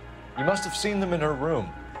sleep. You must have seen them in her room.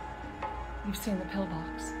 You've seen the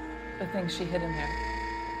pillbox, the things she hid in there.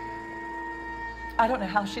 I don't know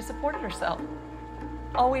how she supported herself.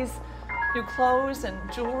 Always new clothes and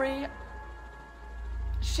jewelry.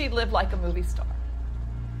 She lived like a movie star.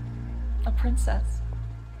 A princess.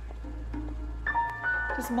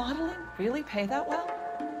 Does modeling really pay that well?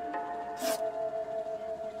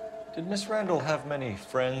 Did Miss Randall have many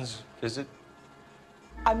friends visit?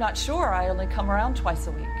 I'm not sure. I only come around twice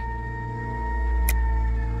a week.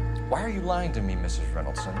 Why are you lying to me, Mrs.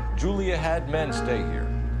 Reynoldson? Julia had men stay here.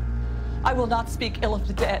 I will not speak ill of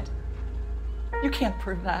the dead. You can't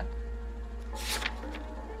prove that.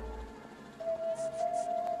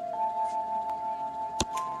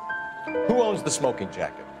 Who owns the smoking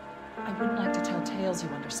jacket? I wouldn't like to tell tales, you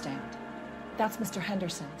understand. That's Mr.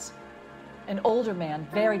 Henderson's. An older man,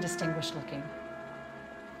 very distinguished looking.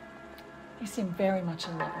 He seemed very much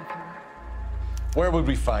in love with her. Where would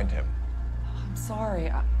we find him? I'm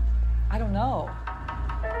sorry. I don't know.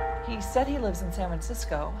 He said he lives in San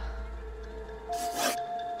Francisco.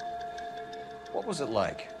 What was it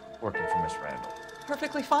like working for Miss Randall?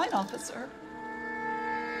 Perfectly fine, officer.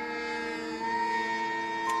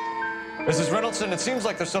 Mrs. Reynoldson, it seems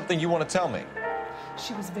like there's something you want to tell me.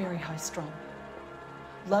 She was very high-strung.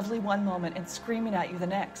 Lovely one moment and screaming at you the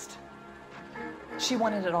next. She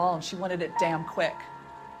wanted it all, and she wanted it damn quick.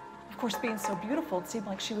 Of course, being so beautiful, it seemed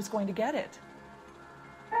like she was going to get it.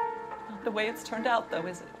 Not the way it's turned out, though,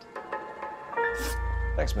 is it?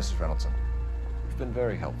 Thanks, Mrs. Reynoldson. You've been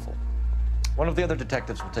very helpful. One of the other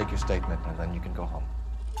detectives will take your statement, and then you can go home.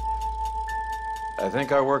 I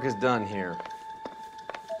think our work is done here.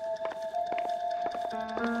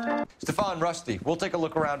 Stefan, Rusty, we'll take a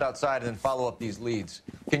look around outside and then follow up these leads.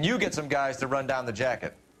 Can you get some guys to run down the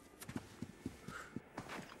jacket?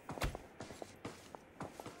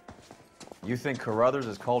 You think Carruthers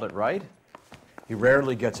has called it right? He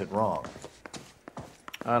rarely gets it wrong.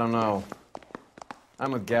 I don't know.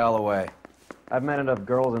 I'm with Galloway. I've met enough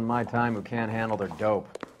girls in my time who can't handle their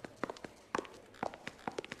dope.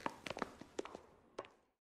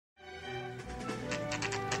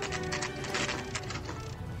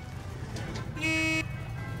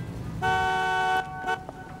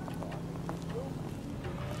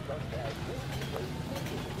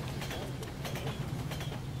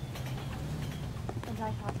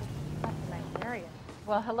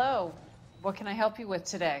 Well, hello. What can I help you with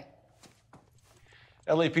today?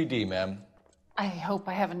 LAPD, ma'am. I hope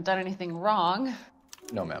I haven't done anything wrong.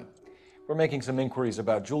 No, ma'am. We're making some inquiries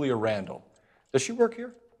about Julia Randall. Does she work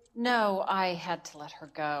here? No, I had to let her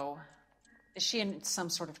go. Is she in some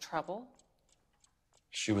sort of trouble?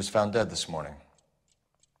 She was found dead this morning.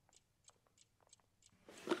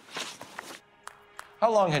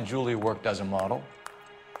 How long had Julia worked as a model?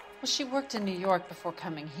 Well, she worked in New York before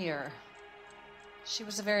coming here. She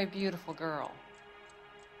was a very beautiful girl.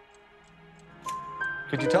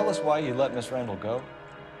 Could you tell us why you let Miss Randall go?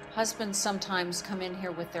 Husbands sometimes come in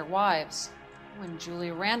here with their wives. When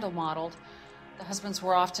Julia Randall modeled, the husbands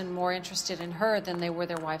were often more interested in her than they were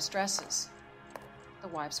their wives' dresses. The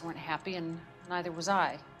wives weren't happy, and neither was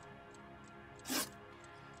I.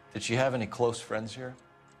 Did she have any close friends here?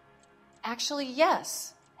 Actually,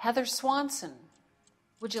 yes. Heather Swanson.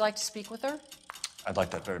 Would you like to speak with her? I'd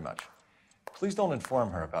like that very much. Please don't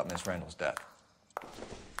inform her about Miss Randall's death.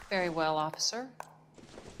 Very well, officer.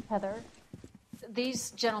 Heather?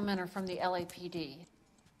 These gentlemen are from the LAPD.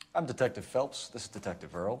 I'm Detective Phelps. This is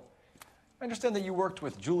Detective Earl. I understand that you worked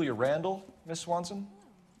with Julia Randall, Miss Swanson?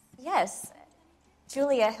 Yes.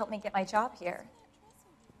 Julia helped me get my job here.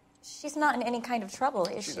 She's not in any kind of trouble,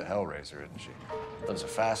 is she? She's a hellraiser, isn't she? Lives a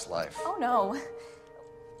fast life. Oh, no.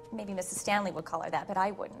 Maybe Mrs. Stanley would call her that, but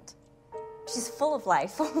I wouldn't. She's full of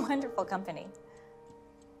life, a wonderful company.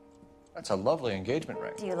 That's a lovely engagement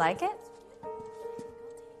ring. Do you like it?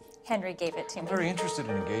 Henry gave it to me. I'm very interested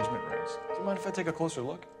in engagement rings. Do you mind if I take a closer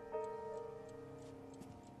look?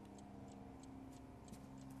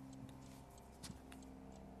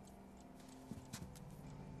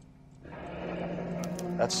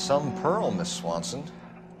 That's some pearl, Miss Swanson.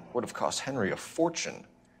 Would have cost Henry a fortune.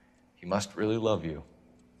 He must really love you.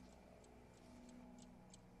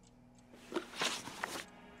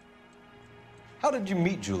 How did you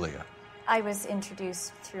meet Julia? I was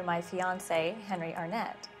introduced through my fiancé, Henry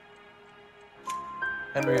Arnett.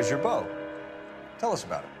 Henry is your beau. Tell us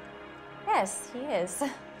about it. Yes, he is.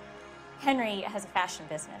 Henry has a fashion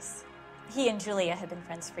business. He and Julia have been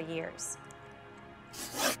friends for years.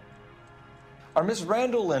 Are Miss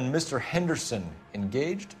Randall and Mr. Henderson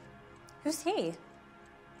engaged? Who's he?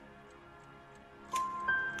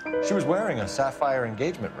 She was wearing a sapphire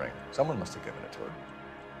engagement ring. Someone must have given it to her.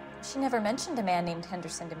 She never mentioned a man named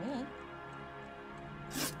Henderson to me.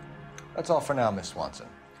 That's all for now, Miss Swanson.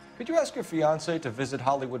 Could you ask your fiancé to visit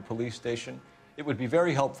Hollywood Police Station? It would be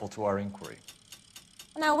very helpful to our inquiry.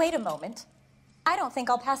 Now, wait a moment. I don't think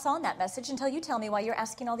I'll pass on that message until you tell me why you're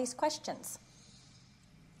asking all these questions.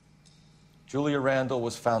 Julia Randall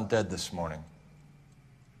was found dead this morning.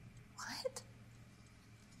 What?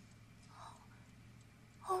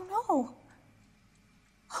 Oh, no.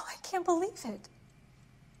 Oh, I can't believe it.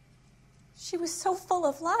 She was so full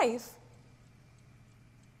of life.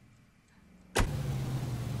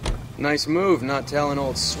 Nice move not telling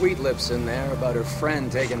old Sweet Lips in there about her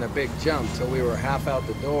friend taking the big jump till we were half out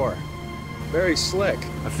the door. Very slick.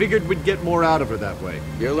 I figured we'd get more out of her that way.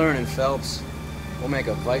 You're learning, Phelps. We'll make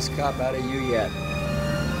a vice cop out of you yet.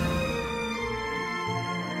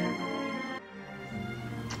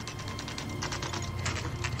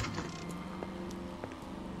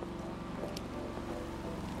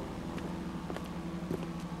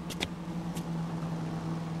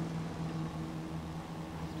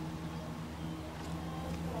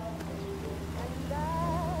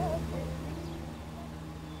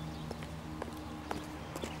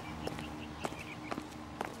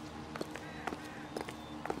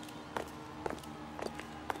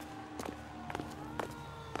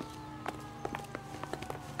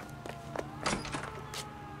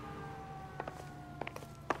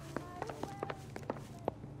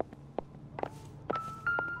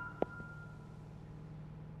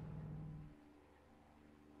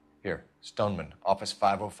 Here, Stoneman, office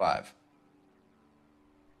 505.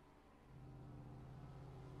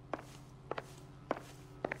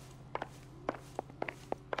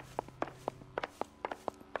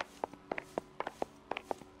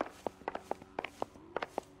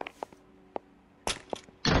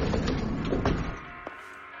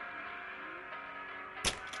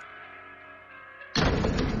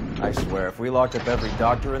 I swear, if we locked up every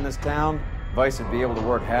doctor in this town, Vice would be able to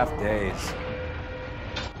work half days.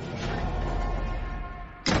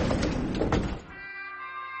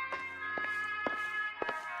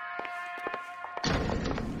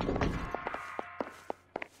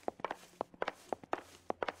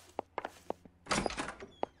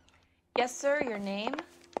 Yes, sir, your name?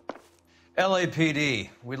 LAPD.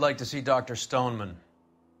 We'd like to see Dr. Stoneman.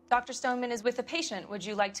 Dr. Stoneman is with a patient. Would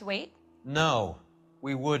you like to wait? No,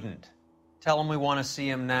 we wouldn't. Tell him we want to see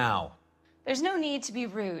him now. There's no need to be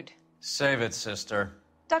rude. Save it, sister.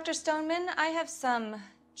 Dr. Stoneman, I have some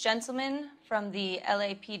gentlemen from the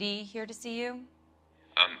LAPD here to see you.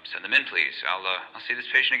 Send them in, please. I'll see this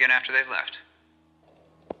patient again after they've left.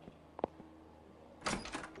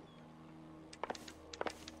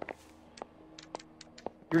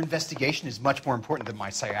 Your investigation is much more important than my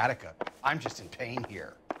sciatica. I'm just in pain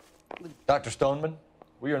here. Dr. Stoneman,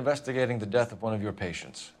 we are investigating the death of one of your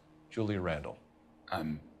patients, Julia Randall.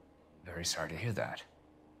 I'm very sorry to hear that.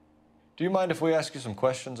 Do you mind if we ask you some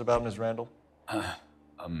questions about Ms. Randall?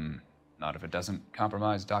 Not if it doesn't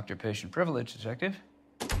compromise doctor-patient privilege, Detective.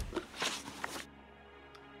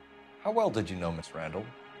 How well did you know Ms. Randall?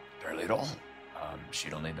 Barely at all.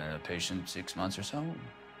 She'd only been a patient 6 months or so.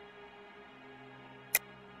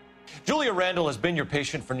 Julia Randall has been your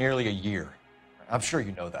patient for nearly a year. I'm sure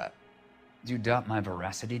you know that. Do you doubt my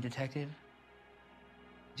veracity, Detective?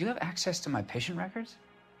 Do you have access to my patient records?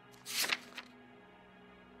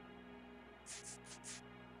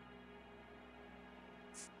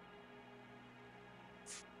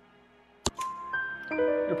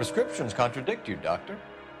 Your prescriptions contradict you, Doctor.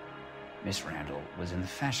 Miss Randall was in the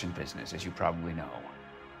fashion business, as you probably know.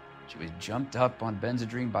 She was jumped up on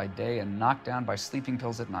Benzedrine by day and knocked down by sleeping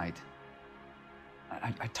pills at night.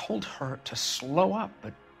 I told her to slow up,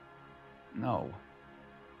 but No.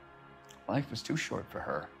 Life was too short for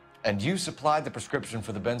her. And you supplied the prescription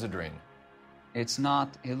for the Benzedrine. It's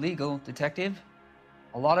not illegal, Detective.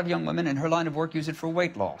 A lot of young women in her line of work use it for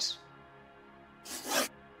weight loss.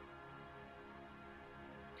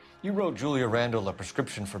 You wrote Julia Randall a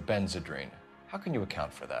prescription for Benzedrine. How can you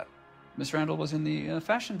account for that? Miss Randall was in the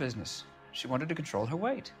fashion business. She wanted to control her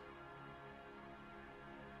weight.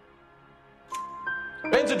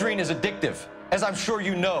 Benzedrine is addictive, as I'm sure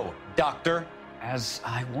you know, Doctor. As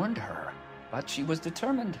I warned her, but she was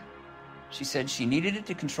determined. She said she needed it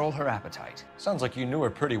to control her appetite. Sounds like you knew her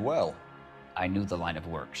pretty well. I knew the line of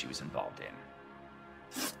work she was involved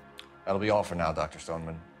in. That'll be all for now, Dr.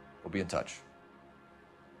 Stoneman. We'll be in touch.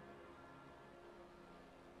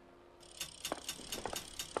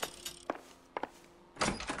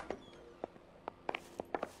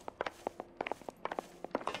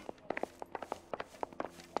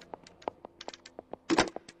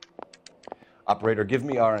 Operator, give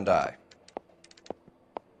me R&I.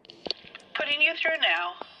 Putting you through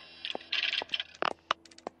now.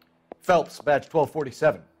 Phelps, badge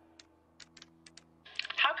 1247.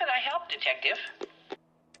 How could I help, Detective?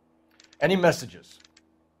 Any messages?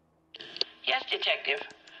 Yes, Detective.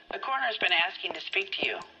 The coroner's been asking to speak to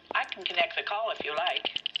you. I can connect the call if you like.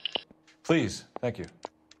 Please, thank you.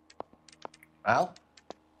 Al?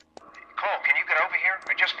 Cole, can you get over here?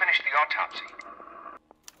 I just finished the autopsy.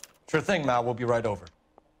 Sure thing, Mal. We'll be right over.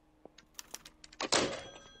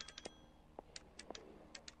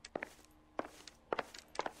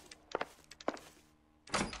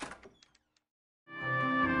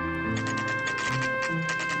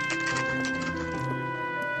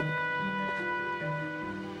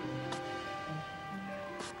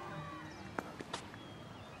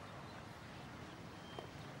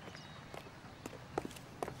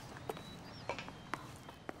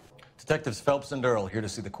 Detectives Phelps and Earl here to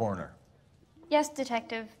see the coroner. Yes,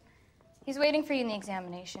 Detective. He's waiting for you in the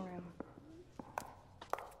examination room.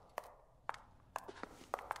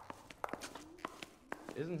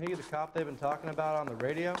 Isn't he the cop they've been talking about on the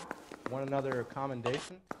radio? Want another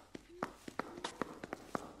commendation?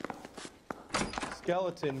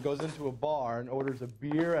 Skeleton goes into a bar and orders a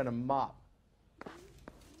beer and a mop.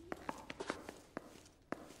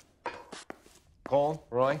 Cole,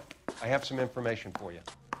 Roy, I have some information for you.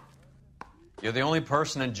 You're the only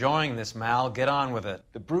person enjoying this, Mal. Get on with it.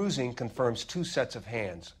 The bruising confirms 2 sets of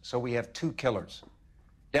hands, so we have 2 killers.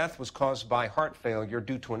 Death was caused by heart failure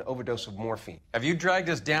due to an overdose of morphine. Have you dragged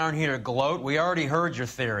us down here to gloat? We already heard your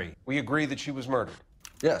theory. We agree that she was murdered.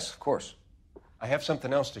 Yes, of course. I have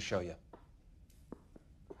something else to show you.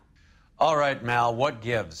 All right, Mal, what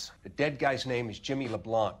gives? The dead guy's name is Jimmy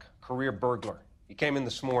LeBlanc, career burglar. He came in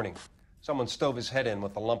this morning. Someone stove his head in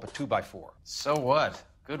with a lump of 2x4. So what?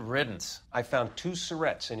 Good riddance. I found 2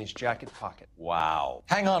 Syrettes in his jacket pocket. Wow.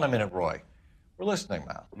 Hang on a minute, Roy. We're listening,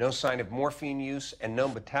 Mal. No sign of morphine use and no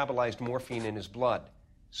metabolized morphine in his blood.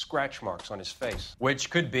 Scratch marks on his face.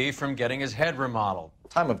 Which could be from getting his head remodeled.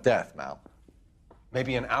 Time of death, Mal.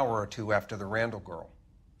 Maybe an hour or 2 after the Randall girl.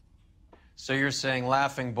 So you're saying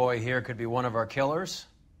Laughing Boy here could be one of our killers?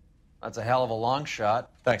 That's a hell of a long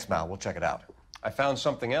shot. Thanks, Mal. We'll check it out. I found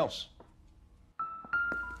something else.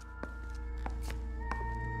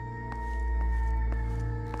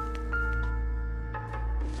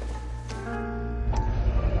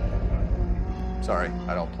 Sorry,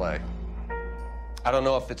 I don't play. I don't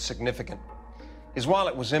know if it's significant. His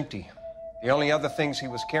wallet was empty. The only other things he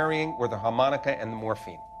was carrying were the harmonica and the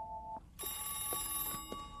morphine.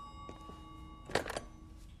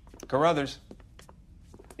 Carruthers.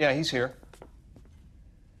 Yeah, he's here.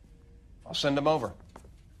 I'll send him over.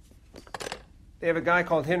 They have a guy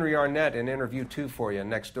called Henry Arnett in interview 2 for you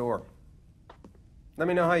next door. Let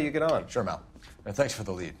me know how you get on. Sure, Mal. And thanks for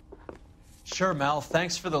the lead. Sure, Mal.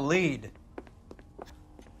 Thanks for the lead.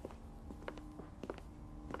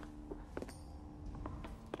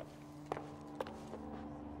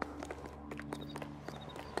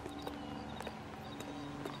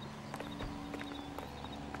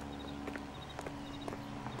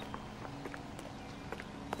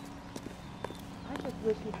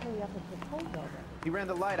 Wish he'd hurry up and propose already. He ran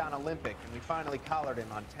the light on Olympic, and we finally collared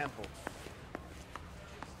him on Temple.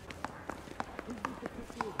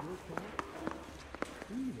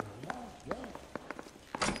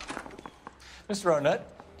 Mr. Arnett,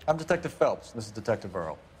 I'm Detective Phelps. This is Detective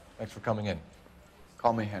Earl. Thanks for coming in.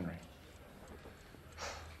 Call me Henry.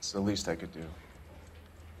 It's the least I could do.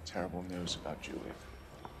 Terrible news about Julia.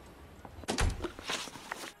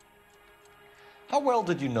 How well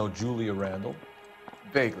did you know Julia Randall?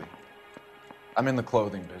 Vaguely. I'm in the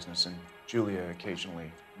clothing business, and Julia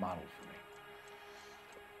occasionally modeled for me.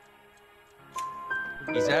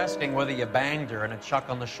 He's asking whether you banged her in a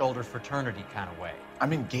chuck-on-the-shoulder fraternity kind of way.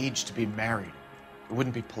 I'm engaged to be married. It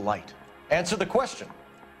wouldn't be polite. Answer the question.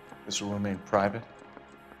 This will remain private?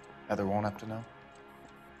 Heather won't have to know?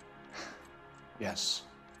 Yes.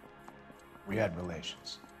 We had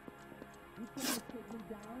relations.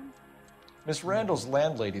 Miss Randall's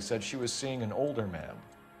landlady said she was seeing an older man.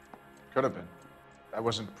 Could have been. I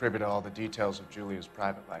wasn't privy to all the details of Julia's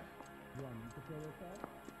private life.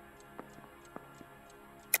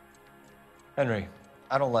 Henry,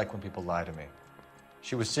 I don't like when people lie to me.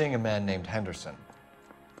 She was seeing a man named Henderson.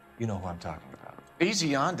 You know who I'm talking about.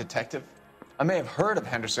 Easy on, Detective. I may have heard of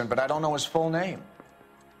Henderson, but I don't know his full name.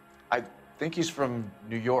 I think he's from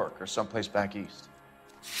New York or someplace back east.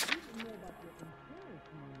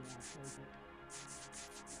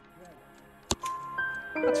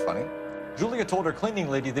 That's funny. Julia told her cleaning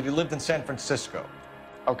lady that he lived in San Francisco.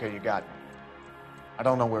 Okay, you got me. I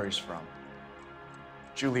don't know where he's from.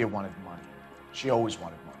 Julia wanted money. She always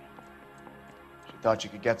wanted money. She thought she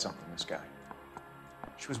could get something from this guy.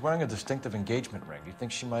 She was wearing a distinctive engagement ring. You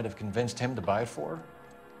think she might have convinced him to buy it for her?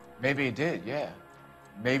 Maybe he did, yeah.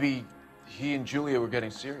 Maybe he and Julia were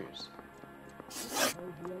getting serious.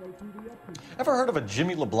 Ever heard of a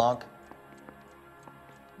Jimmy LeBlanc?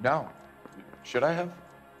 No. Should I have?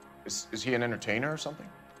 Is he an entertainer or something?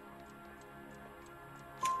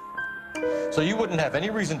 So you wouldn't have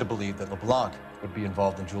any reason to believe that LeBlanc would be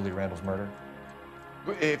involved in Julie Randall's murder?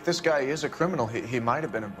 If this guy is a criminal, he might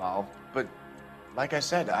have been involved. But like I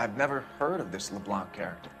said, I've never heard of this LeBlanc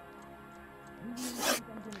character.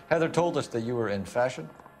 Heather told us that you were in fashion.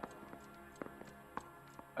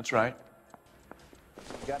 That's right.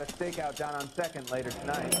 Got a stakeout down on 2nd later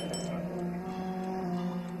tonight.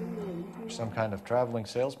 Some kind of traveling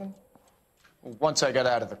salesman? Once I got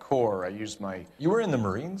out of the Corps, I used my... You were in the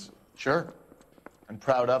Marines? Sure. I'm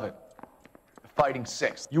proud of it. The Fighting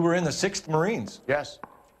Sixth. You were in the 6th Marines? Yes.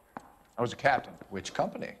 I was a captain. Which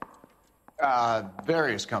company?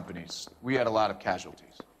 Various companies. We had a lot of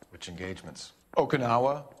casualties. Which engagements?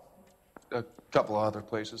 Okinawa. A couple of other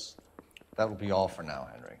places. That will be all for now,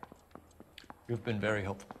 Henry. You've been very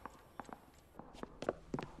helpful.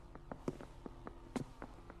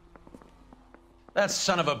 That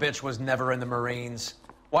son of a bitch was never in the Marines.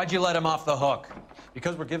 Why'd you let him off the hook?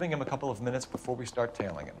 Because we're giving him a couple of minutes before we start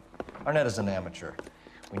tailing him. Arnett is an amateur.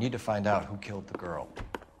 We need to find out who killed the girl.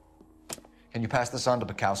 Can you pass this on to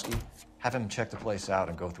Bukowski? Have him check the place out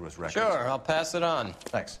and go through his records. Sure, I'll pass it on.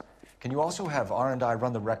 Thanks. Can you also have R&I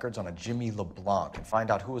run the records on a Jimmy LeBlanc and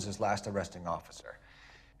find out who was his last arresting officer?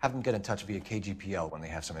 Have them get in touch via KGPL when they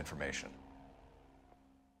have some information.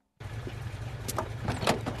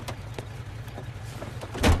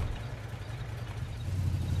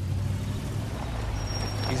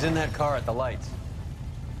 He's in that car at the lights.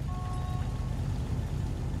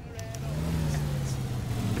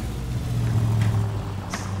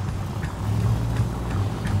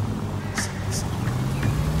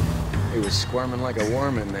 He was squirming like a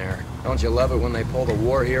worm in there. Don't you love it when they pull the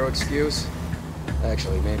war hero excuse?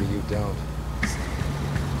 Actually, maybe you don't.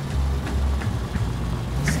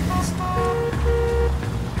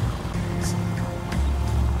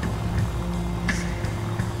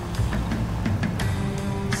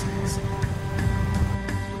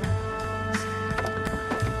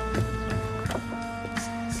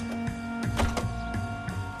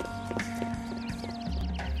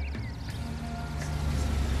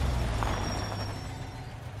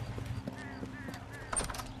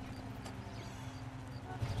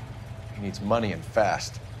 He needs money and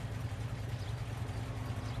fast.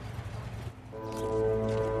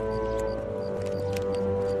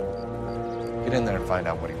 Get in there and find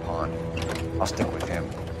out what he pawned. I'll stick with him,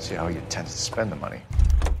 see how he intends to spend the money.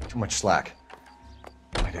 Too much slack.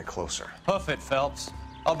 I get closer. Hoof it, Phelps.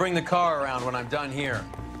 I'll bring the car around when I'm done here.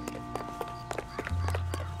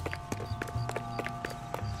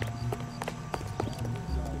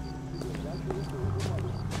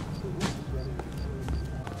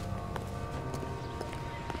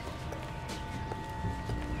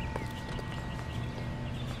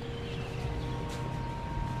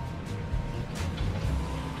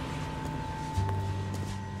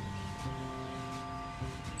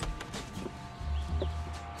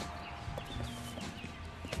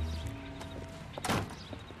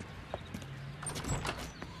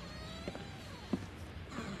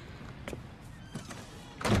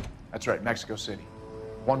 That's right, Mexico City.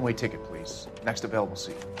 One-way ticket, please. Next available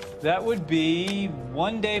seat. That would be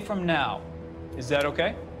 1 day from now. Is that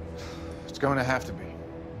okay? It's going to have to be.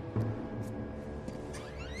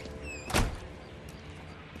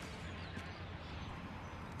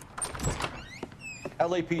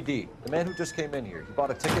 LAPD, the man who just came in here, he bought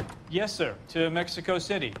a ticket? Yes, sir. To Mexico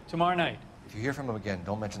City, tomorrow night. If you hear from him again,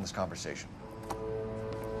 don't mention this conversation.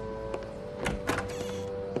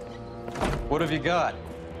 What have you got?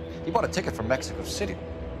 He bought a ticket from Mexico City,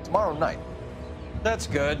 tomorrow night. That's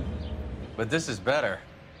good, but this is better.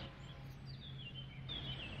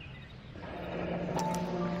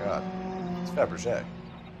 God, it's Fabergé.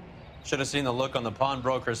 Should have seen the look on the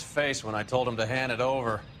pawnbroker's face when I told him to hand it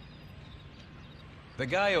over. The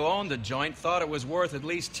guy who owned the joint thought it was worth at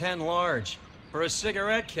least 10 large for a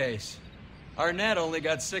cigarette case. Arnett only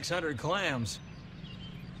got 600 clams.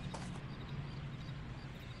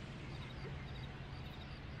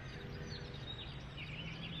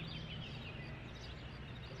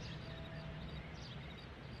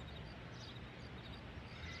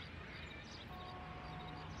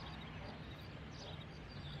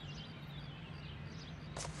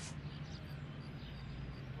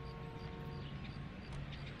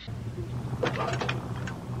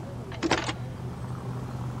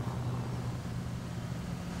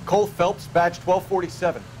 Cole Phelps, badge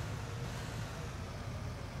 1247.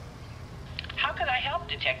 How could I help,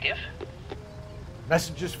 Detective?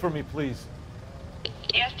 Messages for me, please.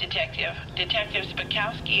 Yes, Detective. Detectives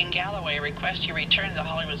Bukowski and Galloway request you return to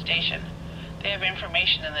Hollywood Station. They have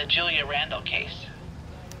information in the Julia Randall case.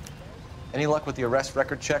 Any luck with the arrest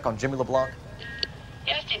record check on Jimmy LeBlanc?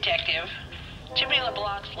 Yes, Detective. Jimmy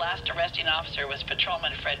LeBlanc's last arresting officer was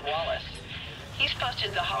Patrolman Fred Wallace. He's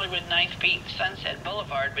posted the Hollywood 9th Beat Sunset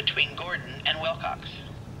Boulevard between Gordon and Wilcox.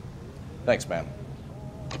 Thanks, ma'am.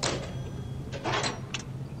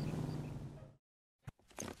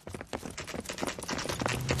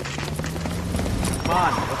 Come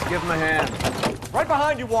on, let's give him a hand. Right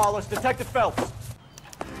behind you, Wallace. Detective Phelps.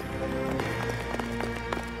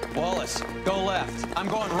 Wallace, go left. I'm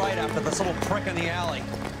going right after this little prick in the alley.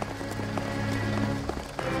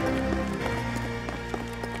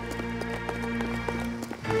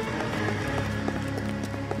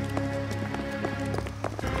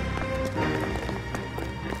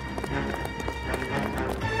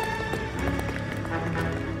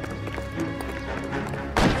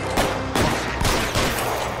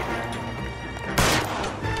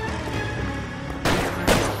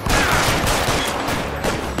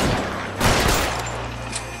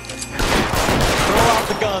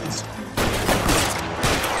 Guns.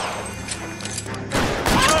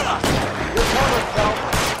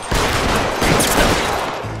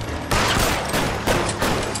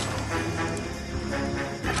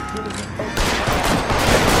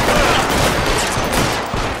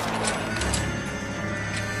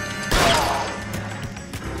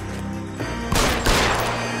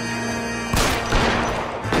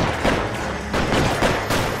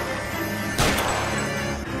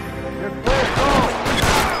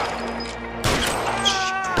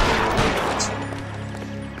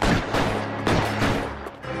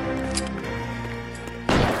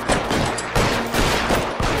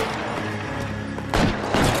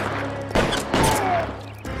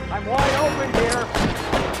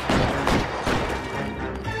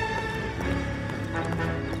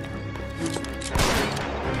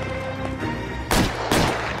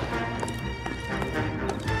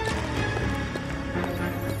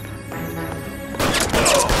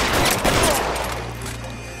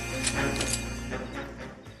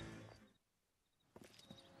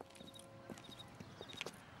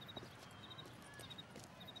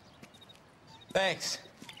 Thanks.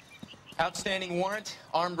 Outstanding warrant,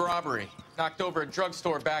 armed robbery. Knocked over a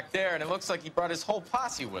drugstore back there, and it looks like he brought his whole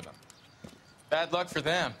posse with him. Bad luck for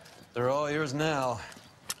them. They're all yours now.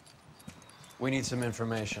 We need some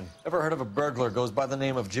information. Ever heard of a burglar goes by the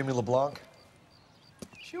name of Jimmy LeBlanc?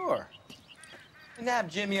 Sure. I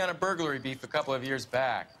nabbed Jimmy on a burglary beef a couple of years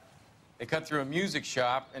back. They cut through a music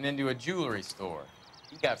shop and into a jewelry store.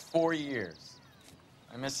 He got 4 years.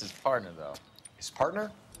 I miss his partner, though. His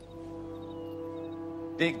partner?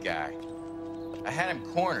 Big guy. I had him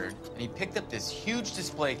cornered, and he picked up this huge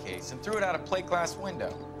display case and threw it out a plate glass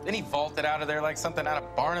window. Then he vaulted out of there like something out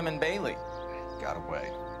of Barnum and Bailey. Got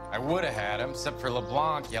away. I would have had him, except for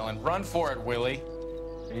LeBlanc yelling, "Run for it, Willie."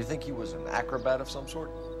 And you think he was an acrobat of some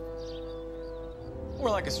sort?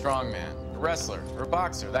 More like a strongman, a wrestler, or a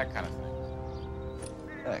boxer, that kind of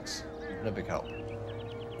thing. Thanks. You've been a big help.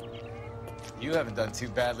 You haven't done too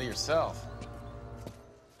badly yourself.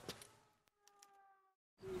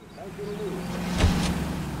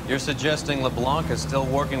 You're suggesting LeBlanc is still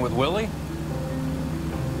working with Willie?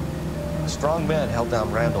 A strong man held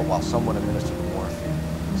down Randall while someone administered the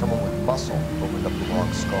morphine. Someone with muscle opened up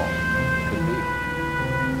LeBlanc's skull. Could be.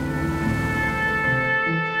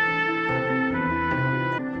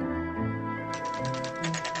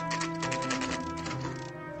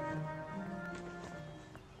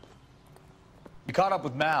 We caught up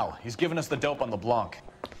with Mao. He's given us the dope on LeBlanc.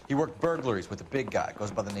 He worked burglaries with a big guy.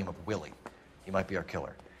 Goes by the name of Willie. He might be our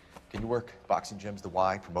killer. Can you work boxing gyms, the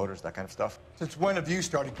Y, promoters, that kind of stuff? Since when have you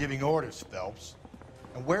started giving orders, Phelps?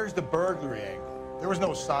 And where's the burglary angle? There was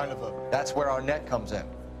no sign of a... That's where Arnett comes in.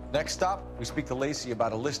 Next stop, we speak to Lacey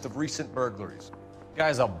about a list of recent burglaries.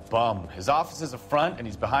 Guy's a bum. His office is a front, and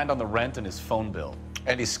he's behind on the rent and his phone bill.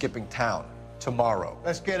 And he's skipping town tomorrow.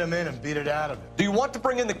 Let's get him in and beat it out of him. Do you want to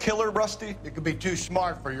bring in the killer, Rusty? You could be too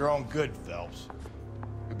smart for your own good, Phelps.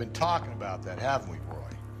 We've been talking about that, haven't we,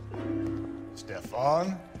 Roy?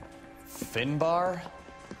 Stefan? Finbar?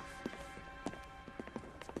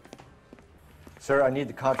 Sir, I need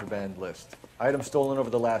the contraband list. Items stolen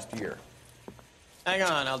over the last year. Hang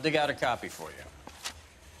on, I'll dig out a copy for you.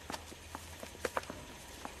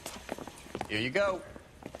 Here you go.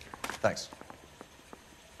 Thanks.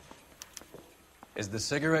 Is the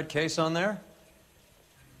cigarette case on there?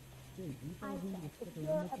 I said, if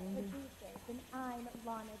you're a producer, then I'm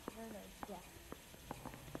Lana Turner's guest.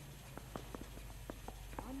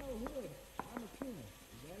 I'm no hood. I'm a king. Is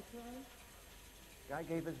that right? Guy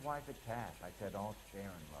gave his wife a tap. I said, don't share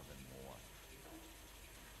and love him more.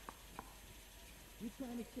 You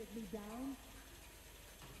trying to sit me down?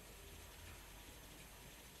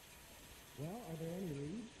 Well, are there any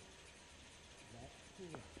leads? That's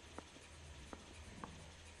correct.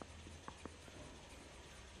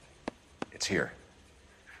 It's here.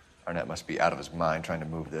 Arnett must be out of his mind trying to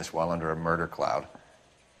move this while under a murder cloud.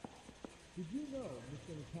 Did you know,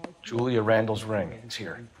 Mr. Mikowski? Julia Randall's ring. It's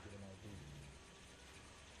here.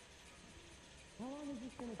 How long is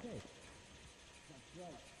this going to take? That's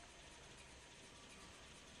right.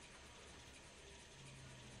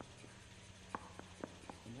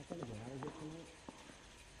 I'm not going to get out of here tonight?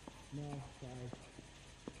 No, sorry.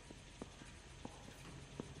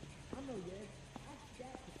 I'm no yet. I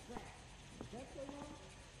got the crack. Is that so long?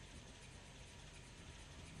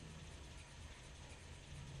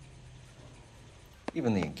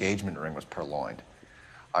 Even the engagement ring was purloined.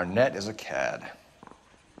 Arnett is a cad.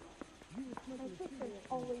 My sister's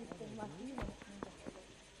always been lucky when it comes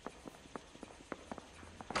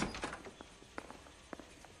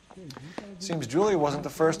to her. Seems Julia wasn't the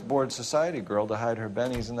first bored society girl to hide her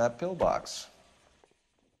bennies in that pillbox.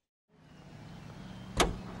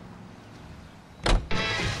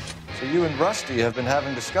 So you and Rusty have been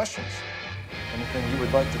having discussions. Anything you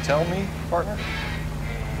would like to tell me, partner?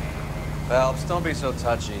 Phelps, don't be so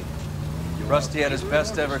touchy. Rusty had his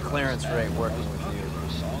best ever clearance rate working with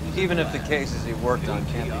you. Even if the cases he worked on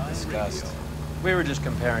can't be discussed. We were just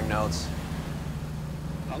comparing notes.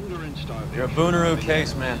 You're a Booneroo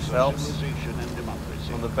case man, Phelps.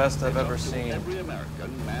 One of the best I've ever seen.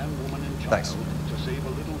 Thanks.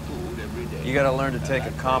 You gotta learn to take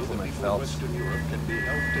a compliment, Phelps. Western Europe can be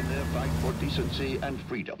helped in their fight for decency and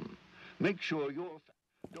freedom. Make sure your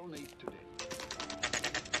donate today.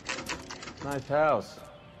 Nice house.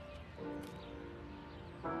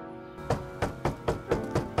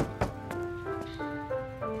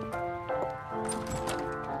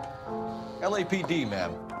 LAPD,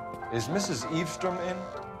 ma'am. Is Mrs. Eavestrom in?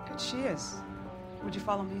 She is. Would you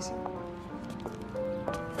follow me, sir?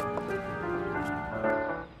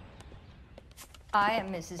 I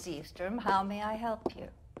am Mrs. Eavestrom. How may I help you?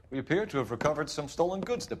 We appear to have recovered some stolen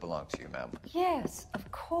goods that belong to you, ma'am. Yes, of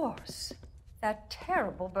course. That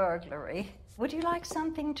terrible burglary. Would you like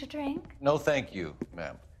something to drink? No, thank you,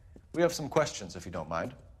 ma'am. We have some questions, if you don't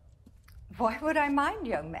mind. Why would I mind,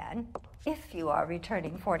 young man, if you are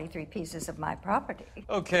returning 43 pieces of my property?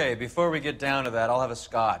 Okay, before we get down to that, I'll have a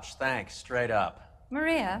scotch. Thanks, straight up.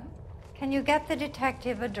 Maria, can you get the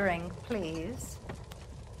detective a drink, please?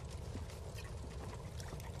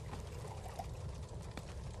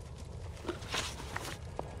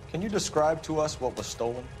 Can you describe to us what was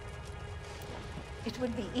stolen? It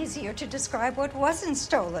would be easier to describe what wasn't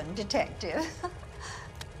stolen, Detective.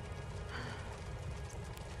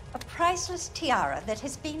 A priceless tiara that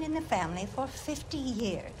has been in the family for 50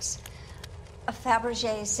 years. A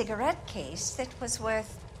Fabergé cigarette case that was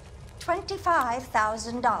worth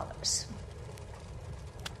 $25,000.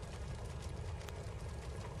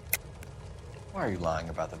 Why are you lying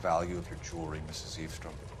about the value of your jewelry, Mrs.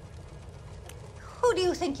 Eavestrom? Who do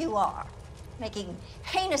you think you are, making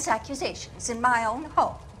heinous accusations in my own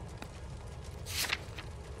home?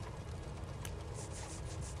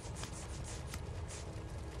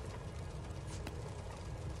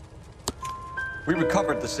 We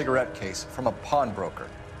recovered the cigarette case from a pawnbroker.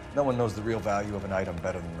 No one knows the real value of an item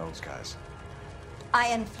better than those guys. I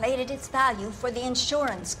inflated its value for the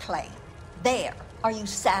insurance claim. There. Are you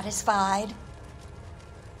satisfied?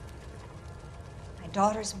 I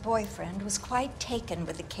daughter's boyfriend was quite taken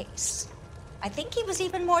with the case. I think he was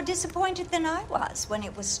even more disappointed than I was when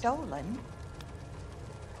it was stolen.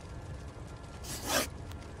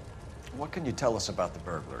 What can you tell us about the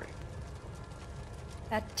burglary?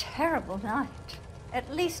 That terrible night,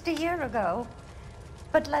 at least a year ago.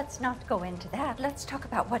 But let's not go into that. Let's talk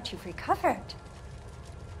about what you've recovered.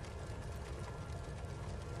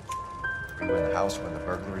 Were you in the house when the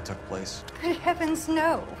burglary took place? Good heavens,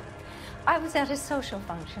 no. I was at a social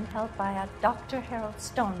function held by a Dr. Harold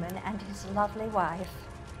Stoneman and his lovely wife.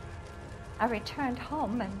 I returned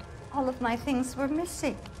home and all of my things were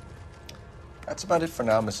missing. That's about it for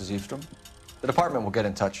now, Mrs. Eastrom. The department will get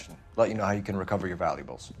in touch and let you know how you can recover your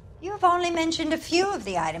valuables. You have only mentioned a few of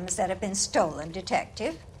the items that have been stolen,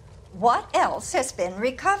 Detective. What else has been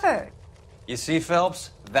recovered? You see,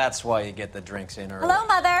 Phelps? That's why you get the drinks in early. Hello,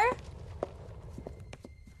 Mother.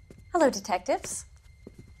 Hello, detectives.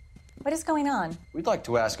 What is going on? We'd like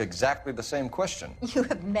to ask exactly the same question. You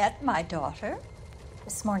have met my daughter?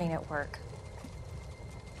 This morning at work.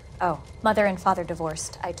 Oh, mother and father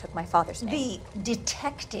divorced. I took my father's name. The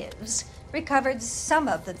detectives recovered some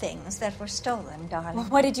of the things that were stolen, darling. Well,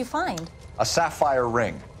 what did you find? A sapphire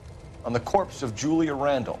ring on the corpse of Julia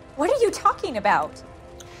Randall. What are you talking about?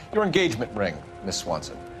 Your engagement ring, Miss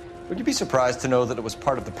Swanson. Would you be surprised to know that it was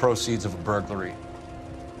part of the proceeds of a burglary?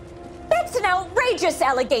 That's an outrageous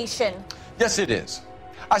allegation. Yes, it is.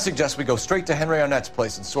 I suggest we go straight to Henry Arnett's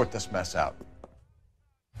place and sort this mess out.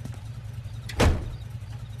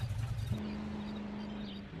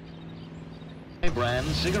 Brand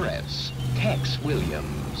cigarettes. Tex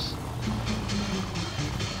Williams.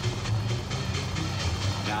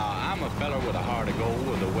 Now, I'm a feller with a heart of gold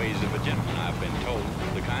with the ways of a gentleman, I've been told.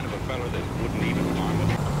 The kind of a feller that wouldn't even harm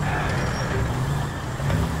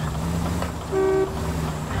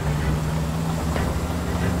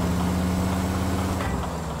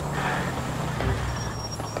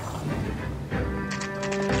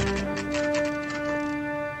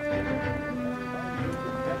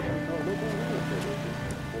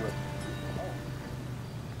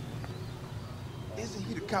Isn't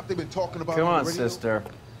he the cop they've been talking about? Come on, the radio? sister.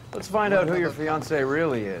 Let's find out who your fiancé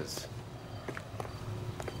really is.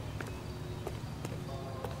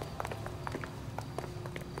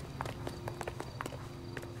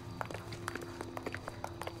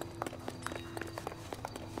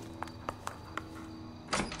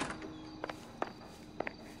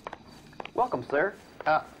 Welcome, sir.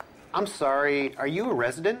 I'm sorry, are you a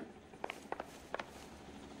resident?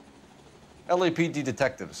 LAPD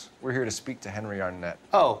detectives. We're here to speak to Henry Arnett.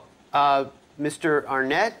 Oh, Mr.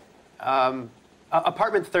 Arnett?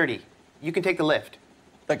 Apartment 30. You can take the lift.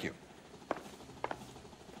 Thank you.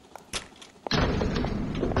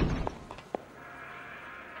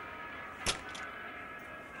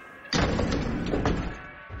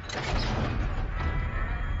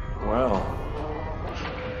 Well,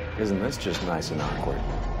 isn't this just nice and awkward?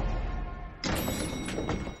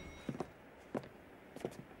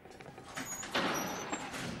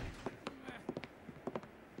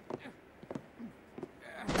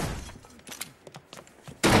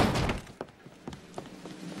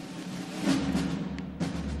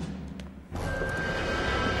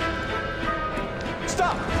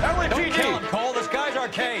 Stop! LAPD! Don't kill him, Cole. This guy's our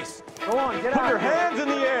case. Go on, get Put out your of here. hands in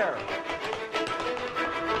the air.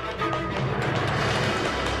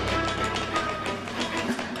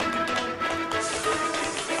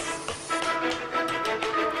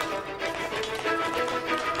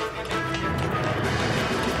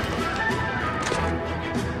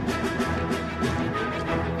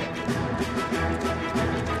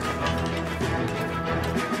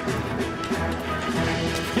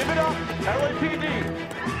 Give it up,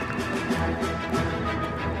 LAPD!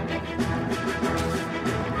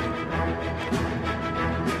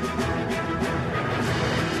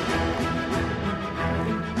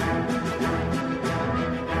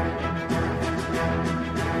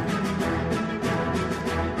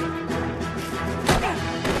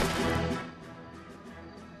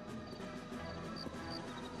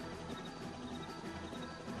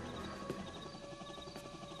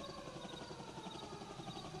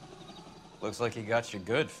 Looks like he got you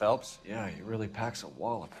good, Phelps. Yeah, he really packs a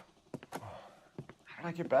wallop. How did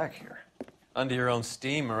I get back here? Under your own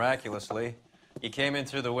steam, miraculously. You came in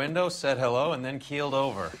through the window, said hello, and then keeled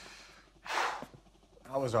over.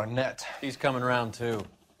 How was Arnett? He's coming round, too.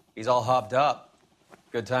 He's all hopped up.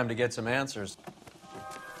 Good time to get some answers.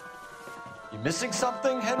 You missing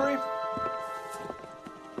something, Henry?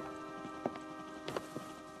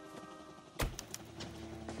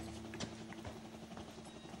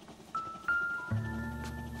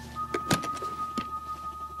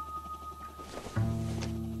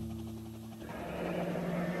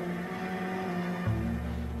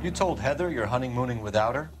 you told Heather you're honeymooning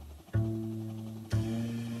without her?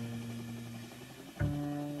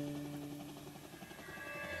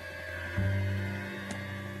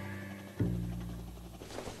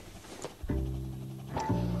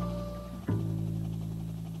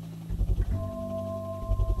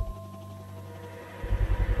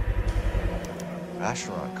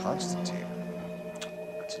 Vacheron Constantine.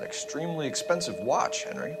 It's an extremely expensive watch,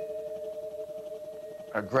 Henry.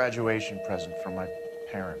 A graduation present from my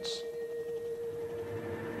parents.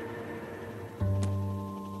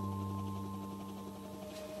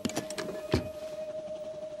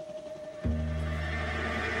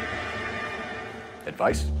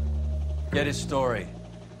 Advice? Get his story.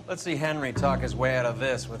 Let's see Henry talk his way out of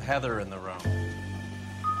this with Heather in the room.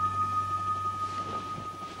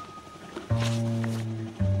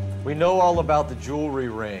 We know all about the jewelry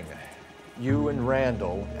ring. You and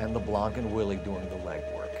Randall and LeBlanc and Willie doing the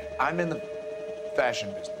legwork. I'm in the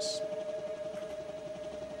fashion business.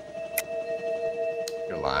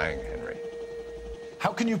 You're lying, Henry.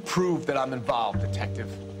 How can you prove that I'm involved, Detective?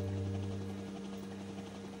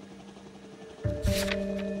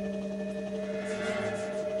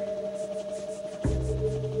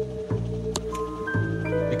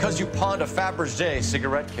 Because you pawned a Fabergé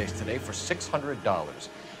cigarette case today for $600.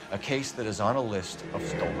 A case that is on a list of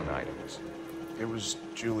stolen items. It was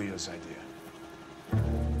Julia's idea.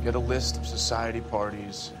 Get a list of society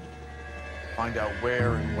parties, find out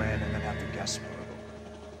where and when, and then have to guess more.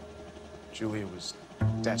 Julia was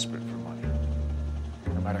desperate for money.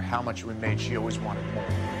 No matter how much we made, she always wanted more.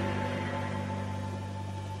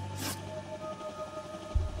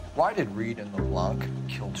 Why did Reed and LeBlanc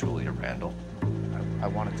kill Julia Randall? I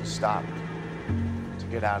wanted to stop, to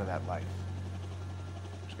get out of that life.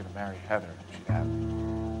 I was going to marry Heather, and she'd have me.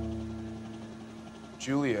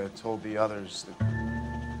 Julia told the others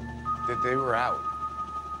that they were out,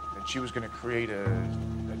 that she was going to create a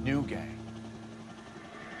new gang.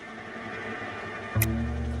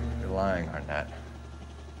 You're lying, Arnett.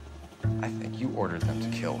 I think you ordered them to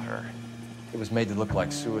kill her. It was made to look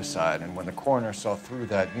like suicide, and when the coroner saw through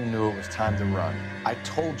that, you knew it was time to run. I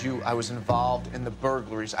told you I was involved in the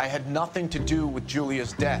burglaries. I had nothing to do with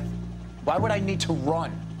Julia's death. Why would I need to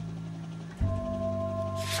run?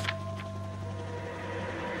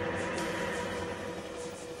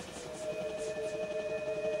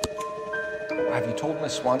 Have you told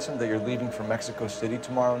Miss Swanson that you're leaving for Mexico City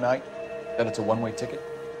tomorrow night? That it's a one-way ticket?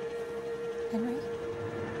 Henry?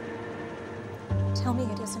 Tell me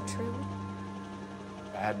it isn't true.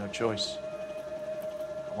 I had no choice.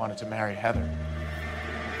 I wanted to marry Heather.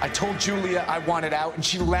 I told Julia I wanted out, and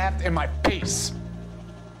she laughed in my face.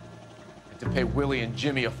 I had to pay Willie and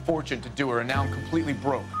Jimmy a fortune to do her, and now I'm completely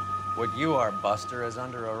broke. What you are, Buster, is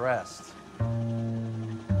under arrest.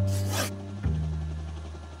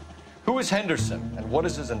 Who is Henderson, and what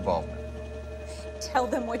is his involvement? Tell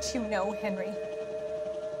them what you know, Henry.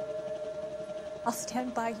 I'll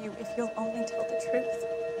stand by you if you'll only tell the truth.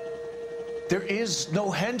 There is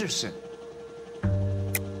no Henderson.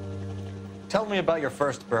 Tell me about your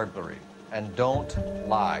first burglary, and don't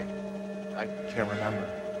lie. I can't remember.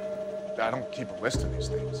 I don't keep a list of these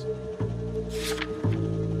things.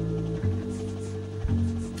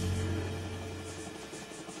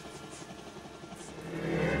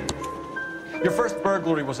 Your first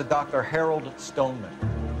burglary was a Dr. Harold Stoneman.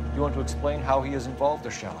 Do you want to explain how he is involved,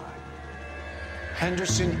 or shall I?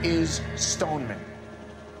 Henderson is Stoneman.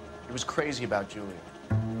 He was crazy about Julia.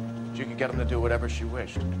 She could get him to do whatever she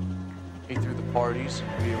wished. He threw the parties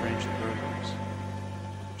and rearranged the burglaries.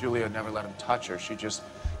 Julia never let him touch her. She just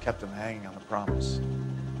kept him hanging on the promise.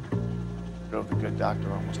 Drove the good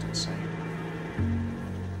doctor almost insane.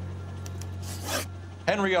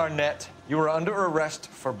 Henry Arnett, you are under arrest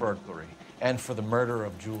for burglary and for the murder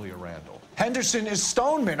of Julia Randall. Henderson is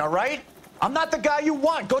Stoneman, all right? I'm not the guy you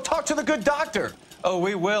want. Go talk to the good doctor. Oh,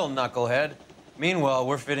 we will, knucklehead. Meanwhile,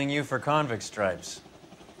 we're fitting you for convict stripes.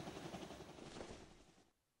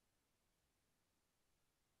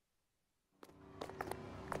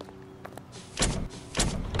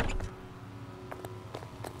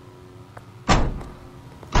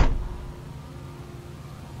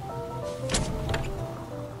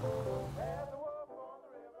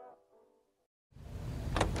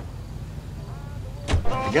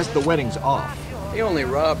 I guess the wedding's off. He only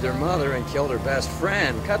robbed her mother and killed her best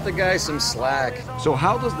friend. Cut the guy some slack. So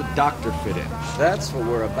how does the doctor fit in? That's what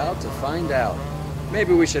we're about to find out.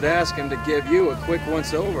 Maybe we should ask him to give you a quick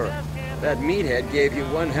once-over. That meathead gave you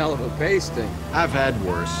one hell of a pasting. I've had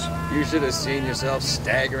worse. You should have seen yourself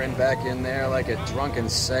staggering back in there like a drunken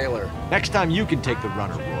sailor. Next time you can take the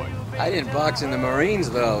runner, Roy. I didn't box in the Marines,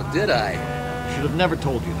 though, did I? Should have never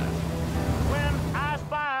told you that. When I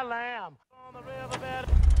spy a lamb on the riverbed.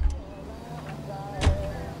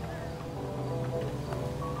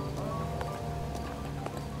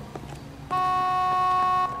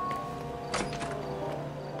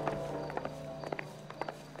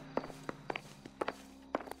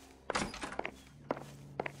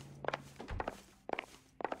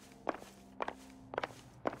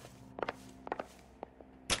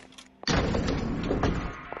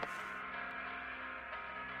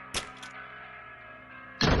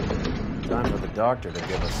 Time for the doctor to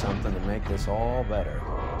give us something to make this all better.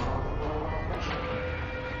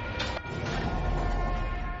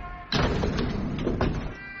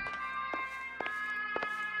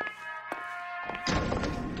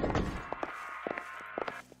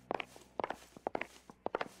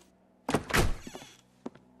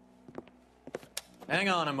 Hang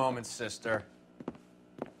on a moment, sister.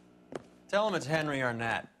 Tell him it's Henry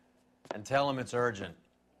Arnett, and tell him it's urgent.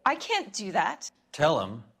 I can't do that. Tell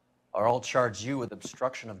him, or I'll charge you with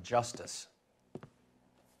obstruction of justice.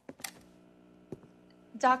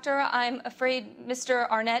 Doctor, I'm afraid Mr.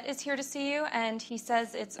 Arnett is here to see you, and he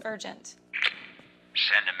says it's urgent.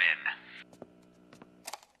 Send him in.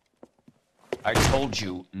 I told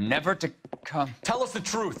you never to come. Tell us the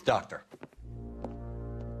truth, Doctor.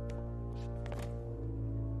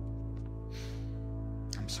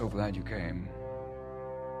 I'm so glad you came.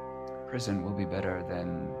 Prison will be better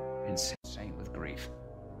than insane with grief.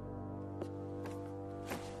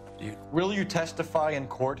 Will you testify in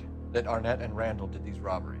court that Arnett and Randall did these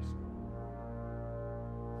robberies?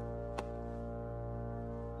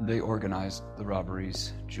 They organized the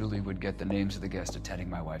robberies. Julie would get the names of the guests attending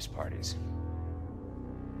my wife's parties.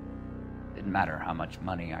 Didn't matter how much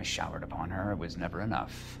money I showered upon her, it was never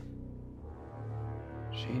enough.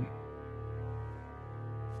 She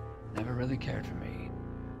never really cared for me.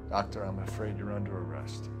 Doctor, I'm afraid you're under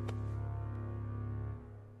arrest.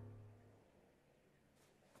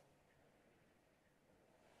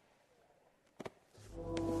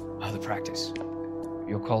 Oh, the practice.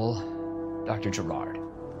 You'll call Dr. Gerard.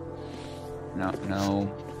 No.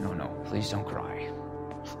 Please don't cry.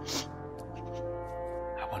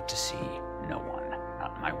 I want to see no one.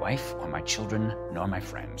 Not my wife or my children, nor my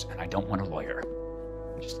friends. And I don't want a lawyer.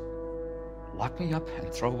 Just lock me up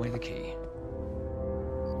and throw away the key.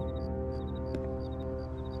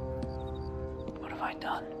 What have I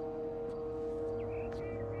done?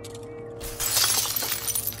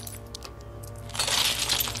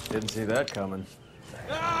 Didn't see that coming.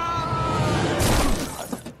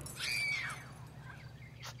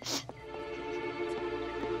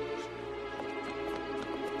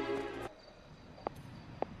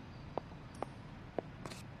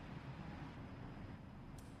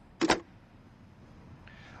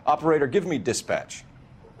 Operator, give me dispatch.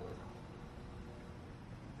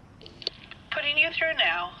 Putting you through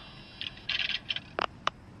now.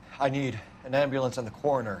 I need an ambulance and the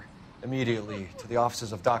coroner immediately to the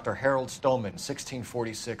offices of Dr. Harold Stoneman,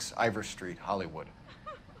 1646 Ivor Street, Hollywood.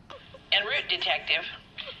 En route, Detective.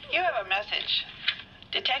 You have a message.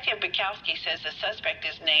 Detective Bukowski says the suspect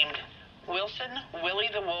is named Wilson Willie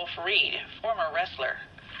the Wolf Reed, former wrestler.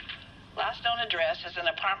 Last known address is an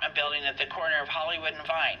apartment building at the corner of Hollywood and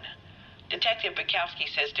Vine. Detective Bukowski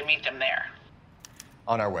says to meet them there.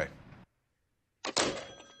 On our way.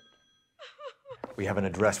 We have an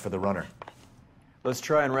address for the runner. Let's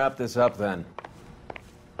try and wrap this up then.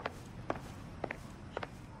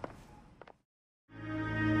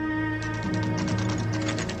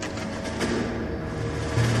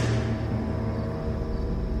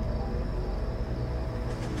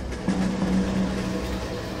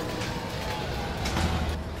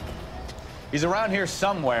 He's around here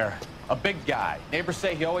somewhere. A big guy. Neighbors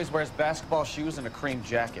say he always wears basketball shoes and a cream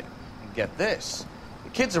jacket. And get this. The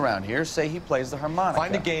kids around here say he plays the harmonica.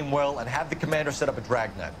 Find a game well and have the commander set up a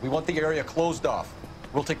dragnet. We want the area closed off.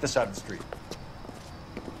 We'll take this out of the street.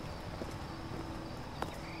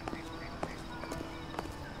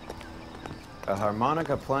 A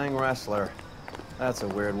harmonica-playing wrestler. That's a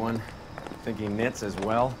weird one. Think he knits as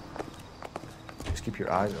well? Just keep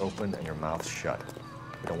your eyes open and your mouth shut.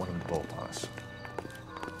 We don't want him to bolt on us.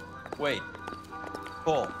 Wait.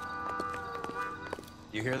 Cole.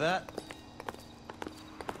 You hear that?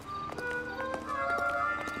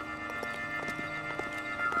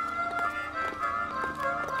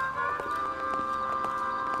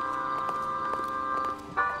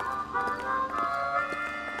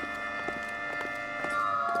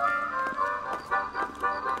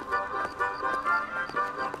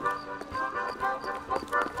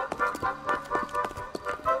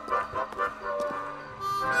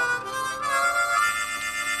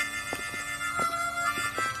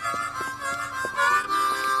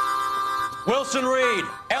 Wilson Reed,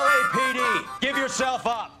 LAPD, give yourself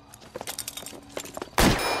up.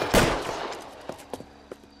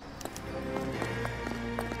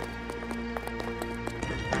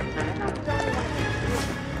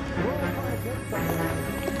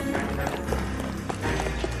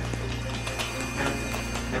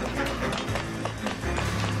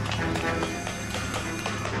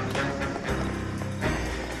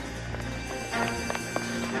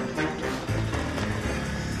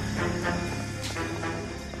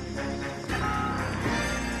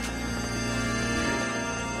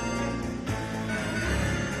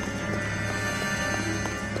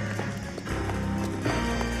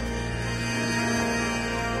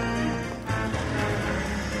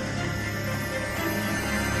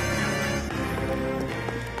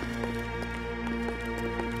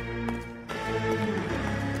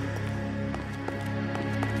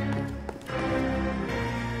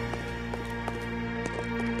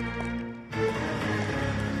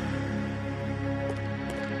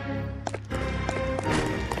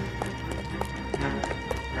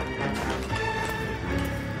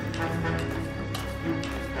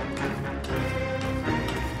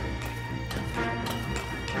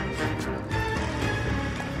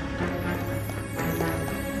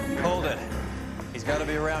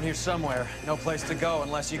 Around here somewhere. No place to go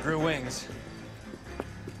unless he grew wings.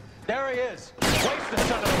 There he is! Waste the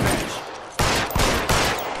son of a bitch!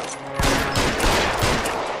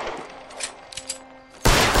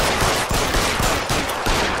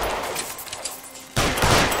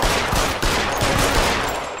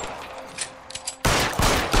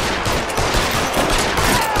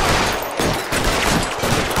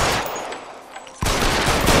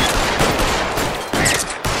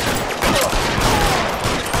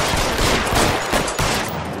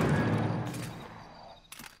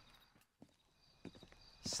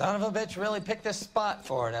 Son of a bitch really picked a spot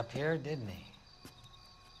for it up here, didn't he?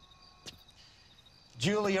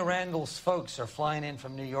 Julia Randall's folks are flying in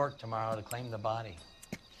from New York tomorrow to claim the body.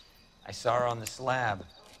 I saw her on the slab.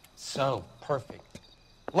 So perfect.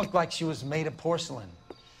 Looked like she was made of porcelain.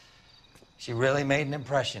 She really made an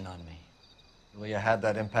impression on me. Julia had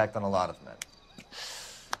that impact on a lot of men.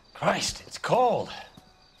 Christ, it's cold.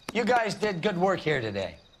 You guys did good work here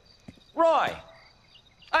today. Roy,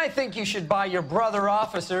 I think you should buy your brother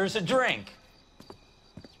officers a drink.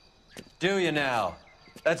 Do you now?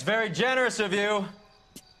 That's very generous of you,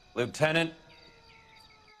 Lieutenant.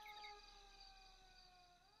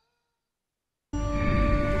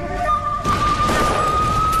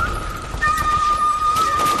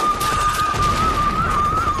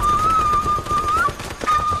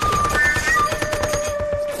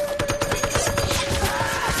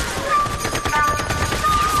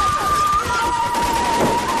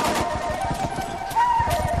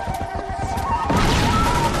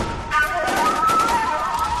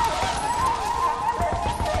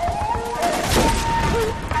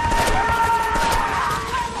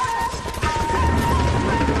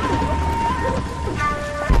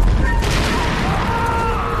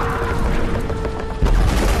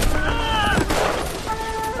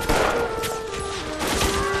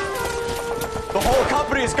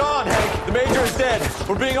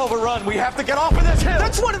 We're being overrun. We have to get off of this hill.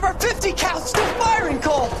 That's one of our 50 cals still firing,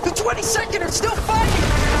 Cole. The 22nd are still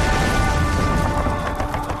fighting.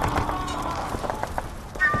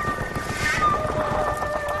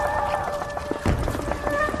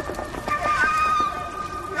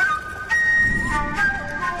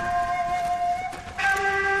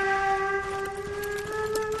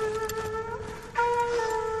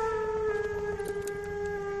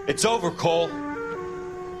 It's over, Cole.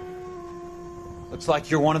 Looks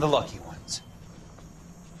like you're one of the lucky ones.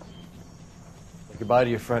 Say goodbye to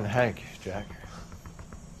your friend Hank, Jack.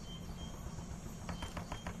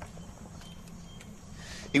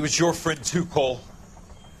 He was your friend too, Cole.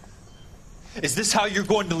 Is this how you're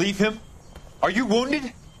going to leave him? Are you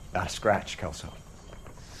wounded? Not a scratch, Kelso.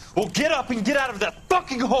 Well, get up and get out of that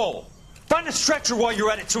fucking hole! Find a stretcher while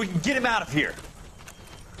you're at it so we can get him out of here.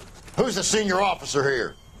 Who's the senior officer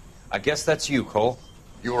here? I guess that's you, Cole.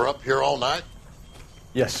 You were up here all night?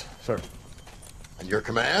 Yes, sir. And your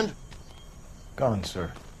command? Gone,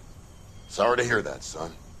 sir. Sorry to hear that,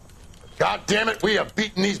 son. God damn it, we have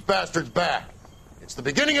beaten these bastards back. It's the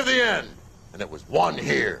beginning of the end, and it was one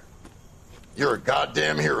here. You're a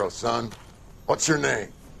goddamn hero, son. What's your name?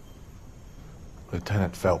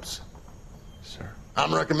 Lieutenant Phelps, sir.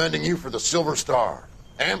 I'm recommending you for the Silver Star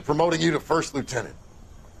and promoting you to First Lieutenant.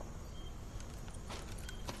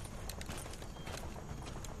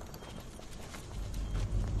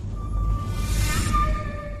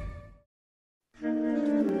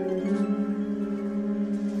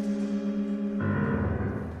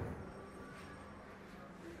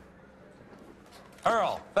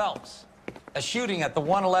 Phelps, a shooting at the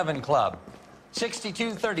 111 Club,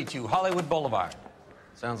 6232 Hollywood Boulevard.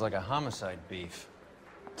 Sounds like a homicide beef.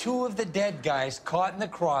 2 of the dead guys caught in the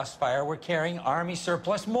crossfire were carrying Army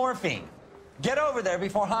surplus morphine. Get over there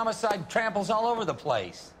before homicide tramples all over the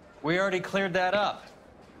place. We already cleared that up.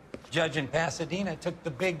 Judge in Pasadena took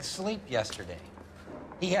the big sleep yesterday.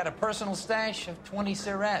 He had a personal stash of 20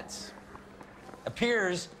 cigarettes.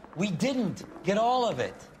 Appears we didn't get all of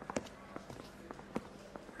it.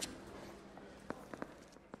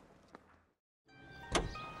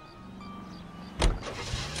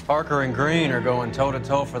 Parker and Green are going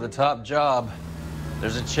toe-to-toe for the top job.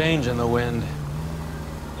 There's a change in the wind.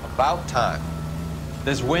 About time.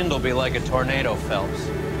 This wind will be like a tornado, Phelps.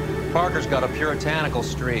 Parker's got a puritanical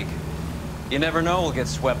streak. You never know we'll get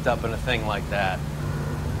swept up in a thing like that.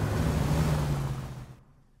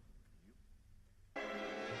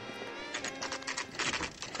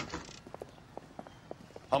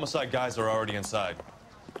 Homicide guys are already inside.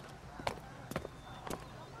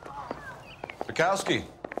 Bukowski.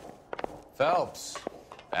 Phelps,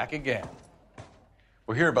 back again.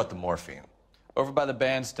 We're here about the morphine. Over by the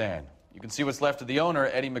bandstand. You can see what's left of the owner,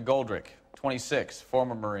 Eddie McGoldrick, 26,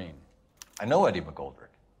 former Marine. I know Eddie McGoldrick.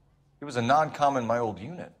 He was a non-com in my old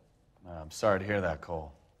unit. I'm sorry to hear that,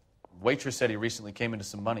 Cole. Waitress said he recently came into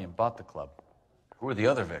some money and bought the club. Who are the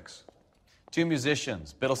other Vics? 2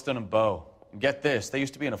 musicians, Biddleston and Bowe. And get this, they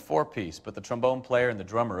used to be in a 4-piece, but the trombone player and the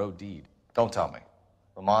drummer OD'd. Don't tell me.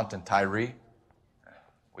 Lamont and Tyree?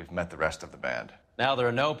 We've met the rest of the band. Now they're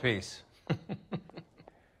a no-piece. Do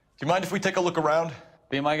you mind if we take a look around?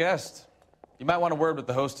 Be my guest. You might want a word with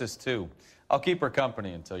the hostess, too. I'll keep her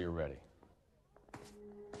company until you're ready.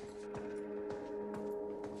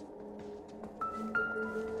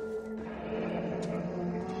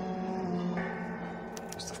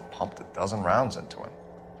 Must have pumped a dozen rounds into him.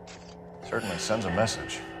 Certainly sends a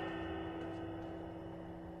message.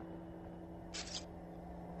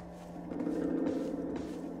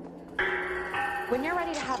 When you're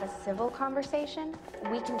ready to have a civil conversation,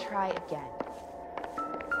 we can try again.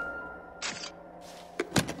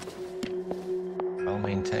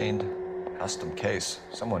 Well-maintained, custom case.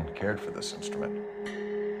 Someone cared for this instrument.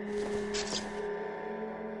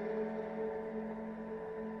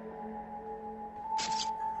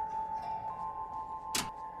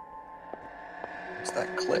 What's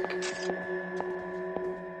that click?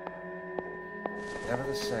 Never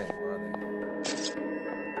the same, are they?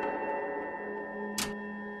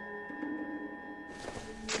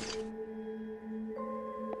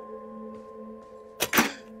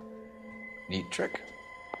 Neat trick.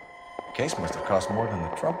 The case must have cost more than the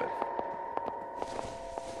trumpet.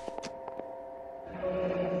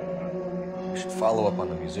 We should follow up on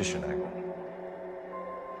the musician angle.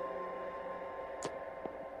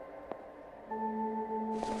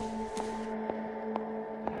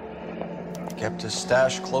 Kept his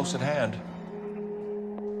stash close at hand.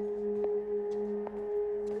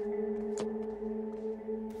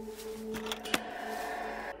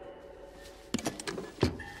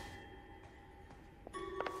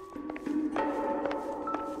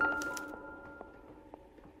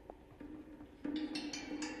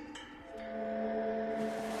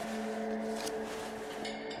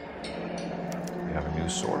 We have a new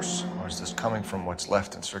source, or is this coming from what's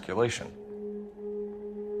left in circulation?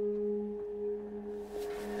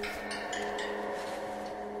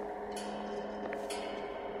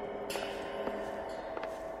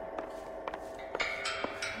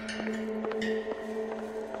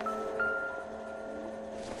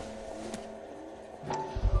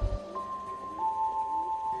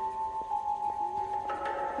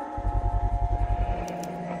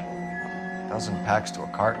 Dozen packs to a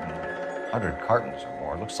carton, 100 cartons or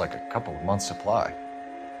more. Looks like a couple of months' supply.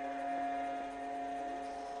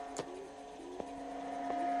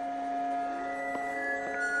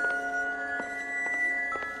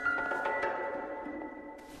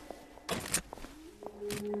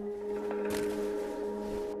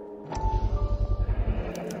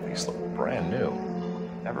 These look brand new.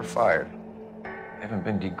 Never fired. They haven't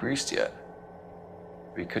been degreased yet.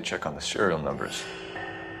 We could check on the serial numbers.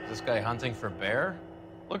 Is this guy hunting for bear?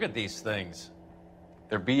 Look at these things.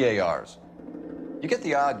 They're BARs. You get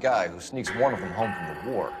the odd guy who sneaks one of them home from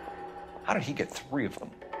the war. How did he get 3 of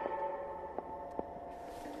them?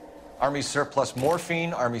 Army surplus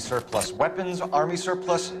morphine, Army surplus weapons, Army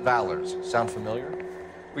surplus valors. Sound familiar?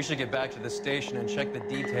 We should get back to the station and check the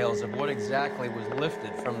details of what exactly was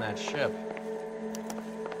lifted from that ship.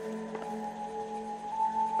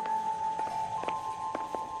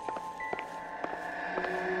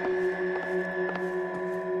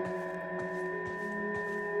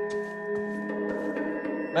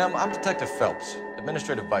 Ma'am, I'm Detective Phelps,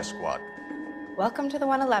 Administrative Vice Squad. Welcome to the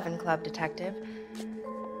 111 Club, Detective.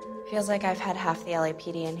 Feels like I've had half the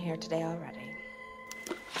LAPD in here today already.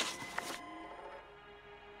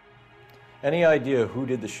 Any idea who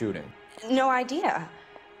did the shooting? No idea.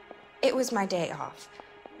 It was my day off.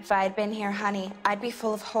 If I had been here, honey, I'd be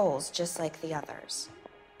full of holes just like the others.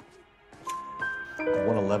 You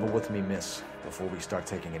want to level with me, miss, before we start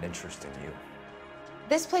taking an interest in you?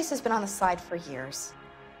 This place has been on the slide for years.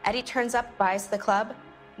 Eddie turns up, buys the club,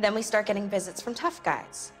 then we start getting visits from tough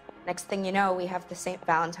guys. Next thing you know, we have the St.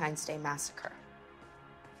 Valentine's Day massacre.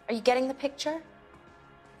 Are you getting the picture?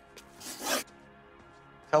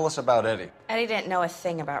 Tell us about Eddie. Eddie didn't know a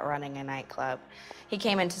thing about running a nightclub. He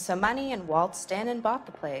came into some money and waltzed in and bought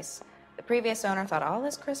the place. The previous owner thought all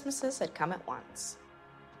his Christmases had come at once.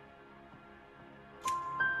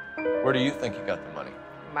 Where do you think he got the money?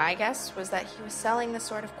 My guess was that he was selling the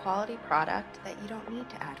sort of quality product that you don't need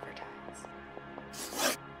to advertise.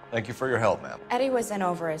 Thank you for your help, ma'am. Eddie was in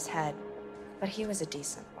over his head, but he was a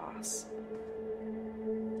decent boss.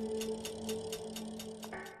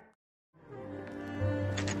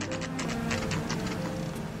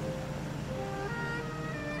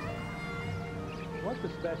 What's the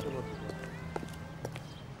special of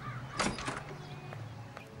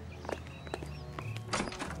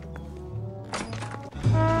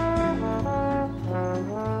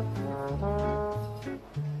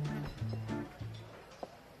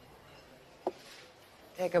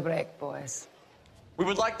Take a break, boys. We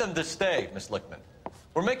would like them to stay, Miss Lickman.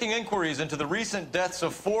 We're making inquiries into the recent deaths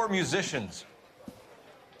of 4 musicians.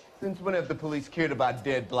 Since when have the police cared about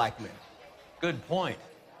dead black men? Good point.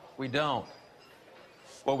 We don't.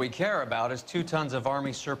 What we care about is 2 tons of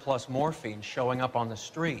Army surplus morphine showing up on the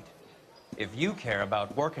street. If you care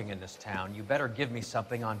about working in this town, you better give me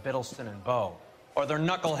something on Biddleston and Bow, or their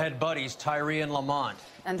knucklehead buddies Tyree and Lamont.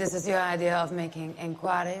 And this is your idea of making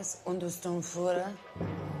inquiries, Untersturmführer?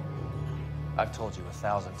 I've told you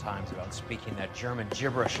 1,000 times about speaking that German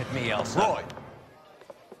gibberish at me, Elsa. Roy!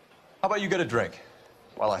 How about you get a drink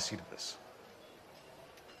while I see to this?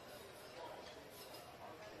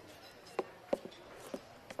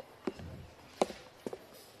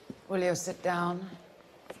 Will you sit down?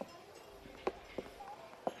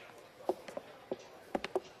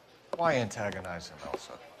 Why antagonize him,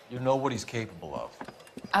 Elsa? You know what he's capable of.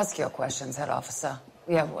 Ask your questions, head officer.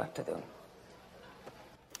 We have work to do.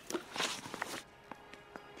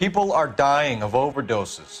 People are dying of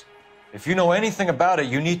overdoses. If you know anything about it,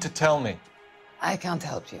 you need to tell me. I can't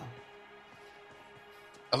help you.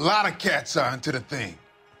 A lot of cats are into the thing.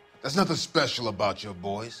 There's nothing special about your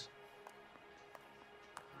boys.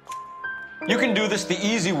 You can do this the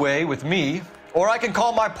easy way with me, or I can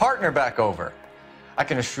call my partner back over. I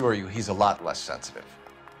can assure you he's a lot less sensitive.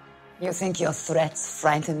 You think your threats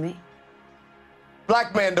frighten me?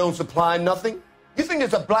 Black man don't supply nothing. You think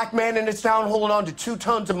there's a black man in this town holding on to 2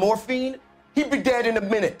 tons of morphine? He'd be dead in a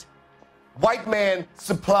minute. White man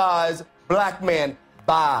supplies, black man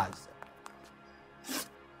buys.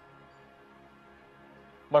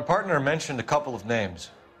 My partner mentioned a couple of names.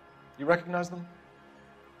 You recognize them?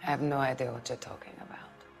 I have no idea what you're talking about.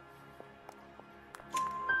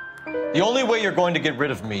 The only way you're going to get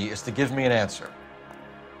rid of me is to give me an answer.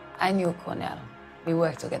 I knew Cornell. We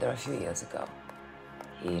worked together a few years ago.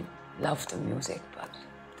 He loved the music, but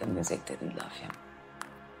the music didn't love him.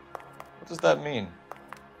 What does that mean?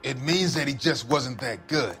 It means that he just wasn't that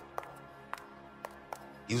good.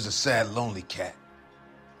 He was a sad, lonely cat.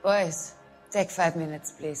 Boys, take 5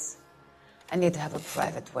 minutes, please. I need to have a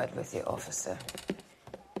private word with you, officer.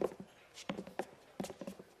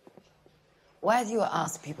 Why do you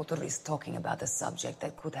ask people to risk talking about a subject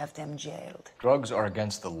that could have them jailed? Drugs are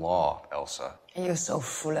against the law, Elsa. And you're so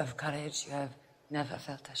full of courage, you have never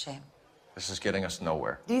felt ashamed. This is getting us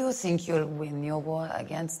nowhere. Do you think you'll win your war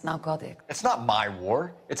against narcotics? It's not my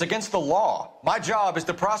war. It's against the law. My job is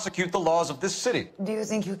to prosecute the laws of this city. Do you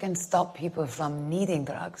think you can stop people from needing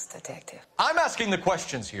drugs, detective? I'm asking the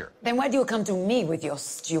questions here. Then why do you come to me with your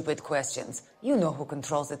stupid questions? You know who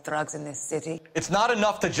controls the drugs in this city. It's not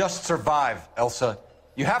enough to just survive, Elsa.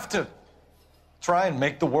 You have to try and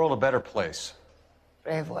make the world a better place.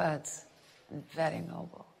 Brave words, and very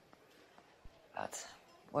noble. But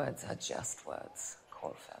words are just words,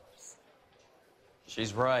 Cole Phelps.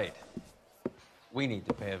 She's right. We need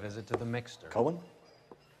to pay a visit to the Mixter. Cohen?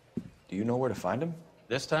 Do you know where to find him?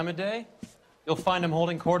 This time of day? You'll find him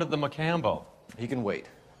holding court at the Macambo. He can wait.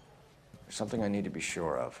 There's something I need to be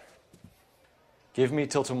sure of. Give me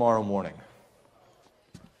till tomorrow morning.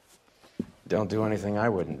 Don't do anything I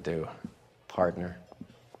wouldn't do, partner.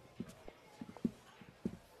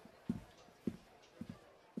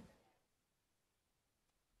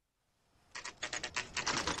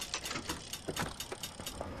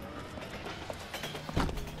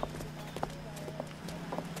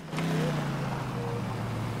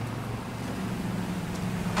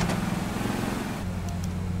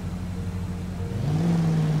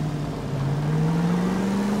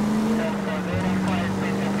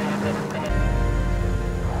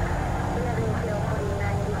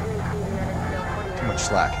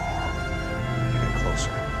 slack. You're getting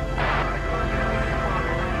closer.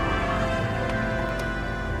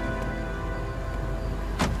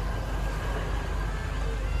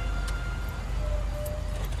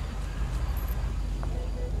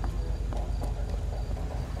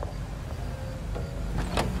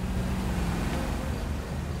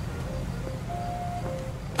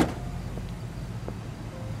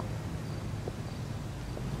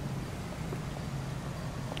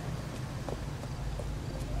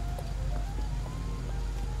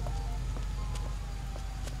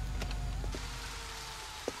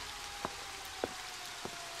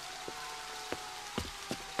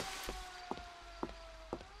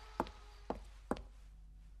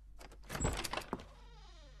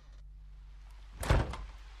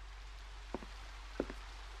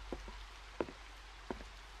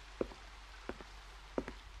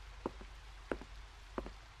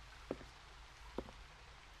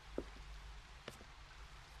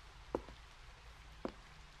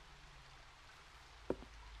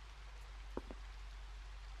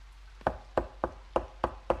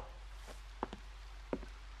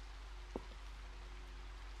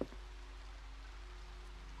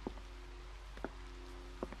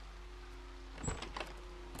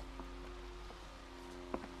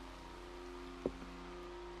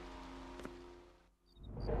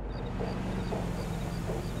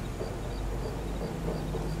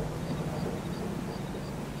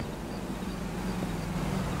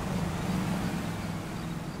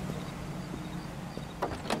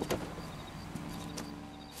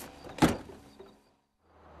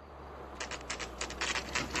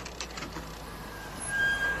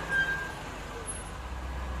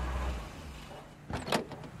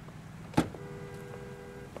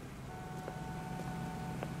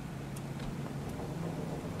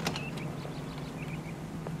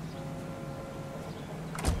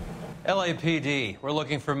 LAPD, we're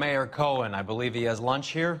looking for Mayor Cohen. I believe he has lunch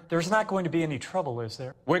here. There's not going to be any trouble, is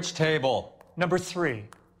there? Which table? Number 3,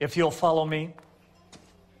 if you'll follow me.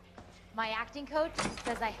 My acting coach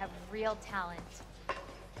says I have real talent.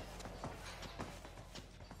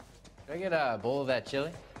 Can I get a bowl of that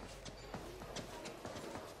chili?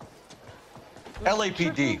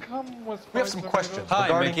 LAPD. We have some questions. Hi,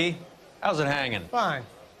 regarding... Mickey. How's it hanging? Fine.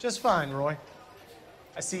 Just fine, Roy.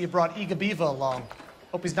 I see you brought Iga Beaver along.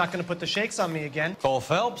 Hope he's not going to put the shakes on me again. Cole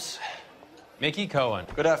Phelps, Mickey Cohen.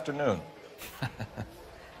 Good afternoon.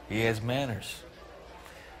 He has manners.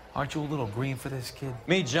 Aren't you a little green for this kid?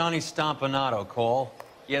 Meet Johnny Stompanato, Cole.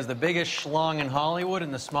 He has the biggest schlong in Hollywood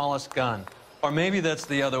and the smallest gun. Or maybe that's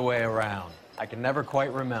the other way around. I can never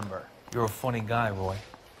quite remember. You're a funny guy, Roy.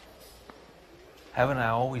 Haven't I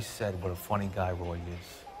always said what a funny guy Roy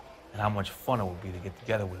is? And how much fun it would be to get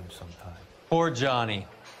together with him sometime? Poor Johnny.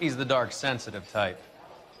 He's the dark, sensitive type.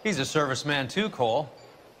 He's a serviceman too, Cole.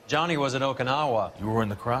 Johnny was at Okinawa. You were in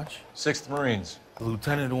the crotch? 6th Marines. The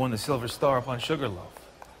lieutenant who won the Silver Star up on Sugarloaf.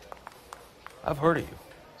 I've heard of you.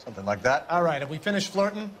 Something like that. All right, have we finished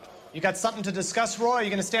flirting? You got something to discuss, Roy, or are you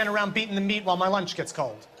going to stand around beating the meat while my lunch gets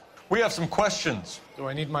cold? We have some questions. Do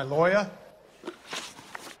I need my lawyer?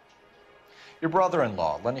 Your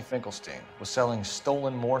brother-in-law, Lenny Finkelstein, was selling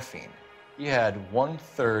stolen morphine. He had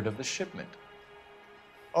 1/3 of the shipment.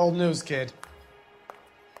 Old news, kid.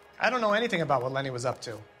 I don't know anything about what Lenny was up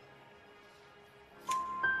to.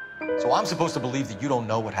 So I'm supposed to believe that you don't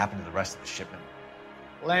know what happened to the rest of the shipment?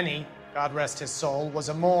 Lenny, God rest his soul, was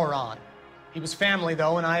a moron. He was family,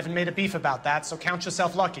 though, and I haven't made a beef about that, so count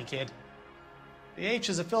yourself lucky, kid. The H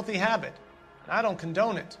is a filthy habit, and I don't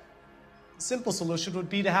condone it. The simple solution would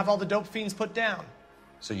be to have all the dope fiends put down.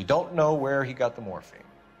 So you don't know where he got the morphine?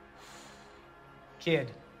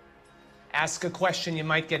 Kid, ask a question you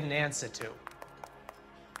might get an answer to.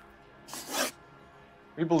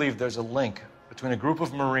 We believe there's a link between a group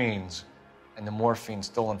of Marines and the morphine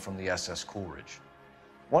stolen from the SS Coolidge.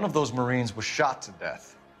 One of those Marines was shot to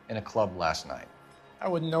death in a club last night. I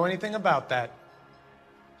wouldn't know anything about that.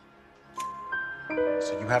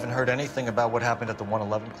 So you haven't heard anything about what happened at the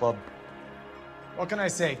 111 Club? What can I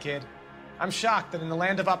say, kid? I'm shocked that in the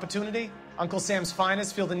land of opportunity, Uncle Sam's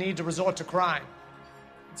finest feel the need to resort to crime.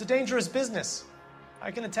 It's a dangerous business.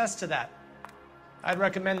 I can attest to that. I'd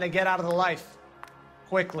recommend they get out of the life.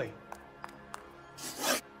 Quickly.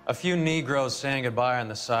 A few Negroes saying goodbye on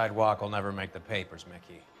the sidewalk will never make the papers,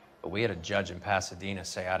 Mickey. But we had a judge in Pasadena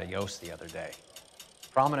say adios the other day.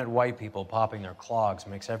 Prominent white people popping their clogs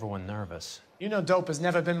makes everyone nervous. You know dope has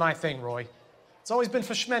never been my thing, Roy. It's always been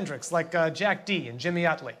for schmendricks like Jack D. and Jimmy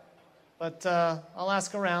Utley. But I'll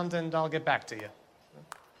ask around and I'll get back to you.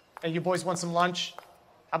 Hey, you boys want some lunch?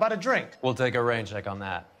 How about a drink? We'll take a rain check on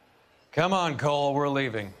that. Come on, Cole, we're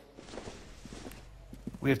leaving.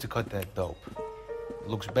 We have to cut that dope. It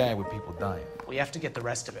looks bad with people dying. We have to get the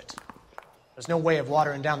rest of it. There's no way of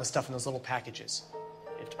watering down the stuff in those little packages.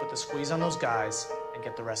 You have to put the squeeze on those guys and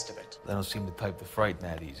get the rest of it. They don't seem the type to frighten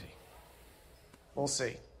that easy. We'll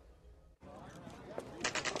see.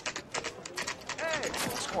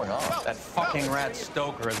 What's going on? That fucking rat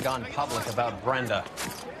Stoker has gone public about Brenda.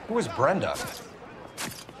 Who is Brenda?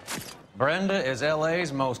 Brenda is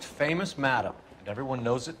LA's most famous madam. And everyone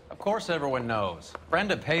knows it? Of course everyone knows.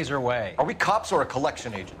 Brenda pays her way. Are we cops or a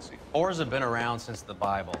collection agency? Whores have been around since the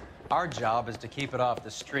Bible. Our job is to keep it off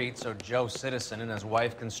the street so Joe Citizen and his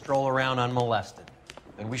wife can stroll around unmolested.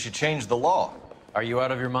 Then we should change the law. Are you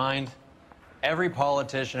out of your mind? Every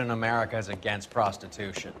politician in America is against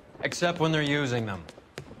prostitution, except when they're using them.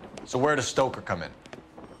 So where does Stoker come in?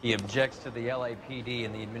 He objects to the LAPD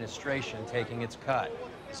and the administration taking its cut.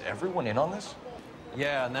 Is everyone in on this?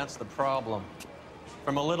 Yeah, and that's the problem.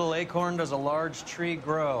 From a little acorn does a large tree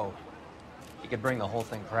grow. He could bring the whole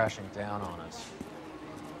thing crashing down on us.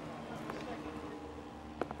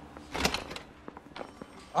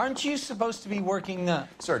 Aren't you supposed to be working the...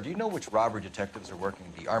 Sir, do you know which robbery detectives are working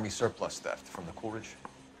the Army surplus theft from the Coolidge?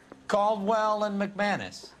 Caldwell and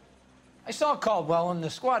McManus. I saw Caldwell in the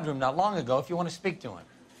squad room not long ago if you want to speak to him.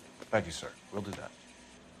 Thank you, sir. We'll do that.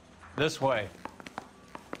 This way.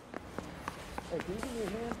 Hey, can you give me a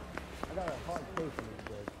hand? I got a hard case in this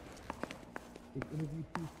place. Is interview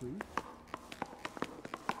 2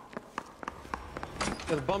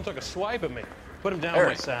 free? The bum took a swipe at me. Put him down Harry.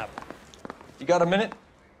 my sap. You got a minute?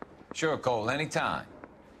 Sure, Cole, anytime.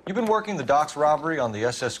 You've been working the docks robbery on the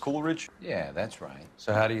SS Coolidge? Yeah, that's right.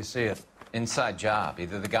 So how do you see it? Inside job.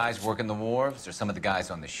 Either the guys working the wharves or some of the guys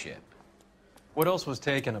on the ship. What else was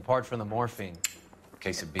taken apart from the morphine?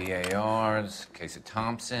 Case of BARs, case of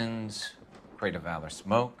Thompsons, crate of Valor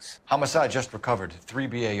smokes. Homicide just recovered 3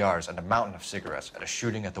 BARs and a mountain of cigarettes at a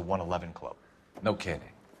shooting at the 111 Club. No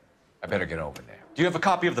kidding. I better get over there. Do you have a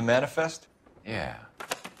copy of the manifest? Yeah.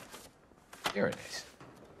 Here it is.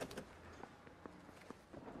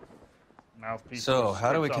 So,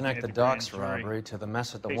 how do we connect the docks robbery to the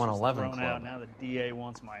mess at the 111 Club? Now the DA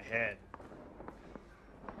wants my head.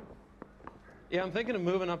 Yeah, I'm thinking of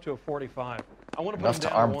moving up to a 45. I want to put Enough him to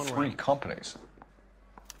down arm one 3 round. companies.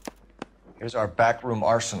 Here's our backroom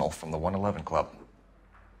arsenal from the 111 Club.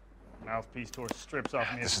 Mouthpiece tore strips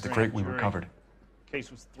off me. This is the crate we recovered. Case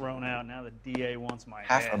was thrown out. Now the DA wants my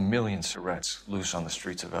Half head. a million cigarettes loose on the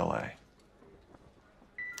streets of LA.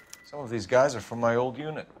 Some of these guys are from my old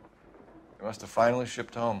unit. They must have finally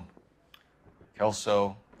shipped home.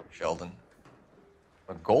 Kelso, Sheldon,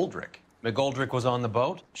 McGoldrick. McGoldrick was on the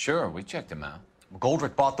boat? Sure, we checked him out.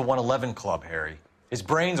 McGoldrick bought the 111 Club, Harry. His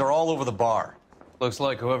brains are all over the bar. Looks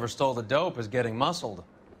like whoever stole the dope is getting muscled.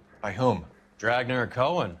 By whom? Dragner or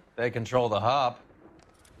Cohen. They control the hop.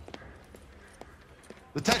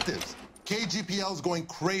 Detectives, KGPL's going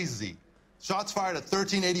crazy. Shots fired at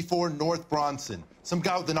 1384 North Bronson. Some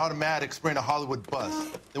guy with an automatic spraying a Hollywood bus.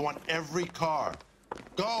 They want every car.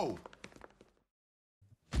 Go!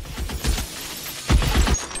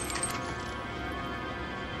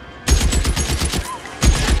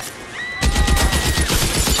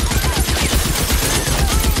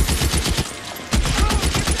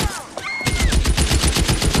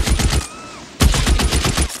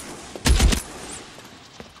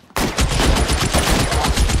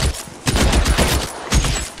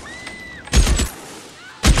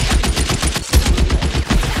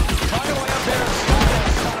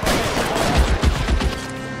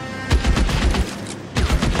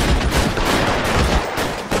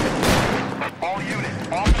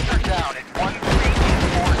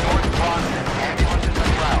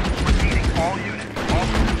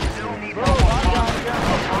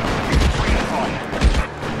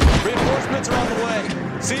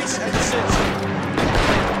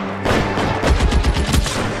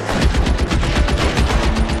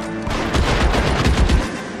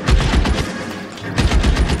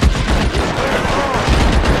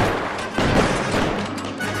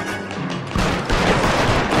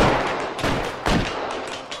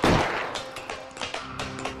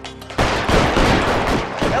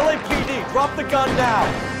 Drop the gun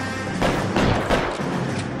now!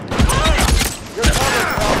 You're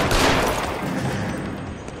covered, pal.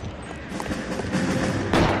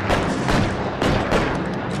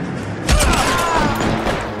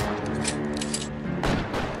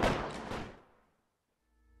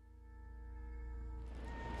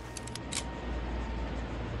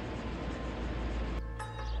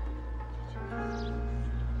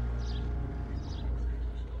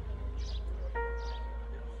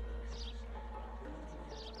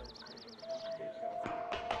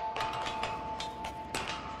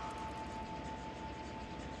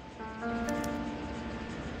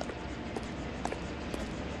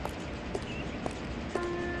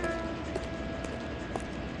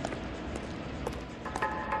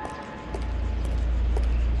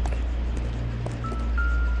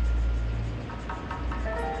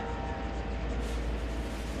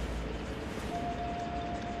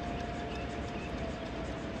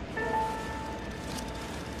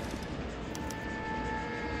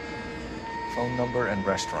 phone number and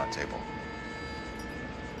restaurant table.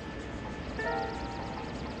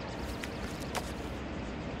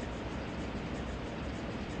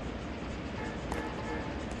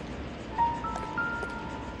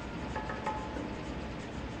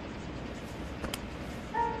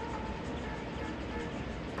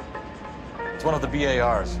 It's one of the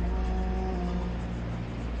BARs.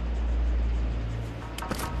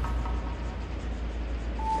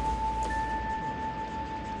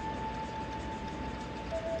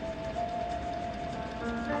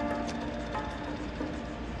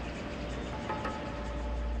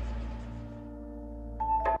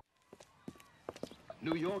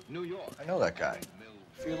 New York, New York. I know that guy.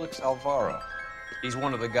 Felix Alvaro. He's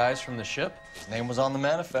one of the guys from the ship? His name was on the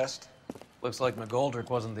manifest. Looks like McGoldrick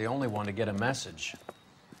wasn't the only one to get a message.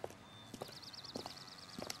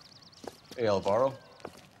 Hey, Alvaro.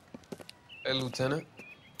 Hey, Lieutenant.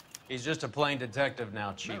 He's just a plain detective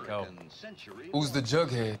now, Chico. Who's the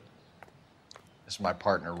jughead? This is my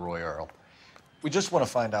partner, Roy Earl. We just want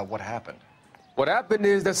to find out what happened. What happened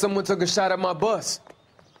is that someone took a shot at my bus.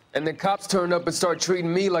 And then cops turned up and start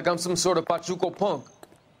treating me like I'm some sort of Pachuco punk.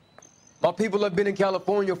 My people have been in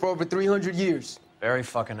California for over 300 years. Very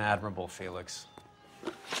fucking admirable, Felix.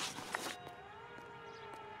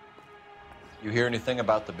 You hear anything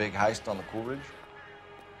about the big heist on the Coolidge?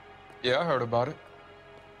 Yeah, I heard about it.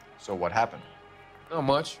 So what happened? Not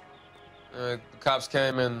much. The cops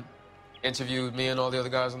came and interviewed me and all the other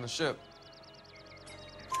guys on the ship.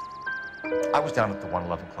 I was down at the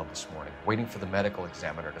 111 Club this morning, waiting for the medical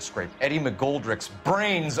examiner to scrape Eddie McGoldrick's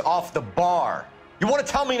brains off the bar. You want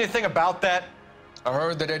to tell me anything about that? I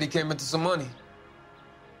heard that Eddie came into some money.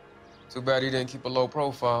 Too bad he didn't keep a low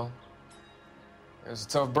profile. It was a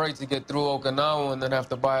tough break to get through Okinawa and then have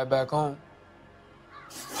to buy it back home.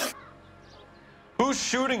 Who's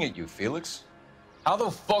shooting at you, Felix? How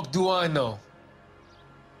the fuck do I know?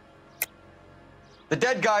 The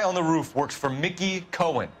dead guy on the roof works for Mickey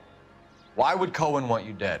Cohen. Why would Cohen want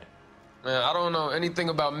you dead? Man, I don't know anything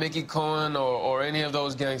about Mickey Cohen or any of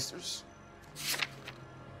those gangsters.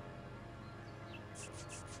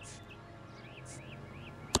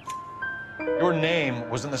 Your name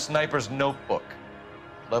was in the sniper's notebook.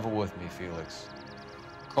 Level with me, Felix.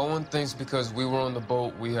 Cohen thinks because we were on the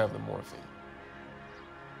boat, we have the morphine.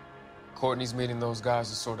 Courtney's meeting those guys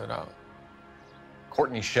to sort it out.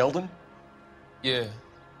 Courtney Sheldon? Yeah.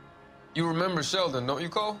 You remember Sheldon, don't you,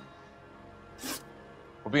 Cole?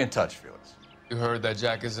 We'll be in touch, Felix. You heard that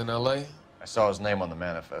Jack is in L.A.? I saw his name on the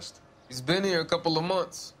manifest. He's been here a couple of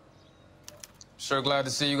months. Sure glad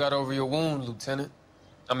to see you got over your wound, Lieutenant.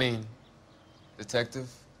 I mean, Detective.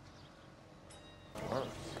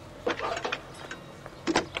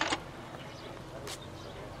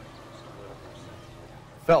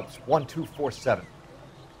 Phelps, 1247.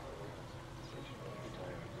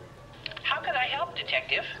 How can I help,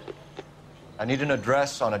 Detective? I need an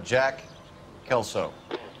address on a Jack Kelso.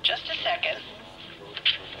 Just a second.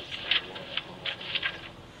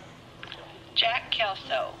 Jack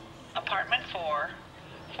Kelso, apartment 4,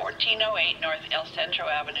 1408 North El Centro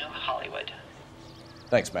Avenue, Hollywood.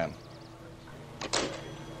 Thanks, ma'am.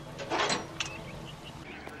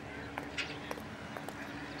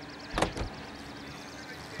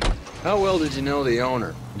 How well did you know the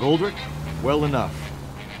owner? Goldrick? Well enough.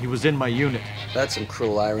 He was in my unit. That's some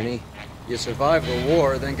cruel irony. You survive the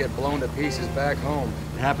war, then get blown to pieces back home.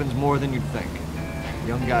 It happens more than you'd think.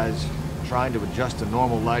 Young guys trying to adjust to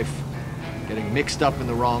normal life, getting mixed up in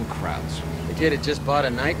the wrong crowds. The kid had just bought a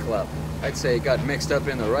nightclub. I'd say he got mixed up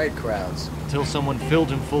in the right crowds. Until someone filled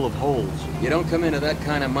him full of holes. You don't come into that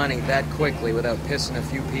kind of money that quickly without pissing a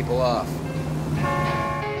few people off.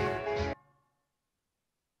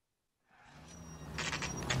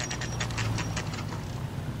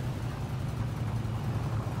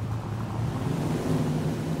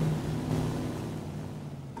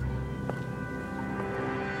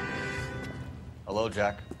 Hello,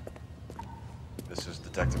 Jack. This is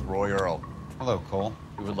Detective Roy Earl. Hello, Cole.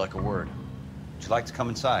 We would like a word. Would you like to come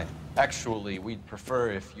inside? Actually, we'd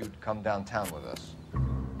prefer if you'd come downtown with us.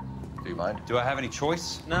 Do you mind? Do I have any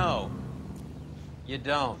choice? No. You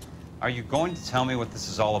don't. Are you going to tell me what this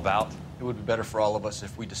is all about? It would be better for all of us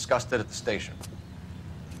if we discussed it at the station.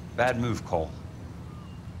 Bad move, Cole.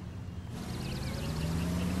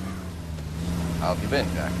 How have you been,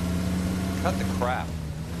 Jack? Cut the crap.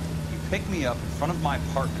 You pick me up in front of my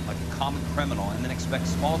apartment like a common criminal and then expect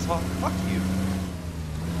small talk? Fuck you.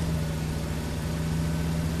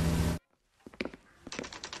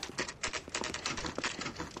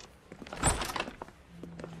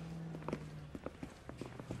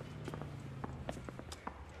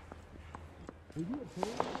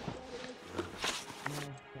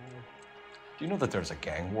 Do you know that there's a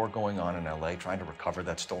gang war going on in LA trying to recover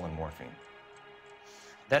that stolen morphine?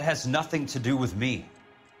 That has nothing to do with me.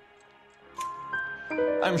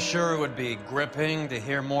 I'm sure it would be gripping to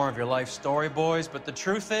hear more of your life story, boys, but the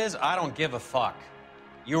truth is, I don't give a fuck.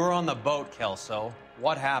 You were on the boat, Kelso.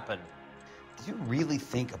 What happened? Do you really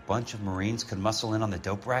think a bunch of Marines could muscle in on the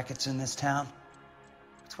dope rackets in this town?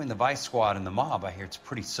 Between the Vice Squad and the mob, I hear it's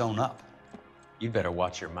pretty sewn up. You'd better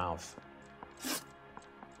watch your mouth.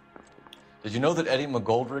 Did you know that Eddie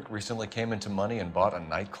McGoldrick recently came into money and bought a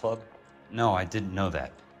nightclub? No, I didn't know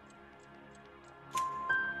that.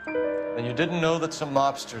 And you didn't know that some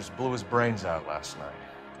mobsters blew his brains out last night?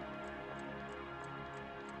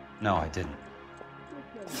 No, I didn't.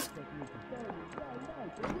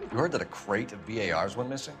 You heard that a crate of BARs went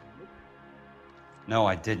missing? No,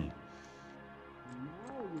 I didn't.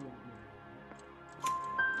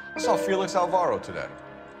 I saw Felix Alvaro today.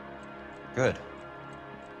 Good.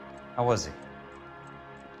 How was he?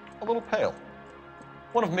 A little pale.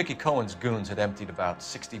 One of Mickey Cohen's goons had emptied about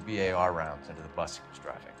 60 BAR rounds into the bus he was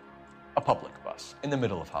driving. A public bus, in the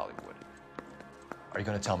middle of Hollywood. Are you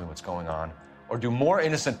going to tell me what's going on? Or do more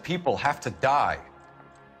innocent people have to die?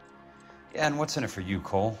 Yeah, and what's in it for you,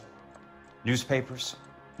 Cole? Newspapers?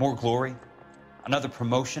 More glory? Another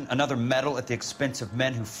promotion? Another medal at the expense of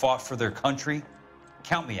men who fought for their country?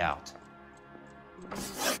 Count me out.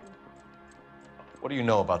 What do you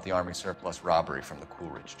know about the Army surplus robbery from the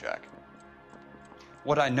Coolidge, Jack?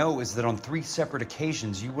 What I know is that on 3 separate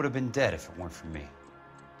occasions, you would have been dead if it weren't for me.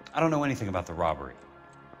 I don't know anything about the robbery.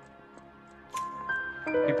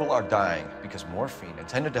 People are dying because morphine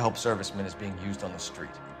intended to help servicemen is being used on the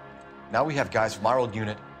street. Now we have guys from our old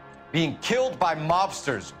unit being killed by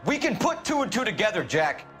mobsters. We can put 2 and 2 together,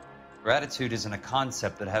 Jack. Gratitude isn't a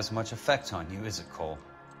concept that has much effect on you, is it, Cole?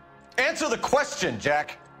 Answer the question,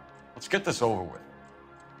 Jack. Let's get this over with.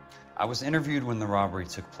 I was interviewed when the robbery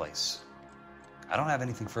took place. I don't have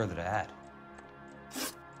anything further to add.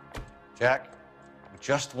 Jack, we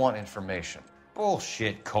just want information.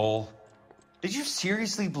 Bullshit, Cole. Did you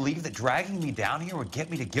seriously believe that dragging me down here would get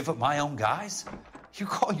me to give up my own guys? You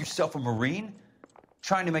call yourself a Marine?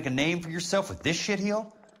 Trying to make a name for yourself with this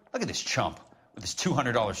shitheel? Look at this chump with his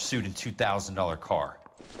 $200 suit and $2,000 car.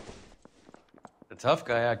 The tough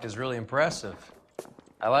guy act is really impressive.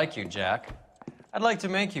 I like you, Jack. I'd like to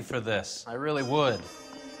make you for this. I really would.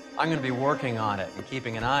 I'm going to be working on it and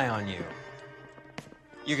keeping an eye on you.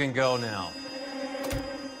 You can go now.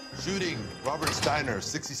 Shooting, Robert Steiner,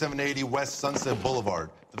 6780 West Sunset Boulevard.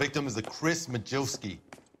 The victim is a Chris Majowski.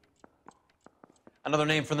 Another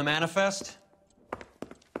name from the manifest?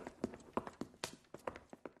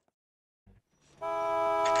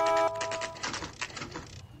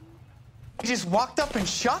 He just walked up and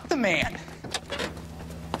shot the man.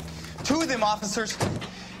 2 of them officers,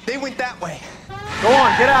 they went that way. Go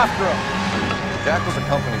on, get after him. Jack was a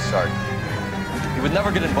company sergeant. He would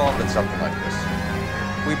never get involved in something like this.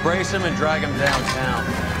 We brace him and drag him downtown.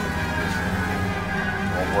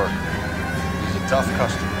 Won't work. He's a tough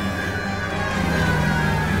customer.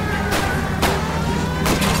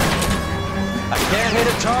 I can't hit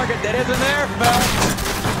a target that isn't there, Phelps.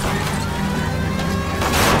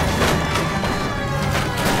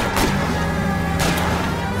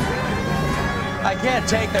 I can't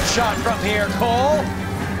take the shot from here, Cole.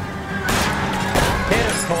 Hit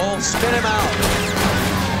him, Cole. Spin him out.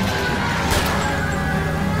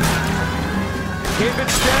 Keep it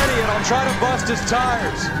steady and I'll try to bust his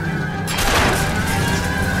tires.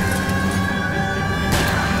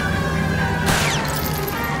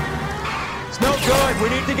 It's no good. We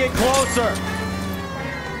need to get closer.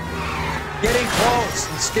 Getting close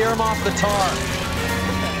and scare him off the tar.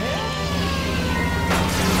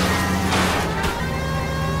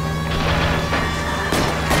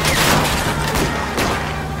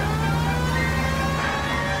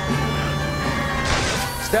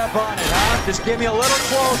 Step on it, huh? Just get me a little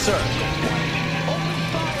closer.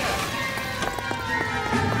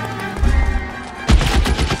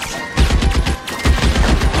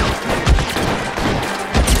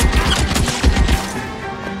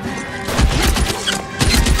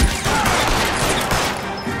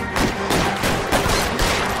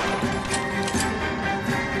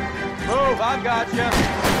 Move, I got you.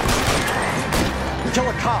 Kill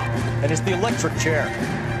a cop, and it's the electric chair.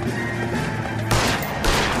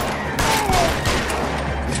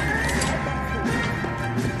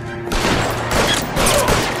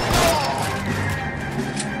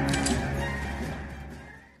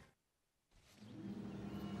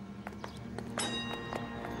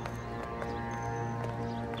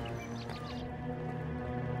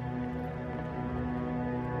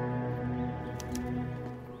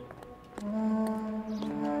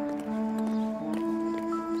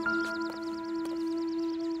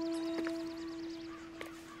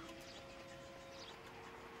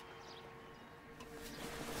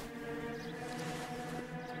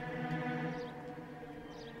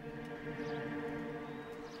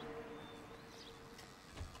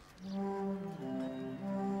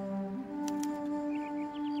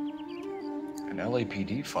 An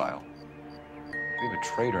LAPD file. We have a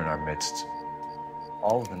traitor in our midst.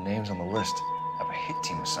 All of the names on the list have a hit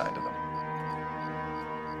team assigned to them.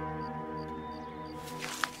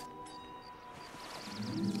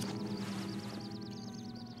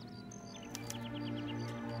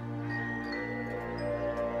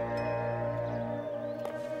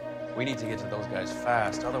 We need to get to those guys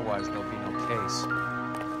fast, otherwise there'll be no case.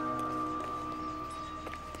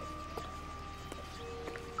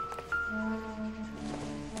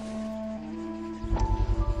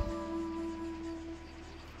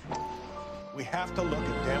 We have to look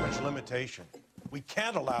at damage limitation. We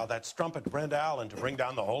can't allow that strumpet Brent Allen to bring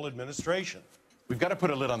down the whole administration. We've got to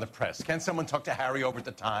put a lid on the press. Can't someone talk to Harry over at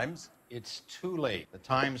the Times? It's too late. The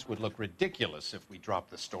Times would look ridiculous if we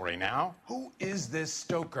dropped the story now. Who is this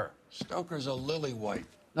Stoker? Stoker's a lily-white.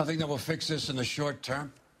 Nothing that will fix this in the short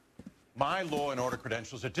term. My law and order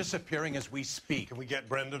credentials are disappearing as we speak. Can we get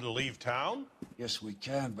Brenda to leave town? Yes, we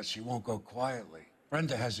can, but she won't go quietly.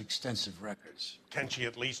 Brenda has extensive records. Can she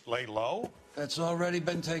at least lay low? That's already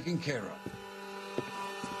been taken care of.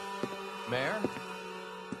 Mayor?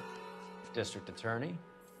 District Attorney?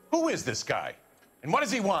 Who is this guy? And what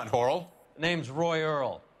does he want, Horrell? Name's Roy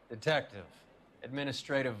Earl, detective,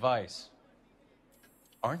 administrative vice.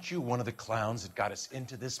 Aren't you one of the clowns that got us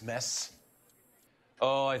into this mess?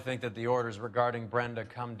 Oh, I think that the orders regarding Brenda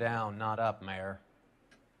come down, not up, Mayor.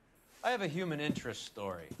 I have a human interest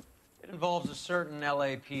story. It involves a certain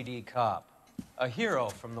LAPD cop, a hero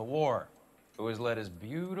from the war, who has let his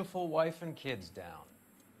beautiful wife and kids down,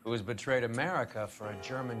 who has betrayed America for a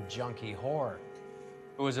German junkie whore,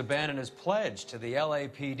 who has abandoned his pledge to the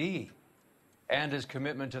LAPD and his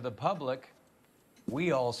commitment to the public.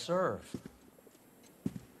 We all serve.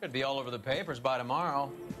 Could be all over the papers by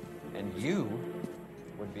tomorrow, and you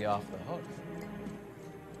would be off the hook.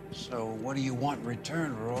 So what do you want in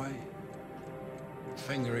return, Roy?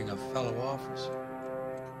 Fingering a fellow officer.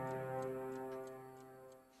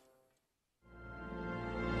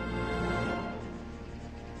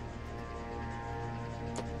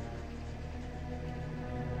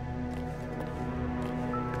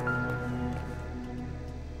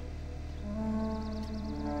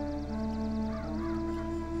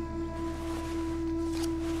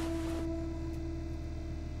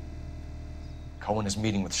 Cohen is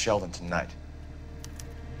meeting with Sheldon tonight.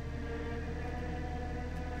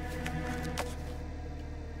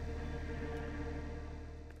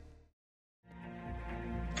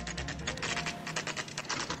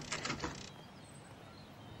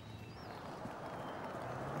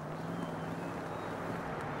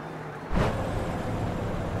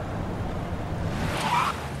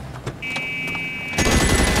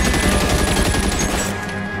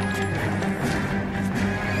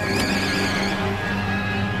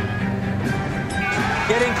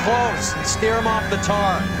 Getting close and steer him off the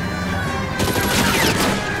tar.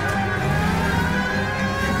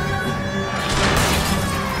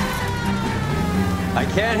 I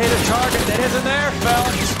can't hit a target that isn't there,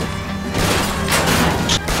 fellas.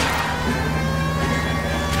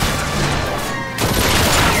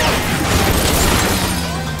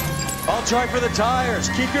 I'll try for the tires.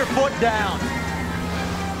 Keep your foot down.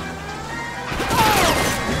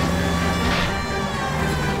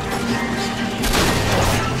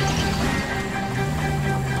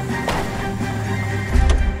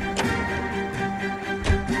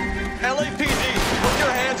 LAPD, put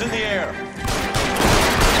your hands in the air.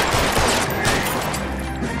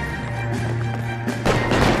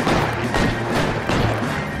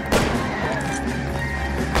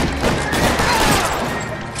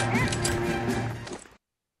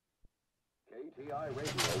 KTI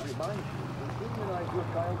Radio reminds you to immunize your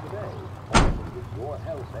child today. With your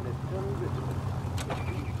health and eternal vigilant.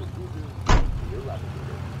 These procedures to your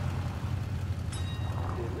laboratory.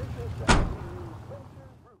 Delicious vaccine.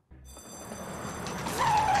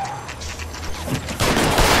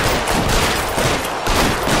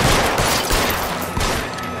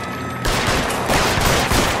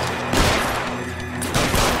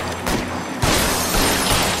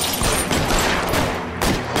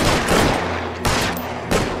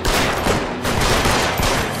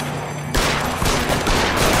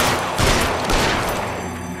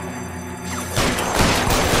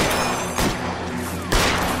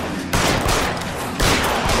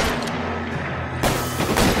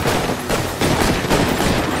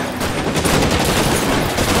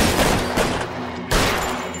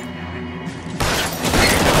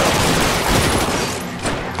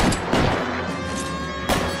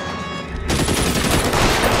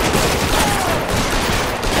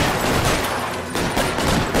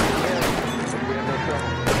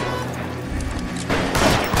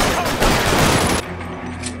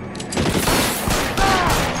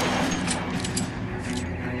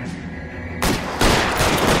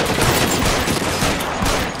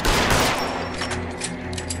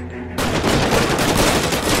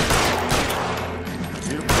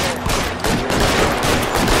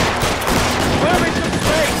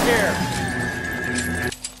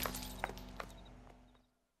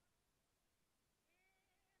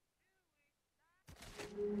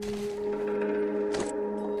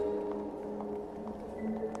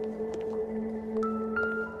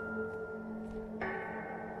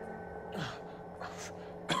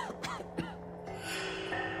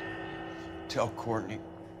 Tell Courtney.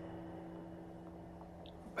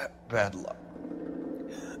 Bad luck.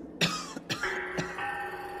 It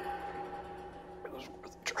was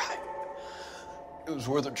worth a try. It was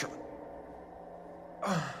worth a try.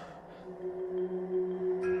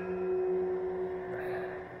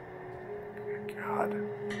 God.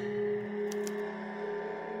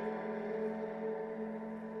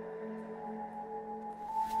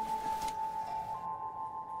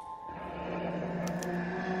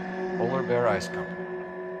 Polar Bear Ice Company.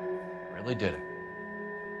 Really did it.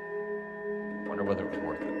 Wonder whether it was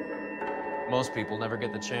worth it. Most people never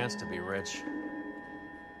get the chance to be rich.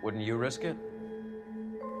 Wouldn't you risk it?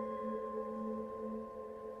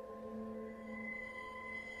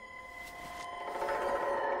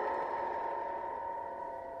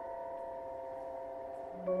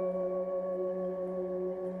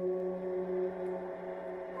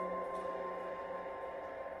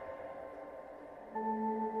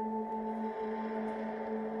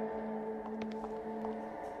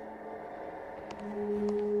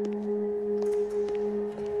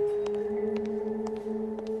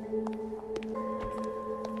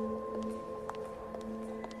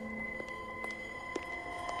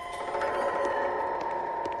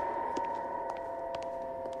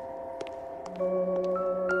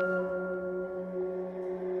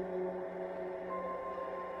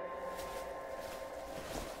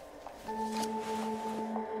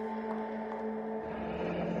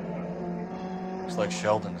 Looks like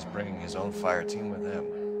Sheldon is bringing his own fire team with him.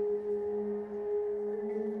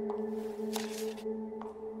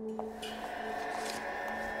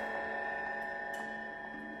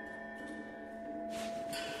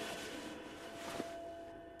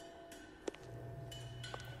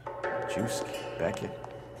 Juski, Beckett,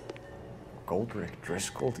 Goldrick,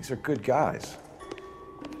 Driscoll, these are good guys.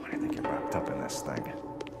 Why do you think you're wrapped up in this thing?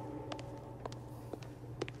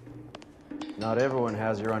 Not everyone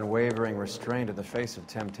has your unwavering restraint in the face of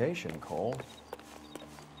temptation, Cole.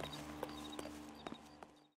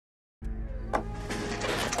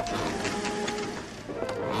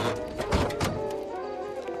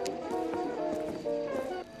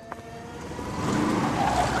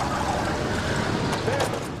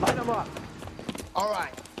 Line them up. All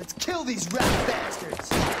right, let's kill these rat bastards.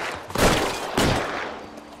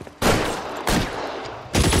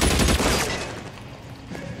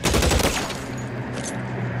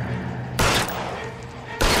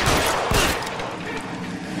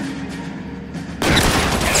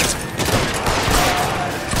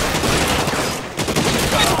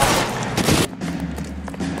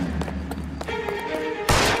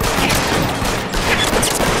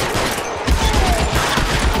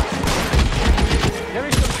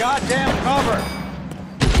 Goddamn cover!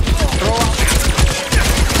 Throw out.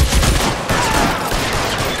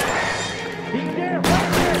 He's there, right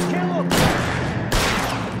there, kill him!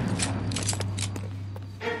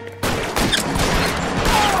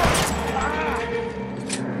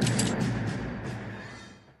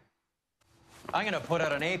 I'm gonna put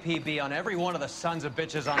out an APB on every one of the sons of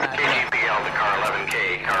bitches on that KGPL to Car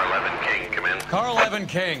 11K. Car 11 King, come in. Car 11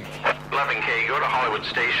 King. 11K, go to Hollywood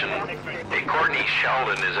Station. Hey, Courtney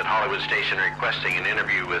Sheldon is at Hollywood Station requesting an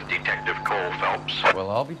interview with Detective Cole Phelps. Well,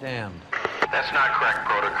 I'll be damned. That's not correct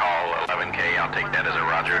protocol, 11K. I'll take that as a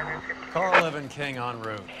roger. Car 11 King en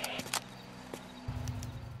route.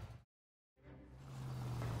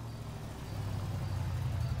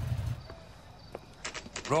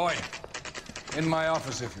 Roy, in my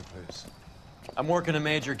office, if you please. I'm working a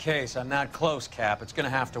major case. I'm not close, Cap. It's gonna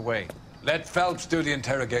have to wait. Let Phelps do the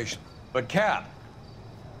interrogation. But, Cap.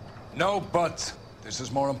 No buts. This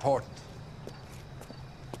is more important.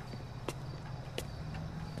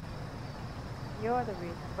 You're the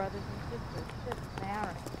reason brothers and sisters shouldn't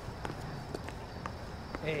marry.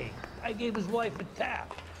 Hey, I gave his wife a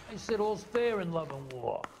tap. I said all's fair in love and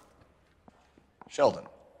war. Sheldon,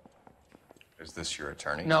 is this your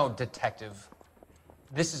attorney? No, detective.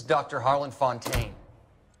 This is Dr. Harlan Fontaine.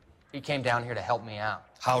 He came down here to help me out.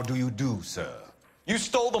 How do you do, sir? You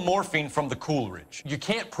stole the morphine from the Coolidge. You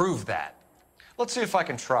can't prove that. Let's see if I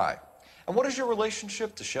can try. And what is your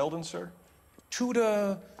relationship to Sheldon, sir?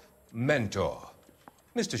 Tutor, mentor.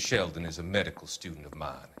 Mr. Sheldon is a medical student of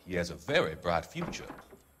mine. He has a very bright future.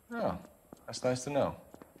 Oh, that's nice to know.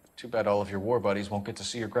 Too bad all of your war buddies won't get to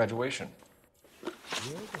see your graduation.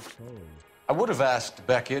 I would have asked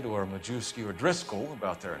Beckett or Majewski or Driscoll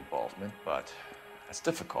about their involvement, but that's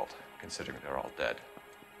difficult, considering they're all dead.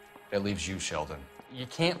 That leaves you, Sheldon. You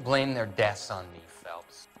can't blame their deaths on me,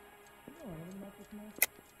 Phelps.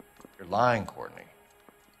 You're lying, Courtney.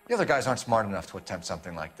 The other guys aren't smart enough to attempt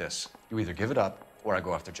something like this. You either give it up, or I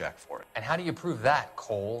go after Jack for it. And how do you prove that,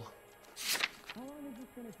 Cole? How long is this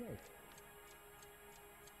gonna take?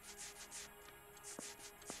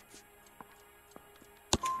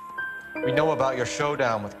 We know about your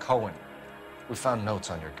showdown with Cohen. We found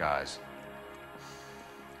notes on your guys.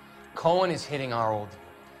 Cohen is hitting our old dude.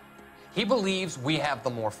 He believes we have the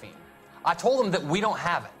morphine. I told him that we don't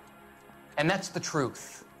have it. And that's the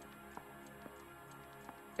truth.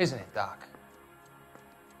 Isn't it, Doc?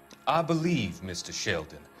 I believe Mr.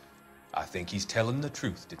 Sheldon. I think he's telling the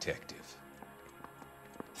truth, Detective.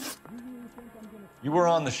 You were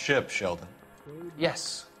on the ship, Sheldon.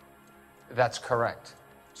 Yes, that's correct.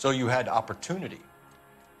 So you had opportunity.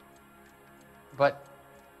 But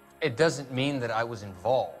it doesn't mean that I was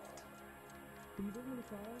involved.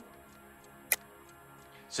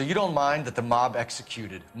 So you don't mind that the mob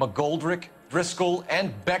executed McGoldrick, Driscoll,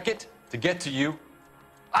 and Beckett to get to you?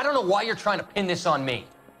 I don't know why you're trying to pin this on me.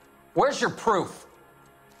 Where's your proof?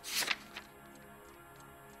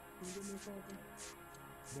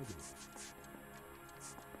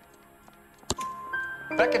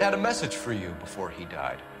 Beckett had a message for you before he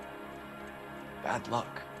died. Bad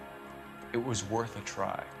luck. It was worth a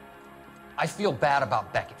try. I feel bad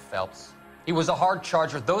about Beckett, Phelps. He was a hard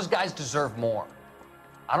charger. Those guys deserve more.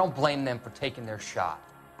 I don't blame them for taking their shot.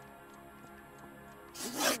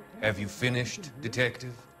 Have you finished,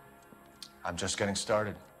 Detective? I'm just getting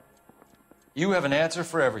started. You have an answer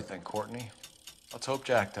for everything, Courtney. Let's hope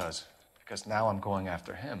Jack does, because now I'm going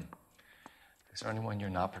after him. Is there anyone you're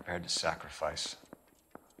not prepared to sacrifice?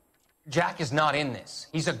 Jack is not in this.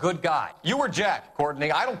 He's a good guy. You or Jack,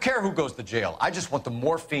 Courtney. I don't care who goes to jail. I just want the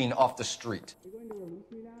morphine off the street.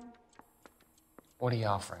 What are you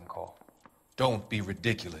offering, Cole? Don't be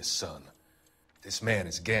ridiculous, son. This man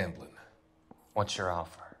is gambling. What's your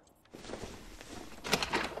offer?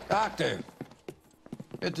 Doctor,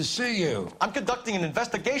 good to see you. I'm conducting an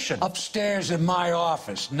investigation. Upstairs in my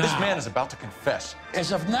office now. This man is about to confess.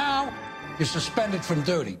 As of now, you're suspended from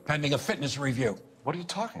duty, pending a fitness review. What are you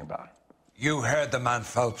talking about? You heard the man,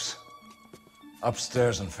 Phelps.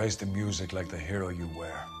 Upstairs and face the music like the hero you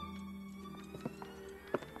were.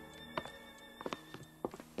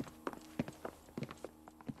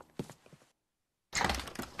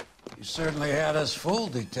 You certainly had us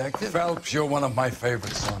fooled, Detective. Phelps, you're one of my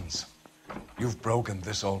favorite sons. You've broken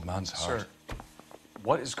this old man's heart. Sir,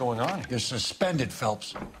 what is going on here? You're suspended,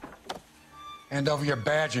 Phelps. Hand over your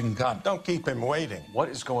badge and gun. Don't keep him waiting. What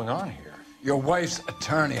is going on here? Your wife's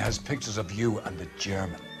attorney has pictures of you and the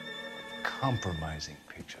German. Compromising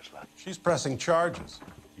pictures, lad. She's pressing charges.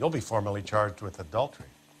 You'll be formally charged with adultery.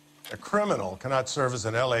 A criminal cannot serve as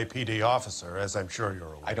an LAPD officer, as I'm sure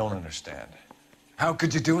you're aware. I don't understand. How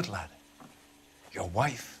could you do it, lad? Your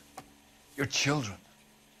wife, your children,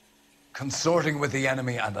 consorting with the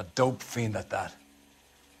enemy and a dope fiend at that.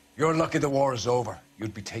 You're lucky the war is over.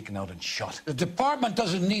 You'd be taken out and shot. The department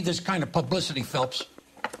doesn't need this kind of publicity, Phelps.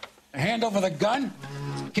 Hand over the gun,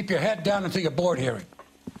 keep your head down until your board hearing.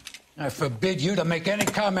 I forbid you to make any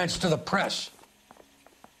comments to the press.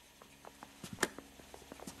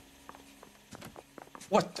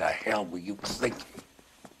 What the hell were you thinking?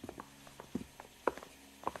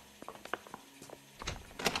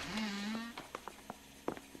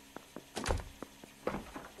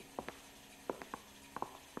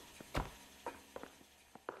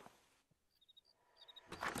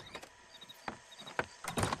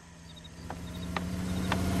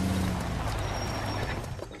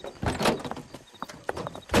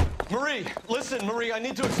 Marie, listen, Marie, I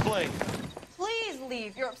need to explain. Please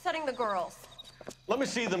leave. You're upsetting the girls. Let me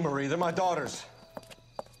see them, Marie. They're my daughters.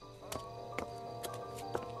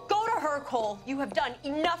 Go to her, Cole. You have done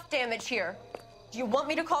enough damage here. Do you want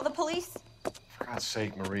me to call the police? For God's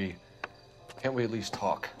sake, Marie, can't we at least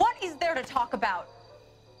talk? What is there to talk about?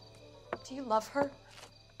 Do you love her?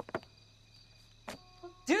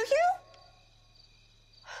 Do you?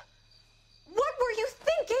 What were you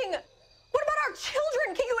thinking? What about our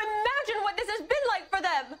children? Can you imagine what this has been like for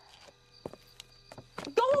them?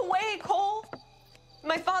 Go away, Cole.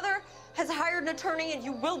 My father has hired an attorney, and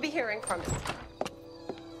you will be hearing from him.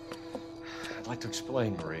 I'd like to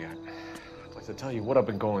explain, Marie. I'd like to tell you what I've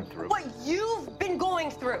been going through. What you've been going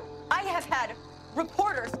through. I have had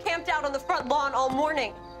reporters camped out on the front lawn all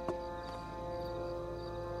morning.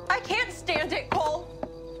 I can't stand it, Cole.